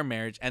about their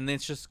marriage, and then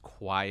it's just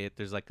quiet.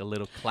 There's like a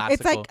little classical.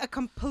 It's like a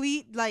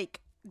complete like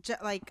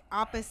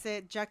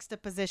opposite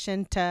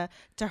juxtaposition to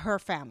her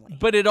family.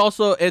 But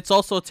it's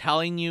also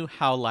telling you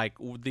how like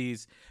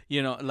these,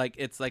 you know, like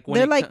it's like when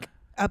they're like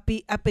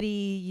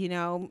uppity, you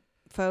know,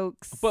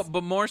 folks.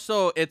 But more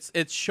so,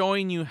 it's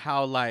showing you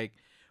how like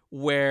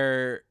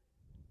where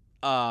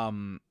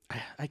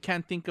I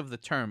can't think of the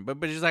term,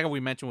 but just like we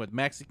mentioned with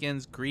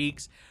Mexicans,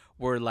 Greeks,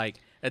 were like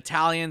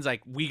Italians,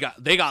 like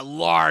they got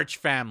large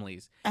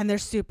families. And they're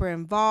super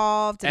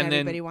involved, and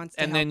everybody then, wants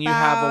to and help then you out,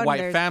 have a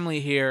white family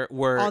here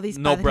where all these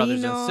no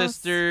brothers and padrinos.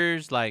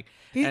 sisters, like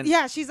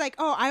yeah, she's like,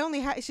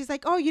 she's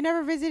like, oh, you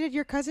never visited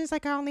your cousins?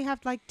 Like, I only have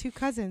like 2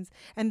 cousins,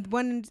 and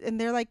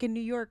they're like in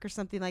New York or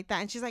something like that.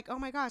 And she's like, oh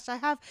my gosh, I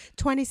have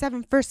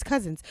 27 first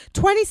cousins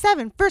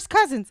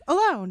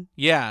alone.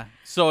 Yeah,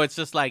 so it's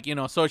just like, you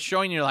know, so it's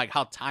showing you like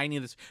how tiny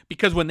this,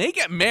 because when they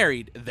get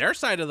married, their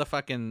side of the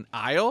fucking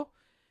aisle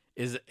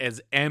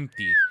is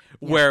empty.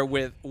 Yeah. Where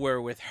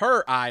with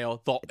her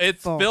aisle,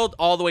 it's filled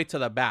all the way to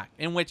the back.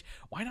 In which,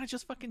 why not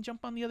just fucking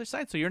jump on the other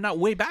side so you're not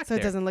way back so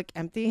there? It doesn't look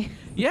empty.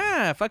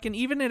 Yeah, fucking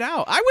even it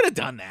out. I would have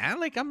done that.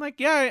 Like, I'm like,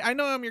 yeah, I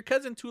know I'm your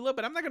cousin Tula,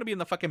 but I'm not gonna be in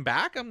the fucking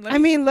back. I'm like, I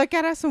mean, look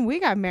at us when we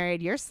got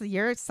married. Your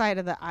side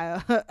of the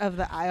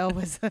aisle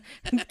was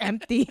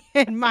empty,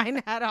 and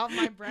mine had all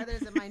my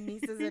brothers and my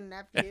nieces and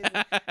nephews.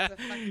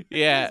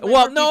 Yeah,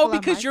 well, no,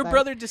 because your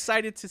brother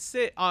decided to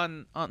sit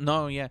on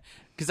no, yeah.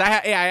 Because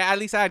at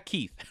least I had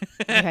Keith.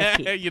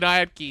 You know, I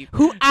had Keith,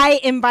 who I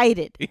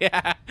invited.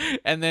 Yeah,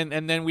 and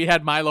then we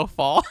had Milo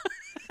fall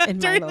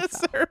during the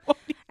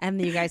ceremony, and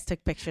you guys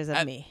took pictures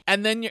of me.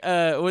 And then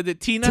was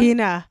it Tina?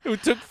 Tina, who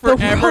took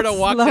forever to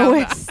walk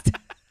down.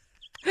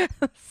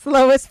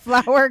 Slowest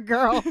flower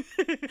girl.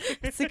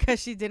 It's because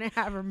she didn't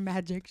have her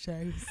magic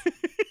shows.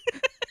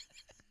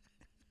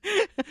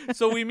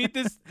 So we meet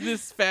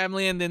this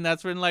family, and then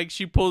that's when like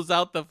she pulls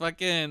out the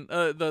fucking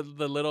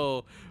the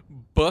little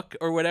book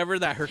or whatever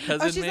that her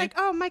cousin she's made. Like,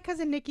 oh, my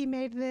cousin Nikki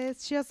made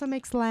this. She also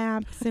makes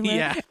lamps. And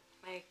yeah.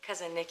 My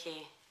cousin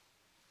Nikki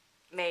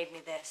made me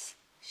this.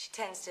 She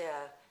tends to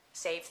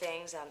save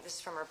things. This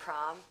is from her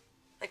prom.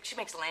 Like, she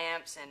makes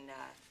lamps and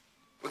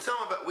Well, tell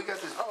them about. We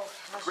got this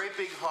great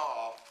big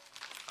hall.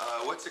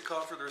 What's it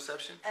called for the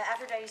reception?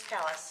 Aphrodite's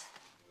Palace.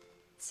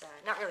 It's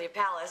not really a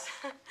palace.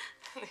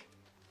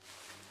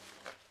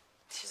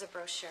 She's a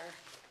brochure.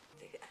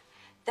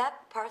 That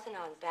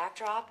Parthenon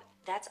backdrop,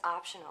 that's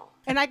optional.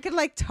 And I could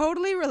like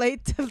totally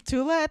relate to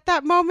Tula at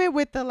that moment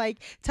with the like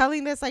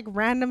telling this like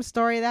random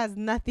story that has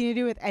nothing to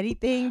do with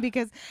anything,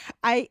 because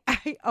I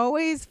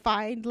always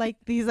find like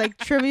these like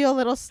trivial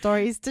little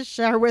stories to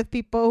share with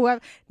people who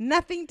have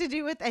nothing to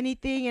do with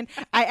anything. And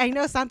I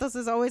know Santos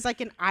is always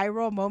like an eye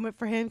roll moment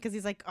for him, because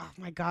he's like, oh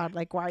my God,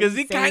 like why? Because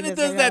he kind of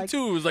does that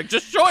too. He's like,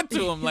 just show it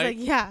to him. Like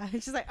yeah.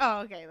 And she's like,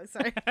 oh, okay,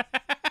 sorry.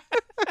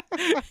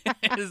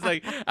 It's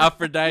like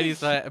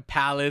Aphrodite's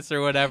palace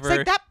or whatever. It's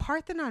like that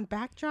Parthenon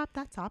backdrop,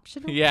 that's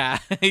optional. Yeah.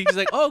 He's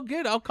like, oh,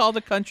 good, I'll call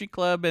the country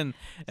club. And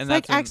it's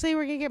like, actually,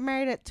 we're going to get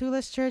married at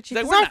Tula's church.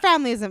 Because like, our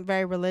family isn't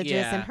very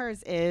religious, and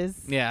hers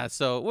is. Yeah,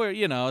 so we're,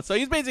 you know, so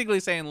he's basically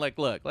saying, like,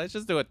 look, let's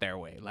just do it their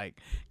way. Like,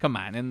 come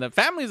on. And the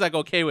family's like,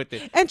 okay with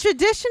it. And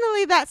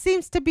traditionally, that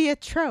seems to be a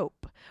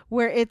trope,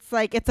 where it's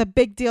like, it's a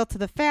big deal to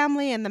the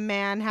family, and the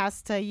man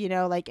has to, you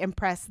know, like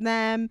impress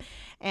them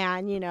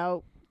and, you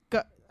know,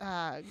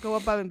 go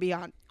above and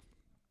beyond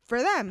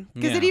for them,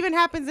 because it even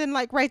happens in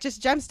like Righteous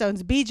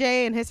Gemstones.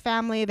 BJ and his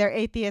family, they're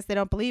atheists, they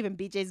don't believe, and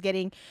BJ's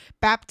getting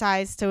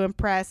baptized to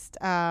impress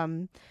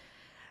John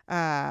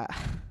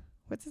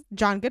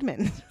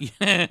Goodman.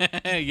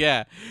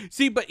 Yeah.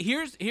 See, but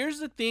here's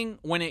the thing,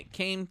 when it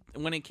came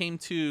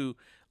to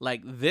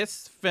like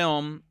this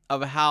film,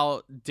 of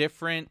how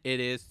different it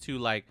is to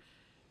like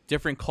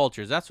different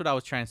cultures. That's what I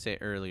was trying to say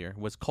earlier,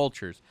 was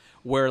cultures,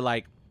 where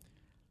like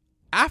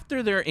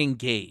after they're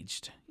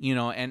engaged, you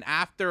know, and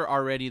after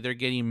already they're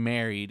getting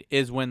married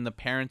is when the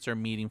parents are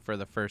meeting for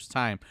the first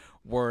time.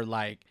 Where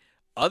like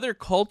other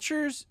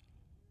cultures,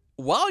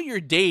 while you're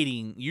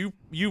dating, you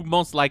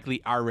most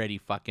likely already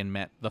fucking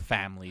met the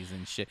families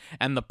and shit,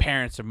 and the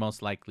parents are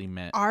most likely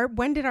met.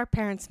 When did our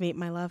parents meet,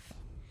 my love?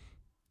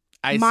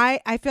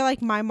 I feel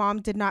like my mom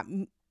did not.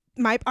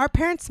 Our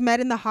parents met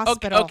in the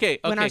hospital. Okay.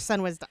 When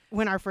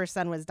our first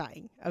son was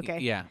dying. Okay.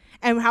 Yeah.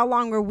 And how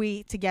long were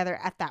we together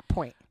at that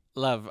point?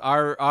 Love,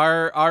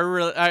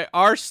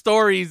 our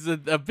story's a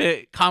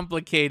bit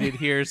complicated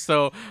here,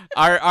 so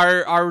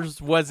ours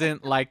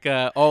wasn't like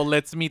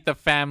let's meet the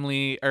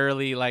family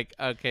early. Like,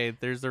 okay,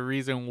 there's a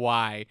reason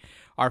why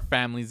our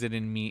families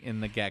didn't meet in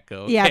the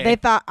get-go. Okay? Yeah, they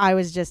thought I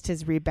was just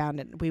his rebound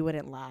and we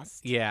wouldn't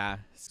last. Yeah.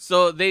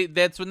 So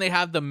that's when they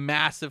have the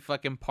massive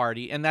fucking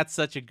party, and that's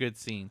such a good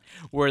scene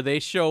where they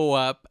show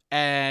up,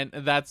 and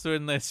that's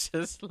when it's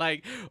just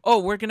like, oh,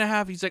 we're gonna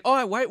have. He's like,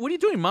 oh, why? What are you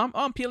doing, Mom?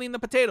 Oh, I'm peeling the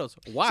potatoes.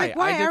 Why? Like,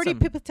 why? I already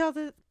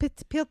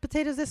peeled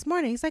potatoes this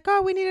morning. He's like,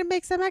 oh, we need to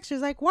make some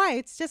extras. Like, why?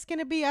 It's just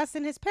gonna be us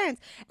and his parents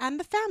and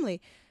the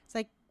family. It's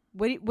like,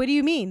 what do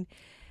you mean?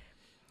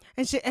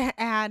 And she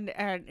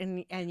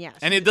and yeah.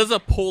 And it does a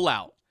pull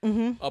out.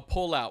 A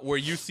pull out where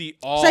you see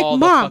all. It's like, the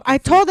Mom, I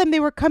fucking told them they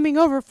were coming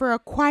over for a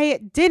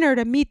quiet dinner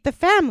to meet the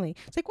family.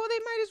 It's like, well, they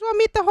might as well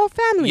meet the whole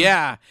family.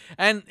 Yeah,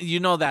 and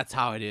that's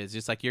how it is.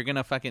 It's like you're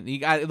gonna fucking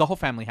the whole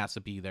family has to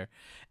be there,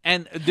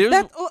 and there's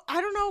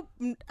I don't know.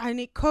 I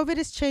mean, COVID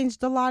has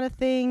changed a lot of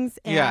things,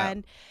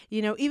 and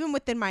even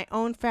within my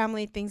own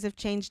family, things have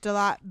changed a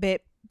lot.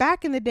 But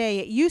back in the day,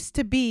 it used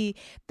to be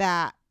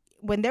that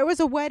when there was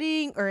a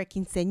wedding or a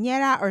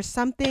quinceañera or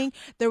something,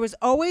 there was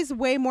always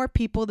way more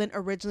people than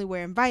originally were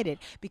invited.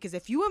 Because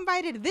if you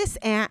invited this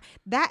aunt,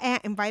 that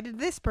aunt invited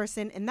this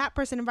person, and that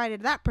person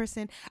invited that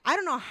person. I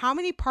don't know how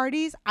many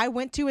parties I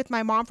went to with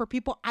my mom for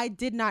people I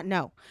did not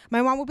know.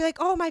 My mom would be like,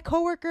 oh, my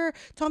coworker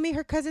told me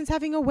her cousin's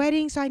having a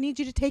wedding, so I need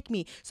you to take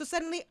me. So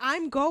suddenly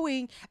I'm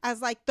going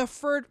as like the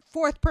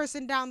fourth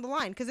person down the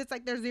line, because it's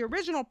like there's the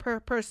original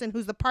person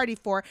who's the party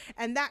for,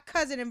 and that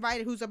cousin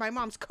invited, who's my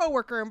mom's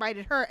coworker,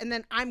 invited her, and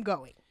then I'm going.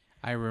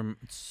 I growing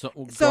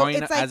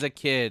up like, as a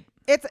kid.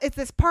 It's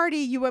this party.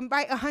 You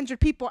invite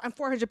 100 people and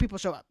 400 people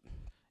show up.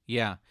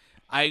 Yeah,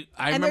 I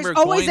and remember. There's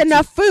always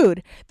enough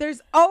food. There's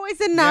always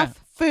enough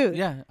food.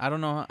 Yeah, I don't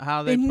know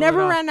how they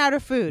never ran out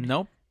of food.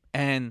 Nope.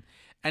 And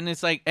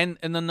it's like and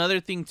another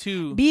thing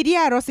too.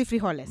 Birria, arroz y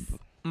frijoles.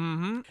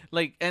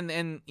 Like and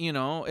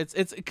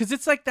it's because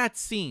it's like that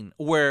scene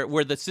where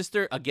the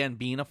sister, again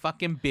being a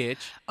fucking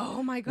bitch.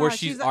 Oh my god, where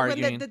she's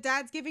arguing. When the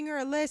dad's giving her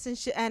a list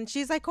and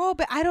she's like, oh,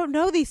 but I don't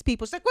know these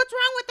people. She's like, what's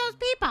wrong with those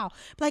people?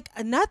 Like,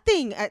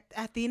 nothing,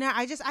 Athena.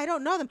 I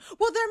don't know them.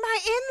 Well, they're my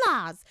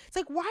in-laws. It's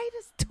like, why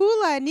does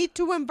Tula need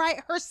to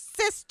invite her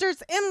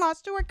sister's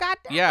in-laws to her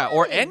goddamn wedding?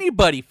 Or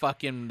anybody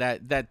fucking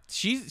that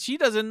she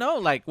doesn't know.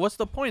 Like, what's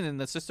the point? And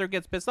the sister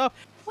gets pissed off.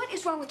 What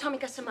is wrong with Tommy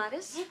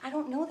Casamares? I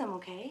don't know them,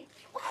 okay?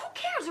 Well, who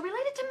cares? They're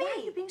related to me.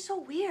 Why are you being so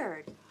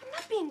weird? I'm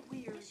not being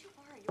weird. Yes, you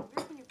are. You're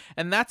weird when you're...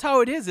 And that's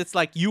how it is. It's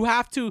like you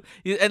have to,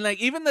 and like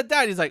even the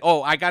dad, he's like,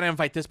 oh, I gotta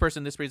invite this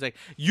person, this person. He's like,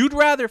 you'd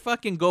rather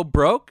fucking go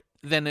broke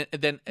than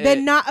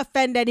not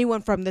offend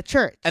anyone from the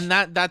church. And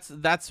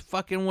that's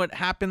fucking what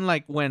happened.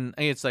 Like when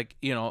it's like,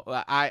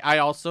 I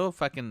also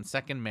fucking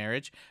second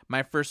marriage,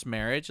 my first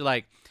marriage,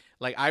 like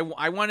I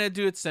want to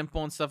do it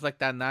simple and stuff like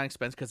that, not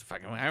expensive, because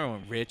fucking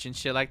everyone rich and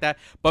shit like that.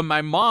 But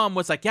my mom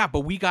was like, yeah, but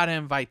we gotta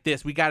invite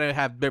this, we gotta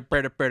have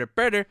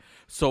better.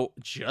 So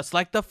just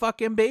like the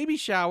fucking baby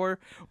shower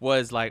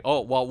was like, oh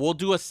well, we'll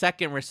do a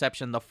second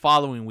reception the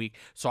following week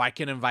so I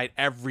can invite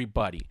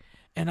everybody.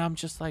 And I'm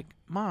just like,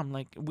 Mom,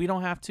 like we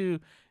don't have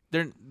to.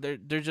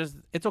 They're just,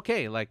 it's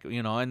okay, like,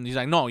 and he's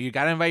like, no, you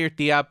gotta invite your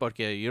tia, porque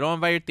you don't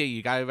invite your tia,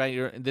 you gotta invite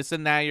your this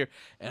and that.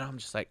 And I'm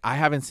just like, I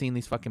haven't seen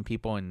these fucking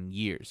people in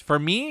years. For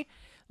me,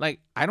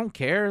 like, I don't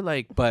care,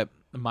 like, but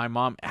my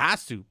mom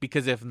has to,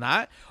 because if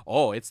not,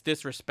 it's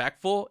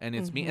disrespectful, and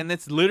it's me, and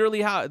it's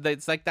literally how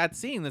it's like that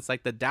scene. It's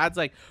like the dad's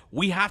like,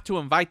 we have to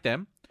invite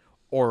them,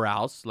 or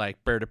else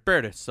like bird.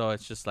 So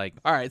it's just like,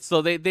 all right,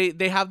 so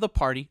they have the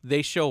party,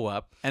 they show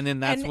up, and then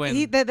that's when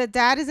the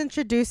dad is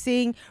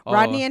introducing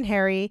Rodney and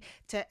Harry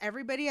to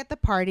everybody at the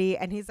party,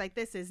 and he's like,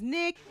 this is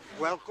Nick.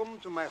 Welcome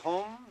to my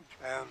home.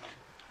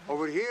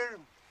 Over here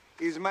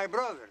is my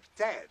brother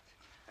Ted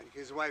and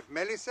his wife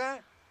Melissa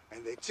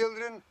and their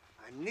children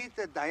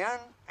Anita, Diane,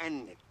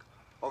 and Nick.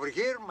 Over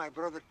here, my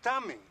brother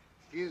Tommy,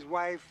 his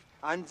wife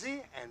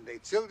Angie, and their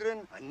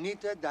children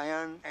Anita,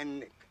 Diane,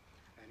 and Nick.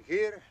 And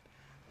here,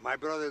 my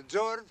brother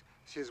George,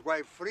 his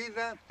wife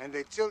Frida, and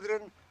their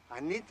children,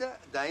 Anita,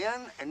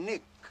 Diane, and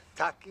Nick.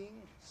 Taki,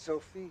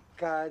 Sophie,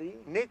 Kari,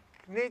 Nick,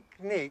 and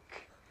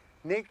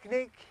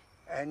Nikki,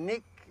 and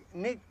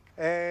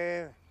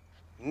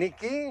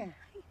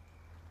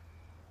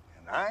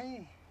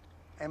I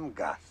am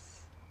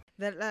Gus.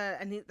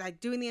 And he's like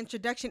doing the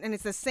introduction, and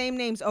it's the same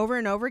names over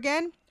and over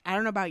again. I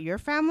don't know about your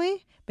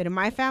family, but in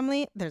my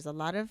family, there's a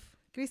lot of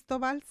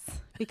Cristobals,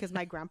 because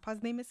my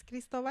grandpa's name is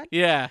Cristobal.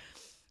 Yeah.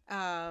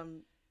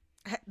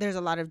 There's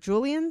a lot of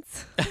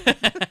Julians.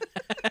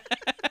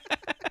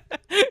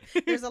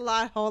 There's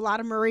a whole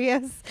lot of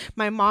Marias.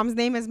 My mom's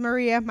name is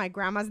Maria. My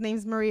grandma's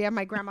name's Maria.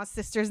 My grandma's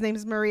sister's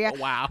name's Maria.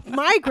 Wow.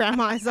 My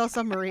grandma is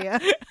also Maria.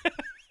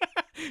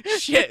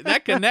 Shit,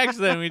 that connects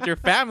then with your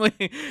family.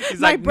 He's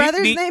my like,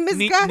 brother's name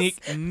is Gus.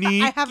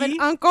 I have an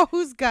uncle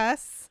who's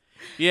Gus.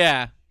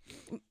 Yeah.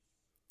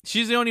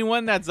 She's the only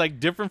one that's like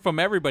different from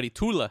everybody,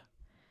 Tula.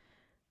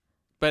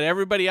 But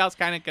everybody else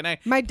kind of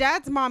connect. My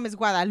dad's mom is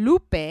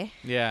Guadalupe.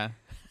 Yeah.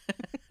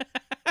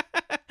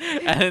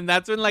 And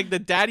that's when like the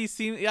daddy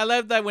scene. I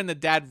love that when the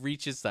dad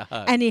reaches the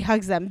hug. And he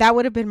hugs them. That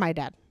would have been my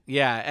dad.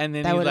 Yeah, and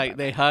then he's like,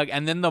 they hug,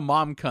 and then the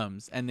mom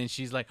comes, and then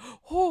she's like,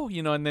 oh,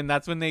 and then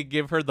that's when they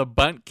give her the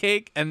bunt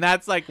cake, and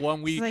that's like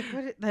when we... She's like,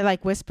 they're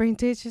like whispering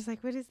to it. She's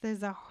like, what is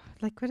this?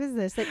 What is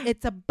this? Like,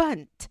 it's a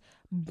bunt.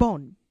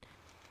 Bon.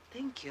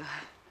 Thank you.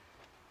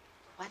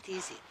 What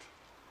is it?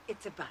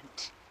 It's a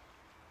bunt.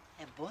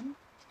 A bunt?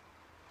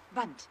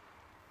 Bunt.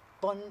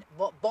 Bonk.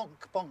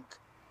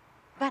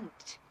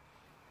 Bunt.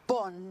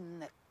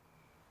 Bonnet.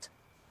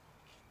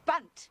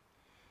 Bunt.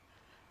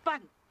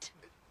 Bunt.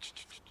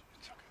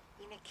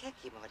 In a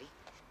cake, Marty.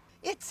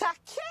 It's a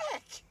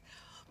cake!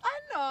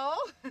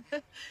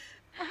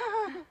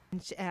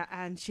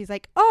 And she's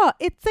like, oh,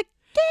 it's a cake.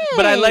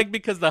 But I like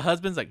because the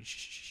husband's like,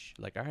 shh,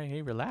 like, all right,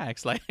 hey,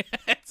 relax. Like,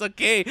 it's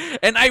okay.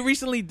 And I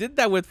recently did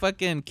that with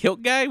fucking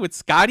Kilt Guy with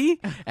Scotty,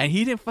 and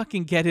he didn't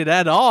fucking get it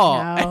at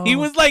all. No. And he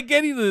was like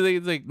getting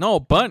he's like, no,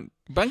 bun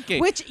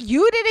cake. Which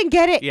you didn't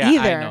get it either.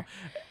 I know.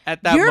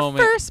 At that moment.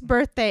 Your first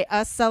birthday,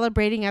 us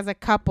celebrating as a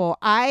couple,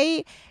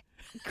 I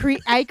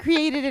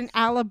created an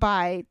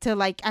alibi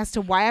to as to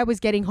why I was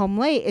getting home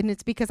late, and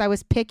it's because I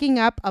was picking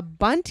up a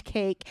bundt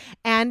cake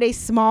and a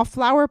small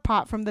flower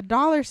pot from the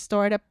dollar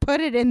store to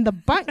put it in the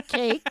bundt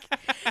cake.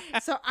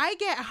 So I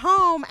get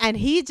home and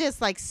he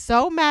just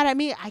so mad at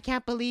me. I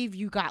can't believe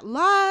you got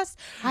lost.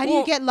 How do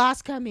you get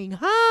lost coming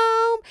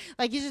home?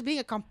 Like, you're just being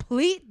a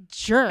complete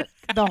jerk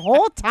the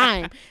whole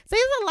time. So this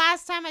is the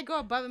last time I go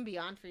above and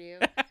beyond for you.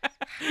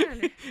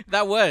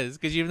 That was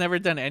because you've never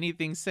done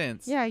anything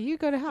since. Yeah, you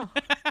go to hell.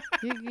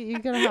 You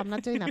go to hell. I'm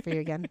not doing that for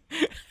you again.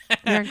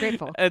 You're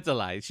ungrateful. It's a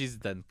lie. She's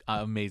done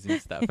amazing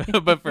stuff,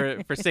 but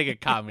for sake of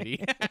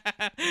comedy,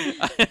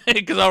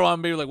 because I don't want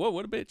to be like, whoa,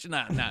 what a bitch.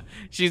 Nah.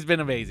 She's been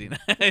amazing.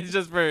 It's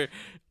just for,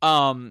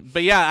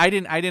 but yeah, I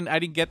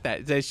didn't get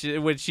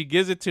that when she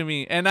gives it to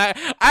me, and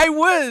I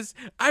was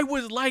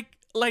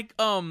like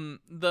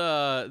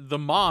the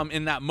mom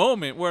in that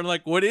moment where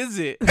like, what is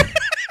it?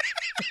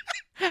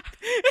 And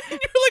you're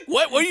like,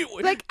 what are you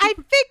like? I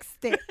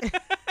fixed it.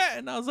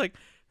 And I was like,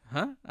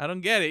 huh? I don't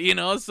get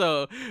it,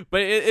 so,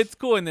 but it's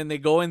cool. And then they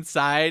go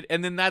inside,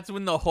 and then that's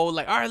when the whole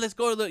all right, let's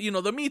go to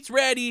the meat's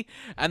ready.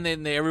 And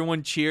then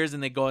everyone cheers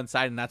and they go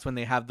inside, and that's when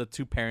they have the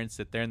two parents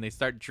sit there and they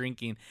start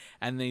drinking.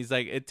 And then he's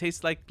like, it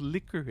tastes like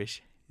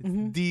licorice.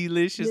 It's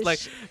delicious.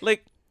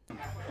 Like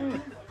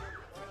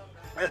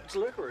It's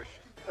licorice.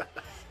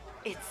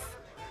 It's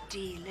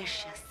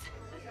delicious.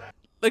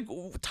 like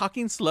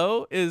talking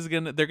slow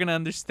they're gonna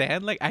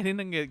understand. Like, I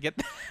didn't get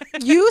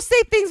that. You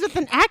say things with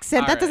an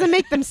accent. That doesn't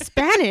make them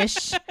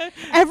Spanish.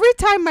 Every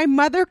time my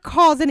mother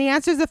calls and he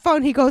answers the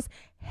phone, he goes,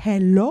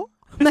 hello?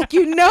 Like,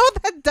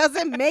 that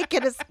doesn't make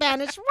it a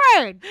Spanish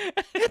word.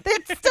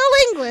 It's still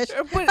English.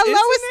 But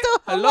hello is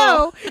still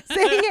hello.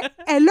 Saying it,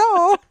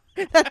 hello,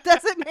 that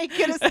doesn't make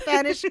it a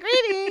Spanish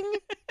greeting.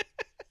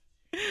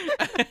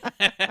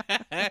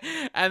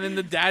 And then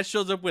the dad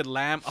shows up with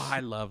lamb. Oh,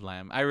 I love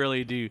lamb. I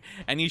really do.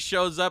 And he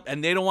shows up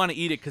and they don't want to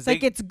eat it because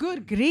it's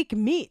good Greek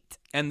meat.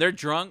 And they're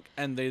drunk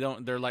and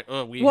they're like,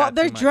 oh,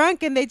 they're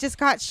drunk and they just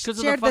got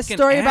shared the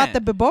story about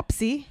the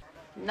bibopsy.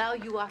 Now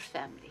you are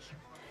family.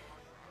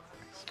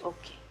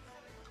 Okay.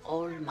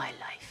 All my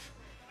life,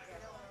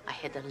 I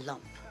had a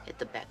lump at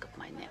the back of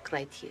my neck,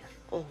 right here.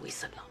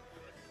 Always a lump.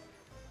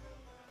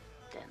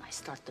 Then I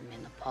started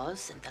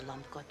menopause and the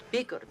lump got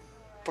bigger.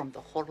 From the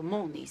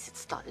hormones, it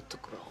started to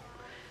grow.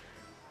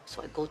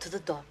 So I go to the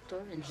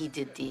doctor, and he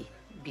did the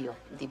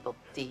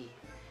biopsy.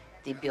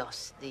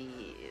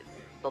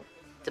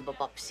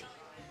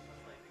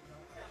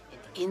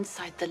 And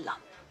inside the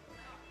lump,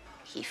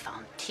 he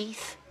found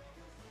teeth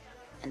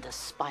and a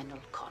spinal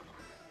column.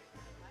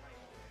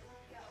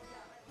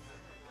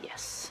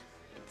 Yes,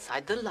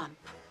 inside the lump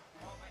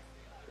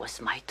was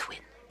my twin.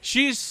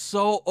 She's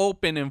so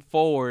open and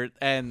forward,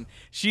 and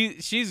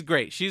she's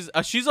great. She's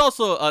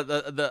also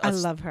I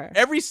love her.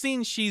 Every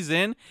scene she's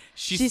in,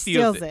 she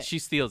steals it. She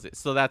steals it.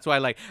 So that's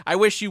why I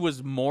wish she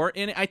was more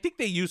in it. I think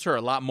they use her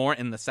a lot more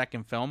in the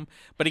second film.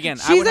 But again,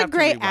 she's a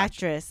great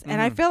actress,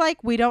 and I feel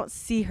like we don't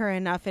see her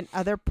enough in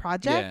other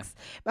projects.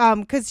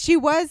 Because she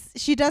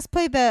does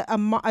play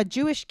a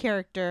Jewish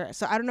character.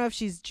 So I don't know if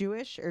she's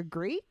Jewish or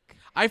Greek.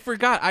 I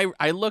forgot.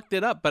 I looked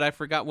it up, but I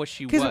forgot what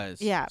she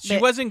was. Yeah, she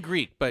wasn't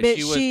Greek, but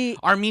she was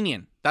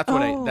Armenian. That's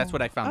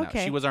what I found out.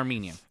 She was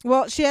Armenian.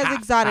 Well, she has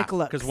exotic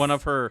looks because one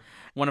of her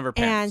parents.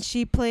 And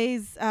she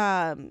plays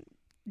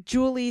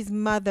Julie's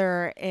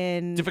mother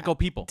in Difficult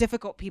People.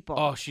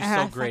 Oh, she's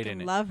so great in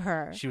it. Love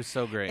her. She was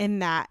so great in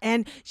that,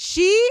 and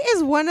she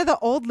is one of the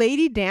old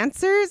lady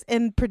dancers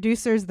and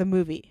producers the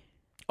movie.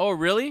 Oh,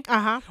 really?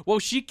 Uh-huh. Well,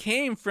 she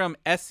came from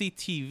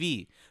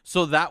SCTV.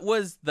 So that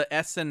was the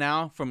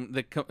SNL from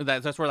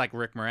that's where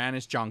Rick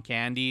Moranis, John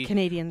Candy,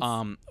 Canadians.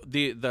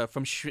 The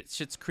from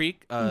Schitt's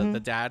Creek, the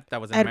dad that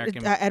was an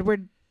American.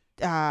 Edward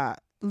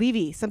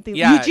Levy, something.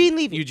 Yeah,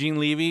 Eugene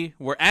Levy.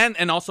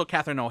 And also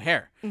Catherine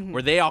O'Hare,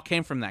 where they all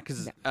came from that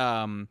because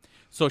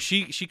so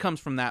she comes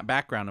from that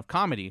background of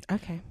comedy.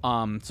 Okay.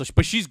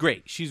 But she's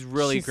great. She's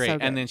really great. So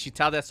and then she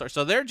tells that story.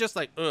 So they're just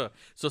like, ugh.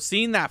 So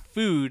seeing that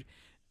food,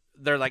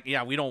 they're like,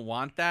 yeah, we don't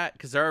want that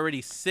because they're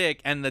already sick,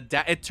 and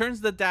it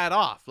turns the dad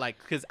off,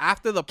 because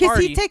after the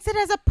party, because he takes it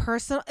as a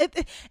personal.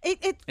 It's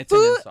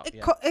food,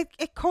 an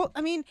insult.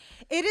 I mean,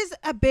 it is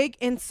a big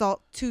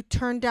insult to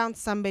turn down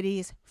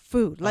somebody's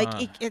food. Like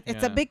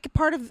it's a big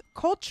part of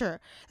culture.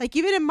 Like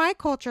even in my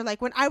culture,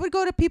 like when I would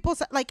go to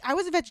people's, like I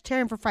was a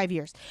vegetarian for 5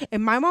 years,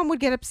 and my mom would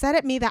get upset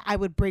at me that I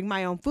would bring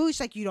my own food. She's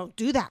like, you don't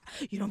do that.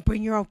 You don't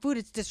bring your own food.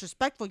 It's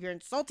disrespectful. You're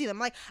insulting them.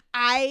 Like,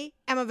 I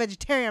am a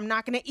vegetarian. I'm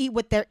not going to eat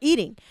what they're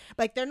eating.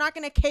 Like, they're not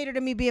going to cater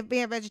to me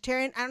being a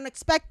vegetarian. I don't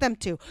expect them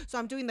to. So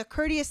I'm doing the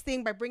courteous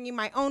thing by bringing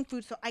my own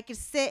food so I can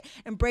sit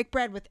and break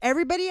bread with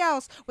everybody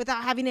else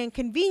without having to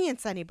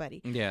inconvenience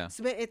anybody. Yeah.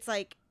 So it's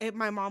like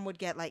my mom would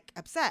get like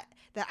upset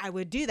that I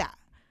would do that.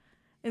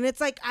 And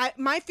it's like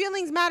my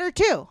feelings matter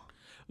too.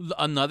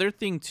 Another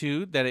thing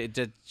too that it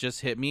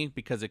just hit me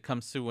because it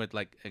comes to with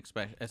like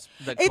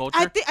the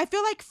culture. I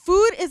feel like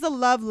food is a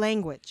love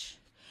language.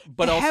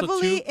 But also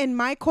heavily too, in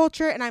my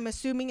culture, and I'm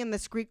assuming in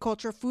this Greek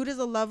culture, food is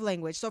a love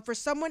language. So for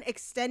someone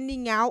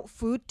extending out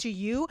food to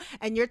you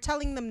and you're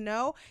telling them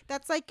no,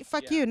 that's like,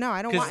 fuck you. No,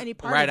 I don't want any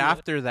part of it. Right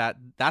after that,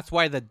 that's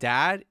why the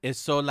dad is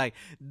so like,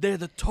 they're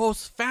the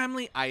Toast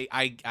family.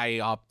 I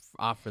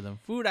offer them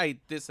food. I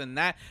this and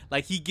that.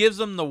 Like he gives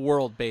them the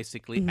world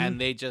basically, and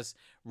they just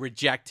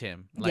reject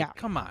him. Like,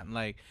 come on,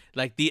 like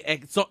the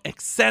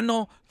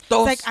Exeno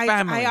Toast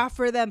family. I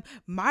offer them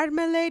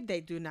marmalade they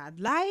do not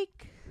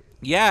like.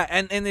 Yeah,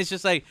 and it's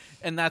just like,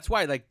 and that's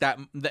why like that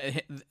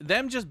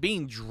them just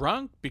being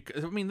drunk,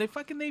 because I mean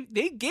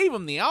they gave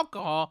him the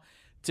alcohol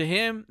to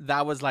him.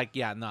 That was like,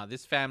 yeah, no,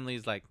 this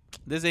family's like,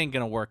 this ain't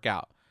gonna work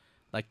out.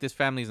 Like this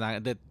family's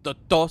not the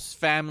Dos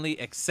family.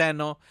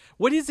 Exeno.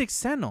 What is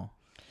Exeno?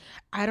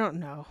 I don't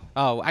know.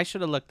 Oh, I should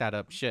have looked that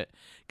up. Shit,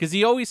 because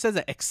he always says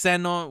that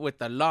Exeno with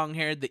the long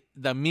hair,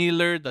 the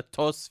Miller, the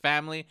Toast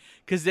family,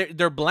 because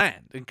they're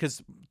bland,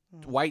 because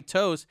white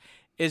toast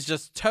is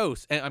just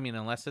toast. And I mean,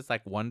 unless it's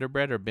like Wonder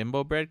Bread or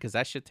Bimbo Bread, because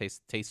that shit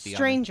tastes tasty.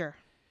 Stranger,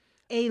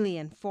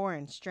 alien,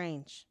 foreign,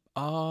 strange.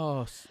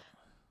 Oh,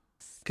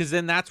 because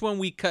then that's when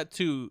we cut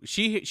to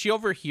she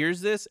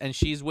overhears this and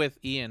she's with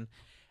Ian,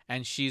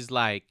 and she's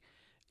like,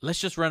 "Let's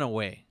just run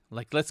away.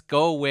 Like, let's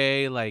go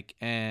away. Like,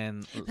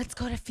 and let's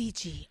go to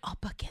Fiji. I'll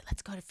book it.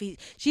 Let's go to Fiji."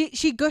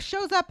 She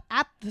shows up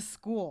at the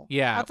school.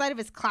 Yeah, outside of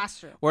his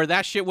classroom. Where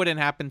that shit wouldn't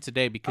happen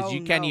today because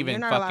you can't even you're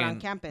not fucking allowed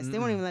on campus. They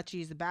won't even let you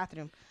use the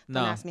bathroom.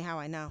 Don't ask me how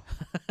I know.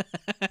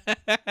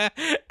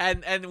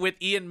 and with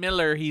Ian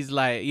Miller, he's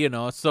like, you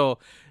know, so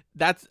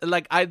that's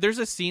like there's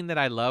a scene that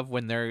I love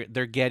when they're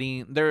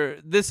getting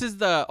this is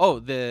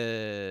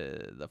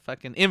the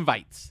fucking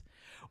invites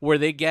where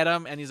they get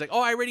them and he's like,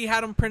 "Oh, I already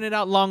had them printed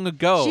out long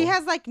ago." She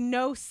has like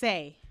no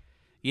say.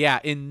 Yeah,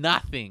 in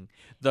nothing.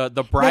 The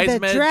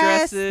bridesmaid the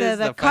dress, dresses,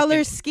 the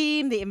color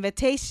scheme, the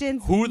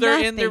invitations, who they're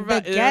nothing. in their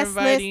the guest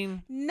inviting,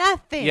 list,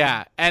 nothing.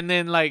 Yeah, and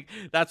then like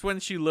that's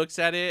when she looks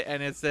at it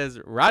and it says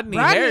Rodney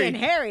and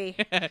Harry.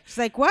 She's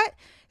like, "What?"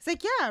 It's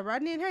like, "Yeah,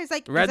 Rodney and Harry." It's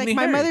like,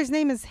 my mother's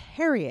name is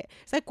Harriet.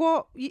 It's like,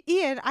 "Well,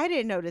 Ian, I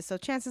didn't notice, so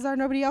chances are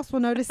nobody else will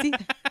notice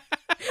either."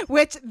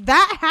 Which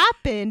that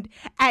happened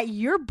at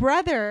your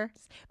brother's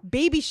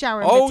baby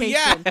shower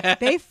invitation. Yeah.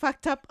 They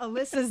fucked up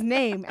Alyssa's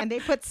name and they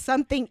put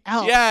something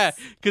else. Yeah,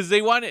 because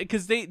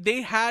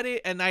they had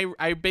it, and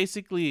I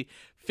basically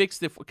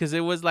fixed it because it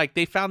was like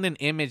they found an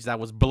image that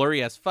was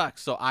blurry as fuck,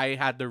 so I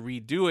had to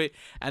redo it,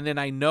 and then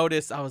I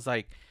noticed, I was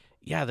like,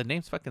 yeah, the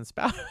name's fucking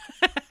spelled.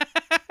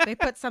 They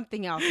put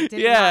something else.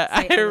 Yeah,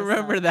 I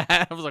remember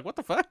that. I was like, what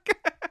the fuck?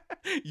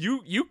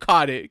 You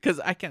caught it because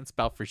I can't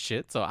spell for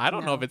shit, so I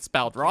don't know if it's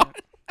spelled wrong.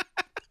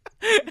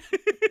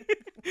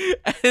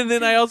 And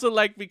then I also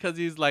like because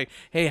he's like,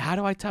 "Hey, how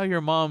do I tell your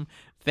mom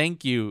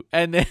thank you?"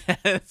 And then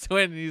that's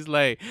when he's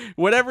like,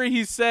 whatever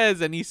he says,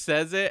 and he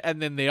says it,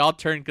 and then they all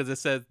turn because it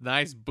says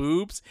nice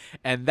boobs,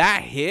 and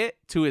that hit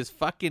to his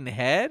fucking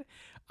head.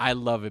 I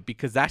love it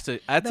because that's a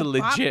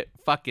legit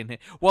fucking hit.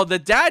 Well, the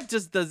dad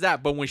just does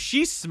that, but when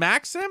she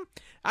smacks him,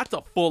 that's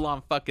a full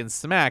on fucking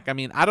smack. I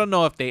mean, I don't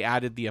know if they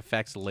added the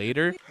effects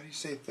later. How do you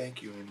say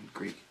thank you in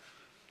Greek?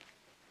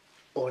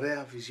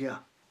 Ωραία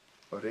βυζιά.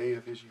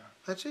 Ωραία βυζιά.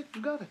 That's it.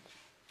 You got it.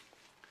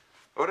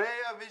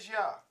 Ωραία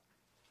βυζιά.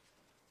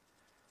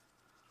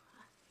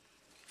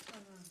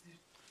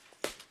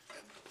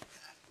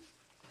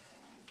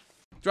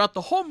 Throughout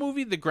the whole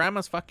movie, the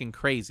grandma's fucking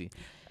crazy.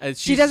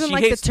 She doesn't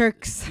like the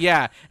Turks.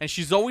 Yeah, and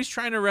she's always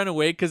trying to run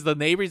away because the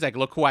neighbor's like,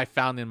 "Look who I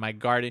found in my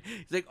garden."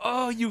 He's like,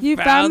 "Oh, you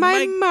found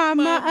my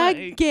mama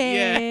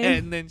again." Yeah,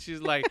 and then she's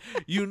like,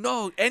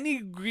 any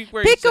Greek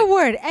word. Pick a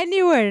word,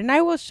 any word, and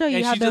I will show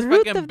you how the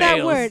root of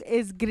that word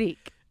is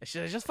Greek.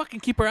 She just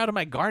fucking keep her out of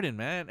my garden,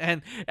 man.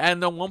 And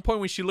at one point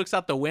when she looks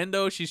out the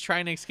window, she's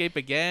trying to escape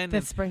again.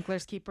 The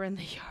sprinklers keep her in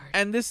the yard.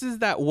 And this is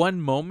that one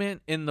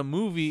moment in the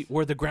movie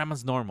where the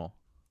grandma's normal.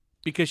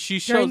 Because she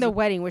shows during the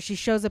wedding where she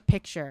shows a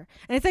picture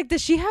and it's like,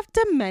 does she have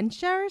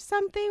dementia or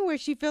something where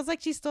she feels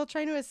like she's still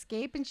trying to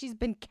escape and she's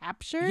been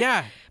captured?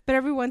 Yeah, but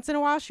every once in a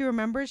while she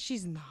remembers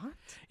she's not.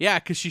 Yeah,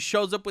 because she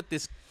shows up with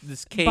this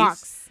case.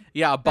 Box.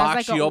 Yeah, a box.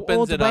 Like she opens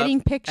old it wedding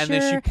up, picture. and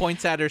then she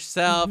points at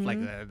herself Mhm.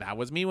 like that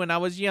was me when I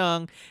was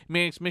young.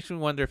 Makes me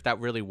wonder if that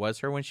really was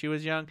her when she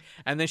was young.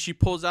 And then she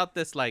pulls out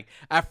this like.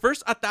 At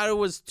first, I thought it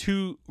was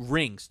two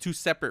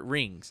separate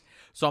rings.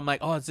 So I'm like,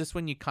 oh, is this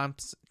when you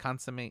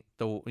consummate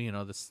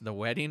the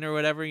wedding or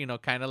whatever?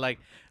 Kind of like.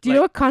 Do you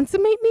know what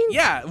consummate means?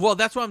 Yeah, well,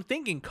 that's what I'm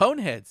thinking.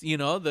 Coneheads,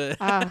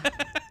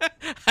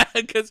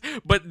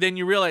 but then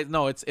you realize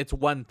no, it's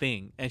one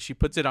thing, and she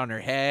puts it on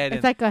her head.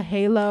 It's like a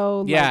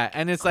halo. Yeah, like,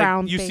 and it's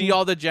crown like you thing. see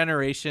all the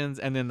generations,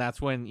 and then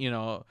that's when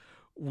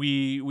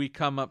we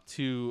come up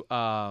to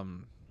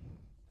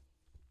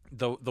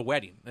the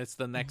wedding. It's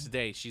the next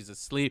day. She's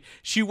asleep.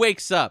 She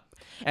wakes up,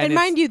 and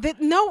mind you, that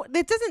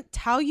doesn't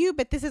tell you,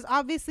 but this is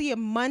obviously a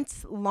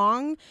months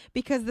long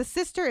because the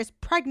sister is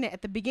pregnant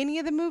at the beginning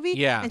of the movie.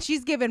 Yeah, and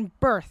she's given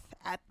birth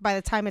by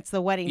the time it's the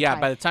wedding. Yeah,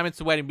 time. by the time it's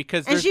the wedding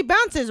and she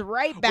bounces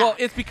right back. Well,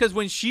 it's because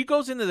when she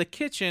goes into the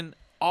kitchen,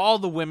 all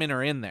the women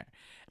are in there,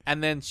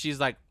 and then she's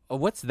like, oh,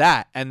 what's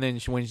that? And then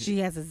when she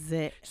has a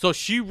zit. So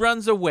she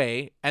runs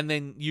away, and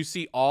then you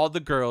see all the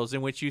girls, in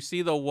which you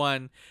see the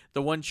one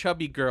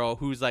chubby girl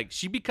who's like,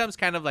 she becomes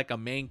kind of like a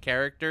main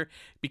character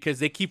because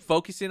they keep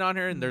focusing on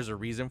her, and there's a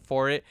reason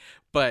for it.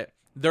 But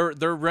they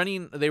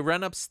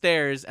run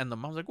upstairs, and the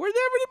mom's like, where'd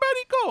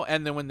everybody go?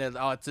 And then when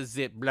it's a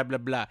zit, blah blah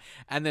blah,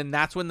 and then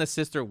that's when the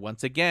sister,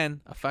 once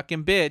again a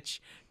fucking bitch,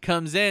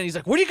 comes in. He's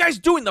like, what are you guys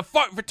doing? The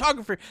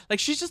photographer,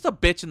 like, she's just a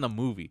bitch in the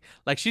movie.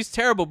 Like, she's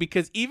terrible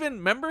because even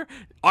remember,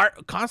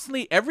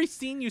 constantly every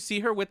scene you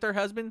see her with her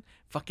husband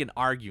fucking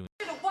arguing.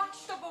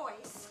 Watch the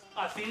boys.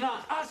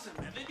 Athena, awesome,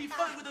 man. They'd be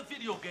fun with a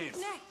video game.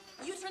 Nick,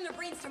 you turn their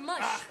brains to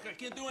mush. I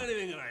can't do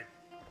anything right.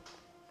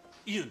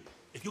 Ian,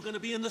 if you're gonna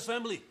be in this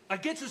family, I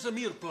get you some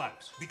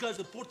earplugs. Because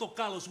the Puerto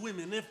Carlos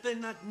women, if they're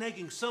not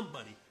nagging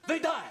somebody, they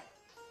die.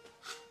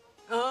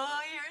 Oh,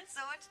 you're in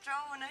so much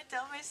trouble when I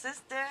tell my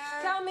sister.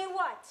 Tell me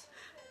what?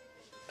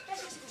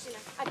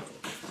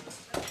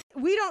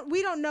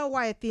 We don't know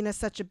why Athena's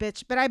such a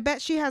bitch, but I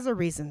bet she has her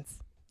reasons.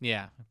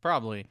 Yeah,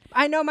 probably.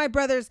 I know my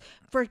brothers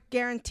for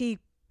guarantee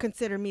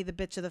consider me the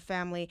bitch of the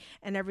family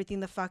and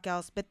everything the fuck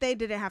else, but they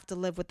didn't have to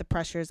live with the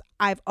pressures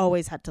I've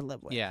always had to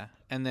live with. Yeah,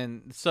 and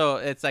then so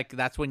it's like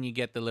that's when you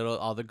get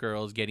all the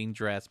girls getting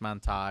dressed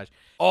montage.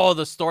 Oh,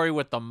 the story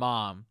with the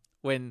mom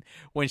when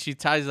she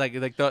ties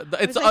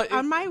it's like,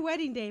 on my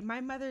wedding day,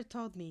 my mother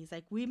told me, it's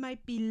like, we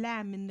might be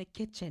lamb in the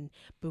kitchen,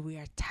 but we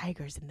are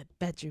tigers in the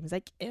bedroom. It's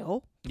like,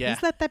 ew. Yeah.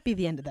 Please let that be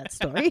the end of that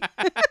story.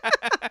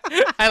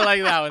 I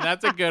like that one.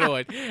 That's a good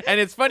one. And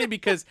it's funny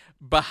because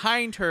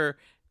behind her,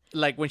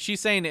 like when she's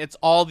saying it's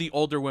all the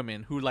older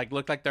women who like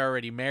look like they're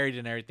already married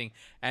and everything,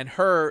 and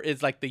her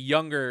is like the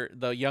younger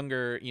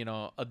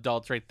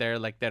adults right there,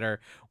 like that are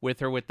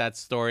with her with that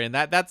story, and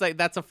that's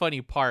a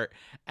funny part.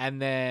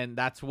 And then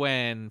that's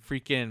when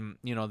freaking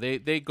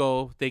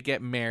they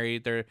get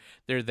married, they're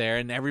there,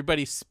 and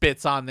everybody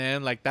spits on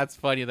them. Like, that's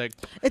funny. Like,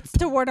 it's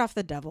to ward off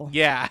the devil.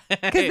 Yeah,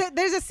 because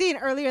there's a scene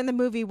earlier in the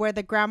movie where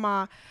the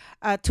grandma,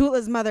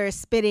 Tula's mother, is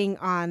spitting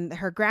on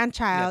her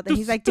grandchild, and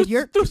he's like, "Did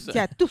your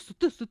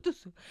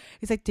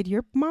He's like, did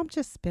your mom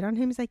just spit on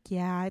him?" He's like,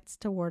 "Yeah, it's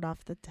to ward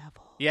off the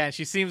devil." Yeah, and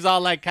she seems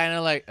all like kind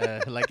of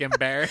like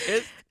embarrassed.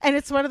 And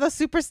it's one of those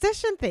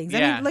superstition things. Yeah.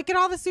 I mean, look at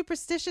all the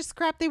superstitious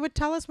crap they would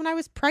tell us when I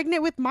was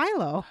pregnant with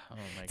Milo. Oh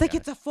my it's like,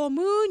 it's a full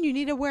moon. You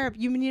need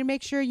to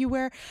make sure you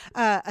wear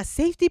a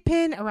safety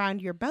pin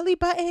around your belly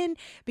button,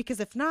 because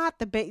if not,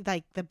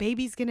 the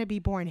baby's gonna be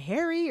born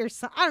hairy or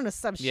some, I don't know,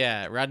 some shit.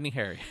 Yeah, Rodney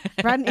Harry.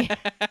 Rodney.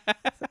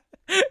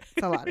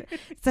 It's a lot.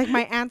 It's like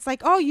my aunt's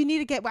like, "Oh, you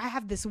need to I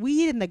have this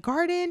weed in the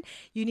garden.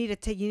 You need to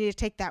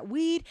take that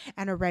weed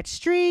and a red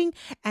string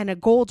and a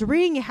gold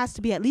ring. It has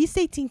to be at least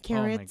 18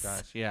 carats." Oh my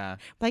gosh, yeah.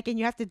 Like, and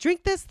you have to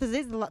drink this.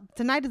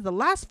 Tonight is the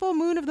last full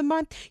moon of the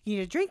month. You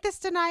need to drink this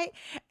tonight.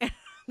 And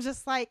I'm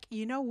just like,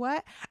 you know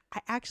what? I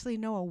actually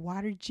know a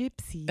water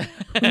gypsy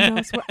who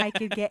knows where I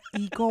could get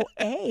eagle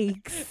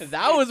eggs.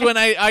 That was when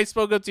I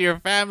spoke up to your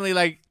family,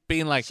 like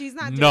being like, she's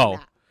not doing no.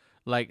 that.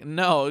 Like,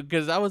 no,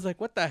 because I was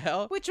like, what the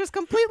hell? Which was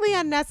completely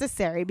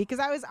unnecessary, because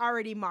I was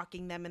already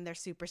mocking them and their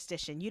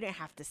superstition. You didn't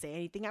have to say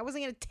anything. I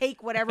wasn't going to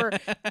take whatever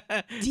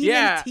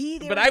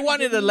DMT but I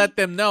wanted to let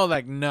them know,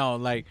 like, no.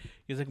 Like,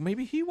 he's like,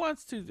 maybe he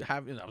wants to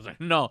have it. I was like,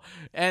 no.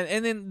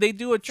 And then they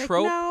do a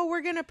trope. Like, no,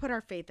 we're going to put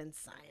our faith in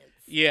science.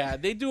 Yeah,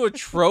 they do a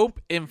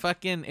trope in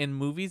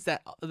movies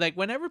that, like,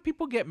 whenever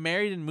people get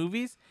married in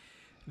movies,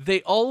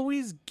 they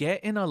always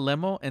get in a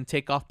limo and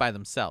take off by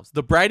themselves.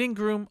 The bride and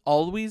groom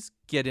always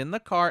get in the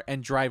car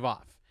and drive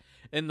off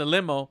in the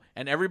limo,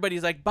 and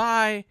everybody's like,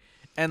 bye.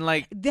 And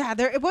like, yeah,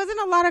 it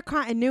wasn't a lot of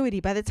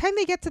continuity. By the time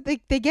they get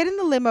they get in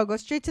the limo, go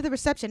straight to the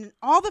reception, and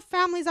all the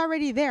family's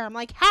already there. I'm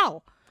like,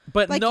 how?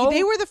 But like, no,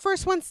 they were the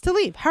first ones to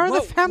leave. How are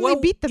the family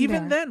beat them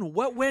even there? then,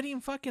 what wedding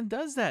fucking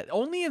does that?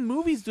 Only in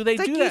movies do they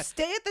It's do like that. you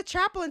stay at the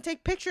chapel and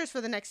take pictures for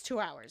the next 2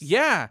 hours.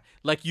 Yeah,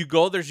 like you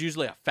go, there's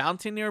usually a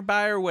fountain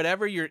nearby or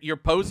whatever. You're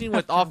posing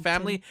with all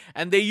family,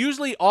 and they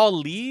usually all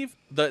leave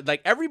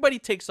everybody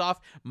takes off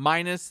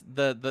minus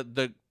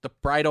the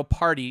bridal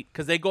party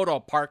because they go to a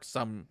park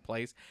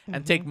someplace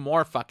and take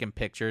more fucking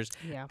pictures.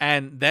 Yeah.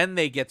 And then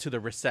they get to the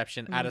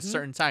reception at a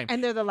certain time.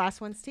 And they're the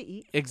last ones to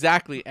eat.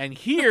 Exactly. And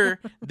here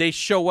they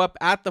show up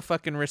at the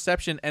fucking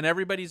reception and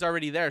everybody's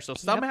already there. So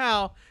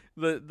somehow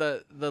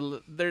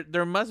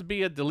there must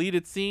be a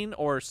deleted scene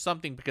or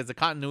something because the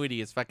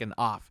continuity is fucking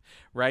off,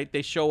 right?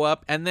 They show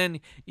up and then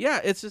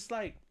it's just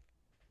like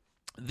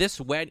this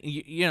wedding.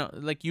 You know,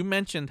 like you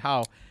mentioned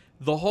how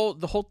the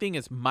whole thing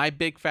is My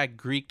Big Fat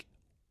Greek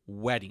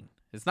Wedding.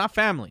 It's not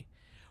family.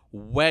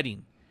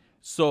 Wedding.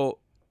 So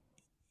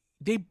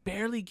they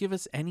barely give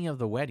us any of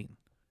the wedding.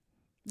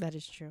 That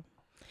is true.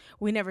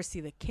 We never see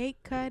the cake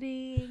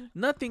cutting.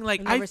 Nothing. Like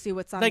we never see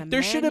what's on like the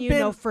there menu. should have been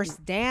No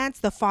first dance,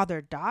 the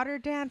father-daughter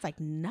dance, like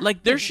nothing.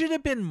 Like there should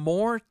have been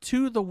more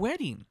to the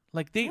wedding.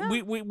 Like they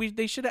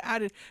they should have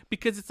added,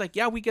 because it's like,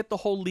 we get the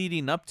whole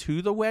leading up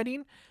to the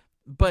wedding,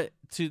 but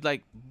to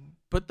like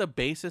put the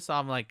basis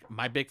on like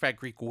My Big Fat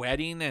Greek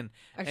Wedding and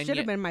should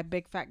have been My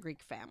Big Fat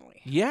Greek Family.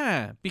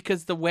 Yeah,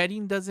 because the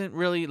wedding doesn't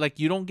really, like,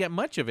 you don't get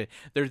much of it.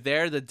 They're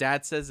there. The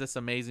dad says this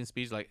amazing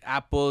speech like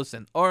apples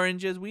and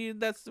oranges. We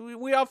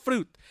are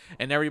fruit,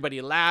 and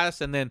everybody laughs.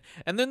 And then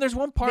there's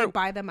one part They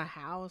buy them a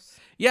house.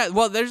 Yeah,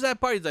 well, there's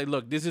that part. It's like,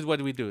 look, this is what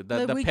we do.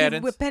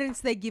 The parents,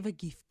 they give a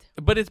gift.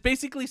 But it's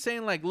basically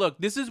saying like, look,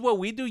 this is what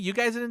we do. You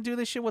guys didn't do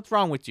this shit. What's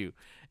wrong with you?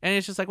 And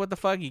it's just like, what the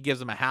fuck? He gives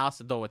them a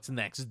house, though it's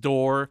next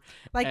door.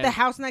 Like the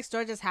house next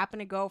door just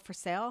happened to go for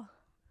sale.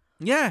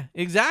 Yeah,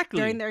 exactly.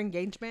 During their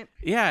engagement.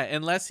 Yeah,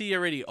 unless he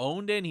already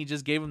owned it and he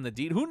just gave him the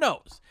deed. Who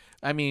knows?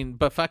 I mean,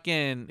 but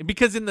fucking,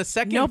 because in the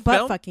second film,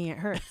 butt fucking, it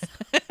hurts.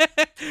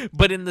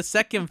 But in the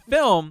second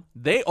film,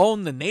 they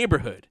own the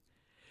neighborhood.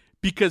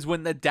 Because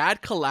when the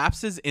dad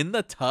collapses in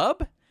the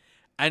tub,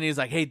 and he's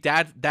like, hey,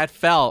 dad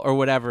fell or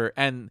whatever.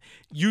 And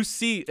you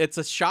see, it's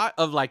a shot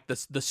of like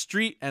the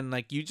street, and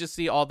like you just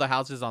see all the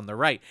houses on the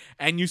right.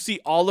 And you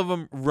see all of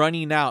them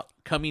running out,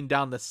 coming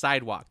down the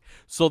sidewalk.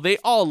 So they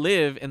all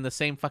live in the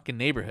same fucking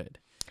neighborhood.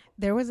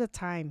 There was a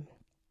time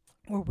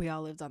where we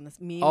all lived on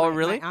this. Me,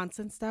 really? My aunts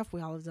and stuff,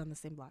 we all lived on the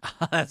same block.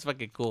 That's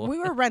fucking cool. We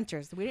were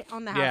renters. We didn't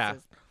own the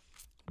houses.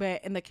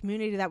 But in the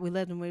community that we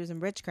lived in, when we was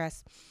in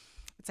Ridgecrest,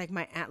 it's like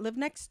my aunt lived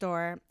next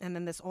door, and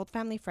then this old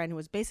family friend who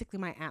was basically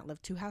my aunt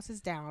lived 2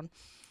 houses down,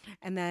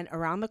 and then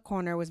around the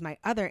corner was my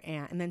other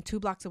aunt, and then 2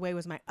 blocks away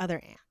was my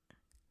other aunt,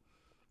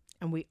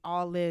 and we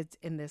all lived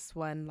in this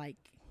one like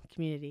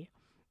community,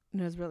 and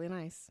it was really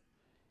nice.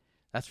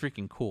 That's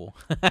freaking cool.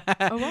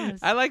 It was.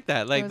 I like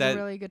that. Like, it was that.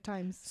 Really good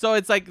times. So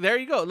it's like, there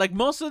you go. Like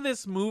most of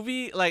this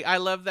movie, like I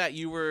love that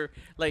you were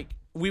like,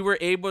 we were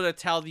able to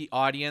tell the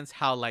audience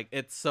how like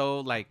it's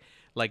so like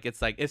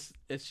it's like it's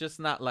just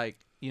not like,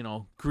 you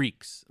know,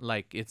 Greeks.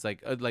 Like it's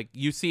like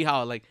you see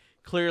how like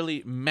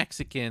clearly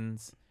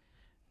Mexicans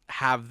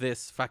have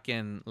this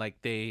fucking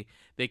like they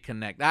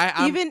connect.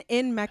 Even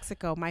in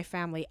Mexico, my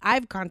family,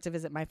 I've gone to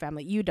visit my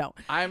family. You don't.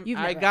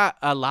 I got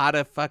a lot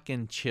of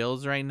fucking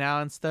chills right now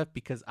and stuff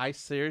because I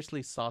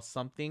seriously saw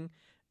something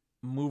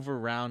move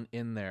around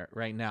in there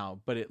right now,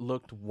 but it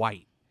looked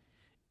white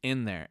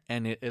in there,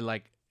 and it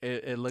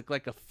looked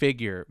like a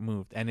figure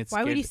moved, and it's.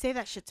 Why would you say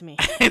that shit to me?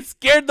 It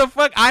scared the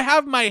fuck. I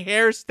have my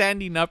hair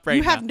standing up right now.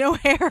 You have no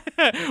hair.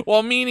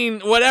 Well,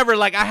 meaning whatever.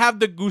 Like I have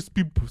the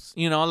goosebumps.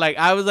 You know, like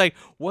I was like,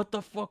 what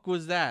the fuck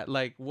was that?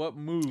 Like what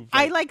moved?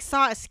 I like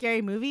saw a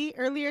scary movie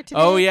earlier today.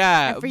 Oh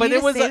yeah, but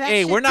it was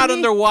hey, we're not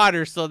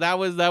underwater, so that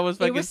was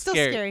fucking it was still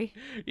scary.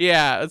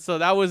 Yeah, so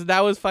that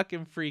was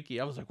fucking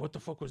freaky. I was like, what the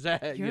fuck was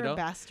that? You're you know? a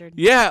bastard.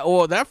 Yeah,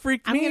 well that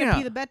freaked me out. I'm gonna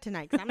pee the bed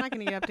tonight because I'm not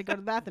gonna get up to go to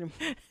the bathroom.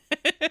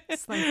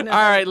 All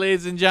right,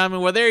 ladies and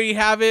gentlemen. Well, there you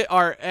have it.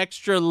 Our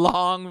extra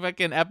long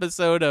fucking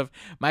episode of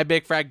My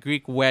Big Fat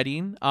Greek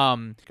Wedding. All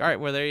right,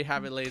 well, there you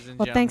have it, ladies and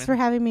gentlemen. Thanks for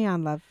having me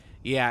on, love.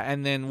 Yeah,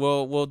 and then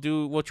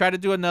we'll try to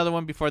do another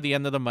one before the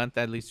end of the month.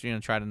 At least we're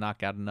gonna try to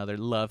knock out another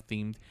love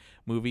themed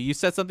movie. You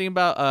said something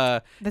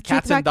about the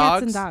cats and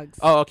dogs. Cats and Dogs.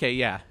 Oh, okay,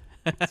 yeah.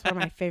 It's one of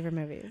my favorite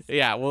movies.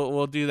 Yeah,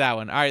 we'll do that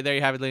one. All right, there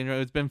you have it, ladies and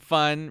gentlemen. It's been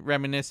fun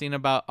reminiscing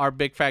about our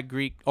big fat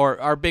Greek or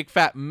our big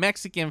fat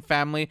Mexican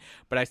family.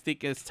 But I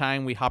think it's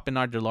time we hop in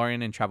our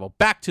DeLorean and travel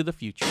back to the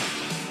future.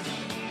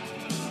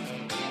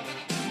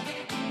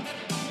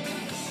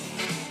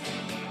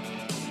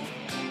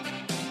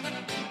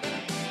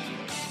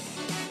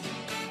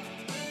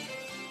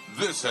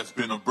 This has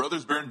been a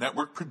Brothers Bear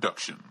Network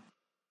production.